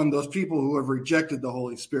effective on those people who have rejected the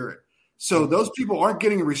Holy Spirit. So those people aren't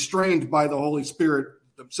getting restrained by the Holy Spirit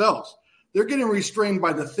themselves. They're getting restrained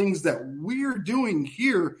by the things that we're doing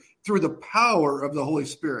here through the power of the Holy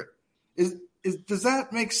Spirit. Does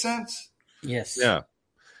that make sense? Yes. Yeah.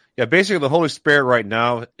 Yeah, basically the Holy Spirit right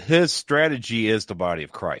now, his strategy is the body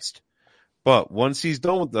of Christ. But once he's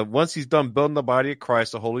done building the body of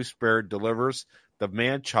Christ, the Holy Spirit delivers the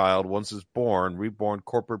man-child, once it's born, reborn,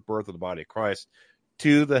 corporate birth of the body of Christ,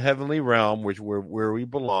 to the heavenly realm, where we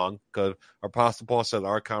belong, because our Apostle Paul said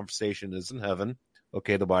our conversation is in heaven,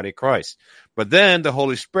 okay, the body of Christ. But then the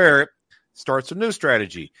Holy Spirit starts a new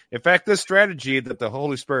strategy. In fact, this strategy that the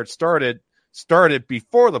Holy Spirit started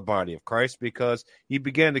before the body of Christ, because he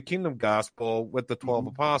began the kingdom gospel with the 12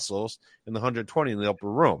 apostles and the 120 in the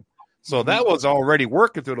upper room. So that was already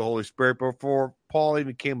working through the Holy Spirit before Paul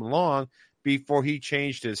even came along, before he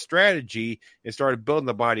changed his strategy and started building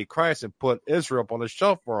the body of Christ and put Israel up on the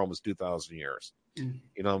shelf for almost 2,000 years. You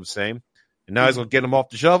know what I'm saying? And now he's going to get them off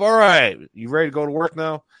the shelf. All right, you ready to go to work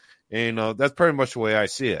now? And that's pretty much the way I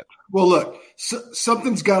see it. Well, look,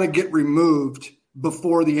 something's got to get removed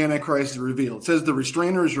before the Antichrist is revealed. It says the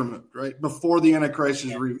restrainer is removed, right? Before the Antichrist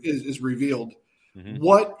is revealed. Mm-hmm.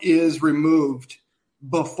 What is removed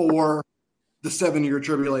before the 7-year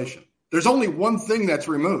tribulation? There's only one thing that's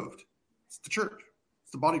removed. It's the church.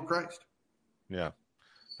 It's the body of Christ. Yeah.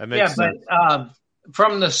 That makes sense. But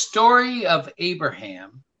from the story of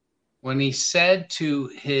Abraham, when he said to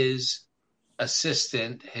his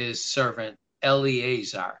assistant, his servant,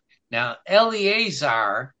 Eleazar. Now,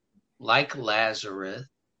 Eleazar, like Lazarus,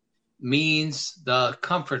 means the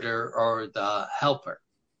comforter or the helper.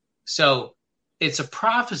 So it's a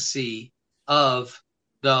prophecy of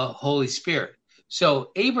the Holy Spirit.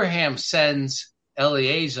 So Abraham sends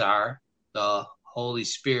Eleazar, the Holy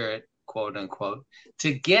Spirit, quote unquote,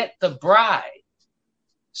 to get the bride.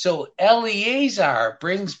 So Eleazar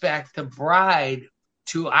brings back the bride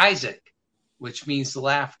to Isaac, which means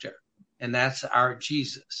laughter, and that's our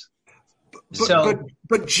Jesus.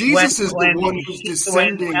 But Jesus is the one who's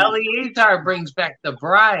descending. When Eleazar brings back the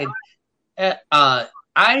bride,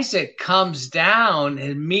 Isaac comes down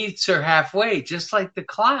and meets her halfway, just like the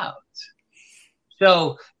clouds.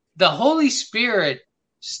 So the Holy Spirit,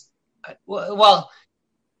 well,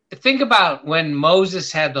 think about when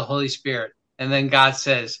Moses had the Holy Spirit, and then God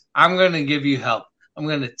says, I'm going to give you help. I'm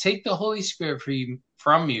going to take the Holy Spirit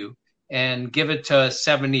from you and give it to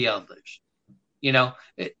 70 elders.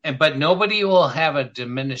 But nobody will have a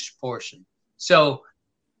diminished portion. So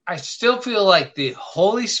I still feel like the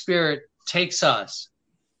Holy Spirit takes us,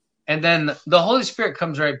 and then the Holy Spirit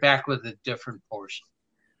comes right back with a different portion,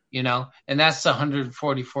 and that's the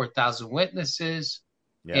 144,000 witnesses,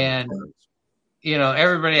 and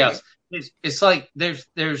everybody else. It's like there's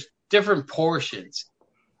different portions.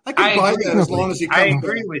 I can buy that as long as he comes I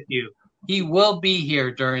agree with you. He will be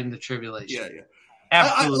here during the tribulation. Yeah.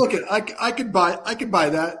 Absolutely. I could buy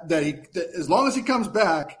that as long as he comes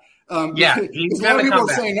back. He's a lot of people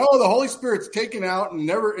are saying, "Oh, the Holy Spirit's taken out and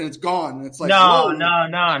it's gone." And it's like, no.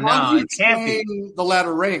 How do you It can't be. explain the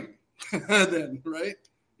latter rain, then, right?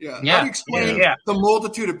 Yeah. How do you explain the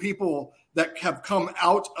multitude of people that have come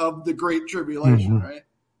out of the Great Tribulation, right?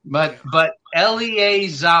 But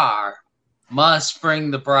Eleazar must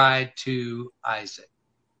bring the bride to Isaac,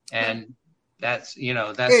 and that's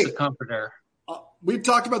the comforter. We've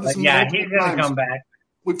talked about this. He's going to come back.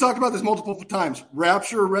 We've talked about this multiple times.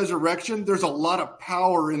 Rapture, resurrection. There's a lot of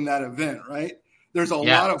power in that event, right? There's a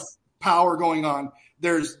lot of power going on.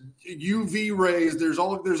 There's UV rays. There's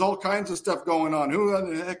all kinds of stuff going on.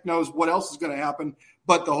 Who the heck knows what else is going to happen?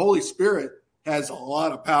 But the Holy Spirit has a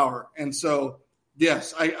lot of power, and so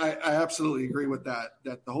yes, I absolutely agree with that.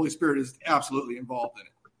 That the Holy Spirit is absolutely involved in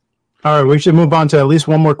it. All right, we should move on to at least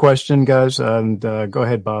one more question, guys. And go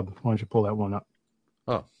ahead, Bob. Why don't you pull that one up?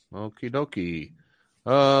 Oh, okie dokie.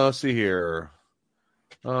 Let's see here.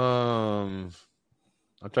 I'll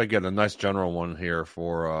try to get a nice general one here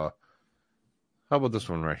for. How about this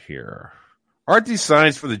one right here? Aren't these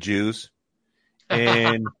signs for the Jews?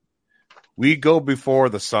 And we go before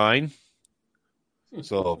the sign.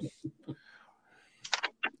 So.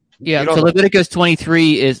 Yeah, so Leviticus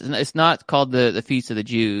 23 it's not called the Feast of the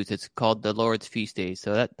Jews. It's called the Lord's Feast Days.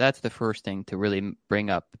 So that's the first thing to really bring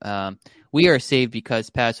up. We are saved because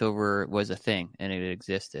Passover was a thing and it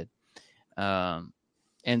existed. And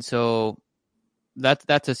so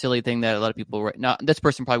that's a silly thing that a lot of people now this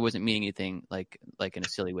person probably wasn't meaning anything like in a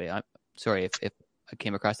silly way. I'm sorry if I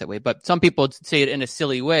came across that way, but some people say it in a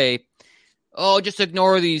silly way. Oh, just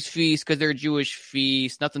ignore these feasts because they're Jewish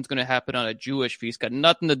feasts. Nothing's going to happen on a Jewish feast. Got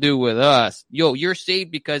nothing to do with us. Yo, you're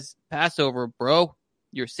saved because Passover, bro.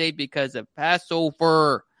 You're saved because of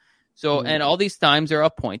Passover. So, and all these times are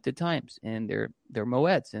appointed times, and they're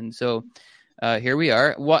moeds. And so, here we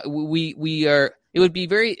are. What we are. It would be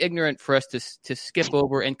very ignorant for us to skip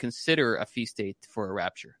over and consider a feast day for a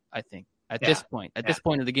rapture. I think at this point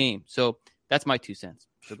of the game. So that's my 2 cents.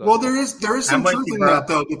 Well, there is some truth in that,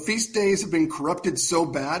 though. The feast days have been corrupted so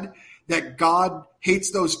bad that God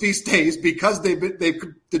hates those feast days because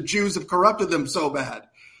the Jews have corrupted them so bad.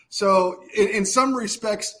 So in some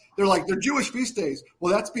respects, they're Jewish feast days.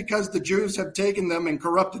 Well, that's because the Jews have taken them and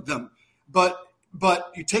corrupted them. But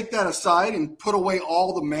you take that aside and put away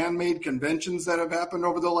all the man-made conventions that have happened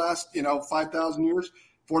over the last 5,000 years,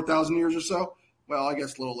 4,000 years or so. Well, I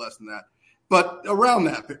guess a little less than that, but around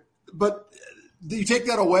that. But you take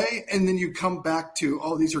that away, and then you come back to,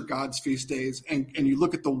 these are God's feast days, and you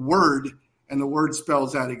look at the word, and the word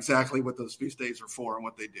spells out exactly what those feast days are for and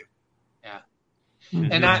what they do. Yeah,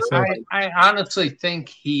 and I honestly think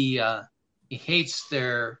he hates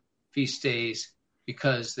their feast days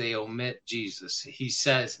because they omit Jesus. He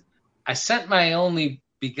says, "I sent my only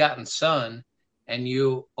begotten Son, and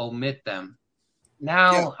you omit them.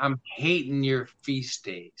 Now I'm hating your feast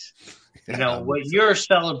days. What you're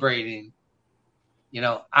celebrating."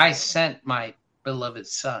 I sent my beloved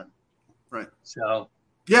Son. Right. So.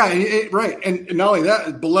 Yeah, right. And not only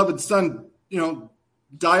that, beloved Son,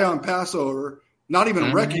 die on Passover, not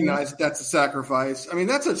even recognize that's a sacrifice. I mean,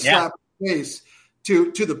 that's a slap in the face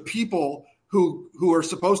to the people who are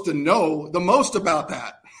supposed to know the most about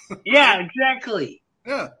that. Yeah, exactly.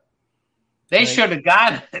 Yeah. They should have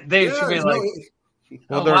got it. They should be like,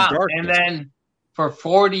 wow. And then for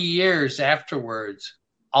 40 years afterwards,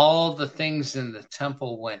 all the things in the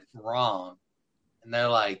temple went wrong. And they're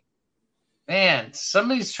like, Man,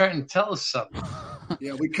 somebody's trying to tell us something.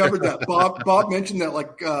 Yeah, we covered that. Bob mentioned that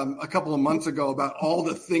like a couple of months ago about all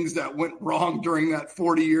the things that went wrong during that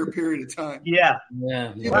 40-year period of time. Yeah.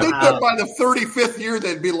 You'd think that by the 35th year,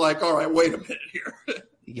 they'd be like, all right, wait a minute here.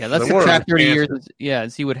 Yeah, let's subtract 30 years.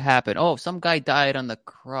 And see what happened. Oh, some guy died on the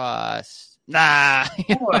cross. Nah.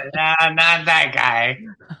 Not that guy.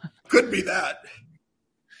 Could be that.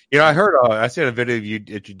 I heard. I seen a video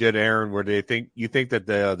that you did, Aaron, where you think that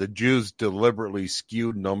the Jews deliberately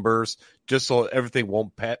skewed numbers just so everything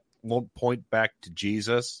won't point back to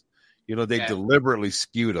Jesus. They deliberately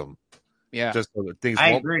skewed them. Yeah, just so that things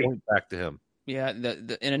won't point back to him. Yeah,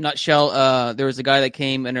 in a nutshell, there was a guy that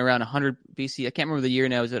came in around 100 BC. I can't remember the year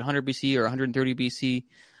now. Is it 100 BC or 130 BC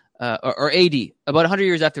or AD? About 100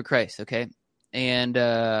 years after Christ. Okay. And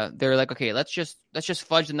they're like, okay, let's just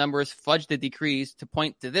fudge the numbers, fudge the decrees to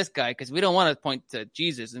point to this guy because we don't want to point to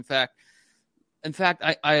Jesus. In fact,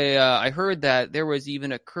 I heard that there was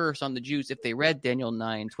even a curse on the Jews if they read Daniel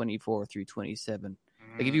 9:24 through 27.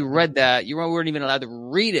 Like if you read that, you weren't even allowed to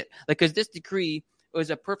read it. Like because this decree was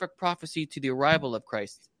a perfect prophecy to the arrival of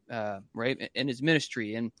Christ, right, in his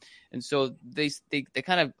ministry, and so they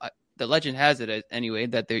kind of the legend has it anyway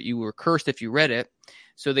that you were cursed if you read it.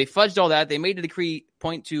 So they fudged all that. They made the decree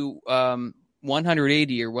point to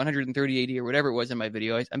 180 or 130 AD or whatever it was in my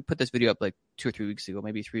video. I put this video up like 2 or 3 weeks ago,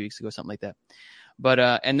 maybe 3 weeks ago, something like that. But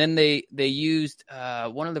and then they used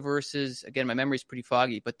one of the verses. Again, my memory is pretty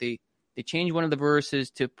foggy, but they changed one of the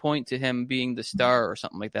verses to point to him being the star or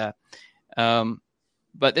something like that.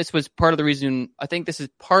 But this was part of the reason. I think this is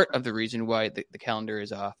part of the reason why the calendar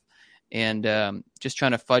is off, and just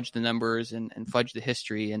trying to fudge the numbers and fudge the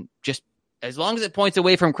history, and just as long as it points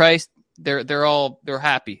away from Christ, they're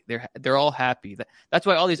happy. They're all happy. That's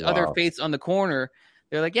why all these other faiths on the corner,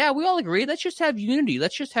 they're like, yeah, we all agree. Let's just have unity.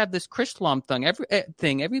 Let's just have this Chrislam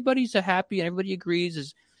thing. Everybody's happy and everybody agrees.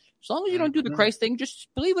 As long as you don't do the Christ thing, just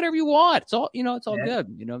believe whatever you want. It's all it's all good.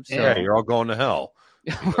 So. Yeah, you're all going to hell.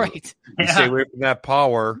 Right. You stay away from that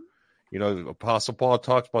power. Apostle Paul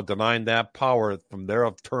talks about denying that power. From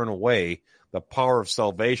thereof turn away the power of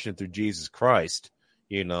salvation through Jesus Christ.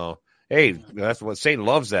 Hey, that's what Satan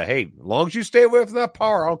loves that. Hey, as long as you stay away from that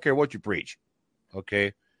power, I don't care what you preach.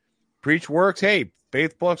 Okay? Preach works. Hey,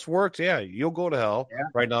 faith plus works. Yeah, you'll go to hell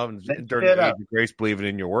right now during the age of grace, believing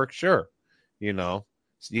in your work. Sure. So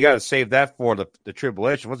you got to save that for the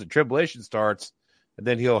tribulation. Once the tribulation starts, and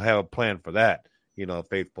then he'll have a plan for that.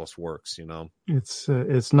 Faith plus works.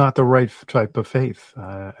 It's not the right type of faith,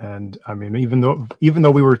 and I mean, even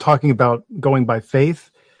though we were talking about going by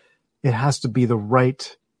faith, it has to be the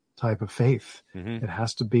right type of faith. Mm-hmm. It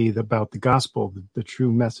has to be about the gospel, the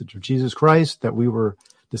true message of Jesus Christ that we were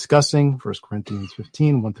discussing, 1 Corinthians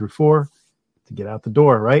 15, 1-4, to get out the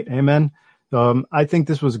door, right? Amen. I think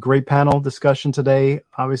this was a great panel discussion today.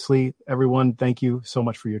 Obviously, everyone, thank you so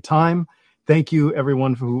much for your time. Thank you,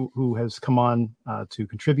 everyone who has come on to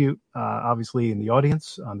contribute, obviously, in the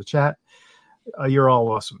audience, on the chat. You're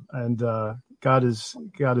all awesome. And God is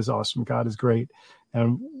awesome. God is great.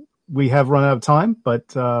 And we have run out of time,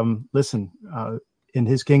 but listen, in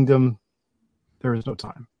his kingdom, there is no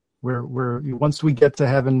time. We're once we get to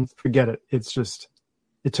heaven, forget it. It's just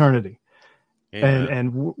eternity. Amen.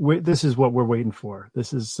 And this is what we're waiting for.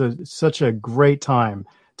 This is such a great time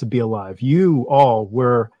to be alive. You all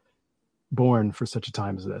were born for such a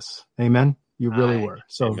time as this. Amen. You really were.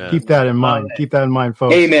 So Amen. Keep that in mind. Keep that in mind,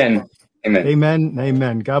 folks. Amen. Amen. Amen.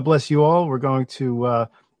 Amen. God bless you all. We're going to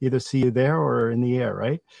either see you there or in the air,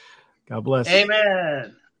 right? God bless.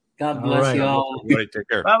 Amen. God bless you all. Everybody take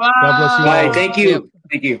care. Bye-bye. God bless you all. Bye. Thank you.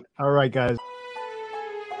 Thank you. All right, guys.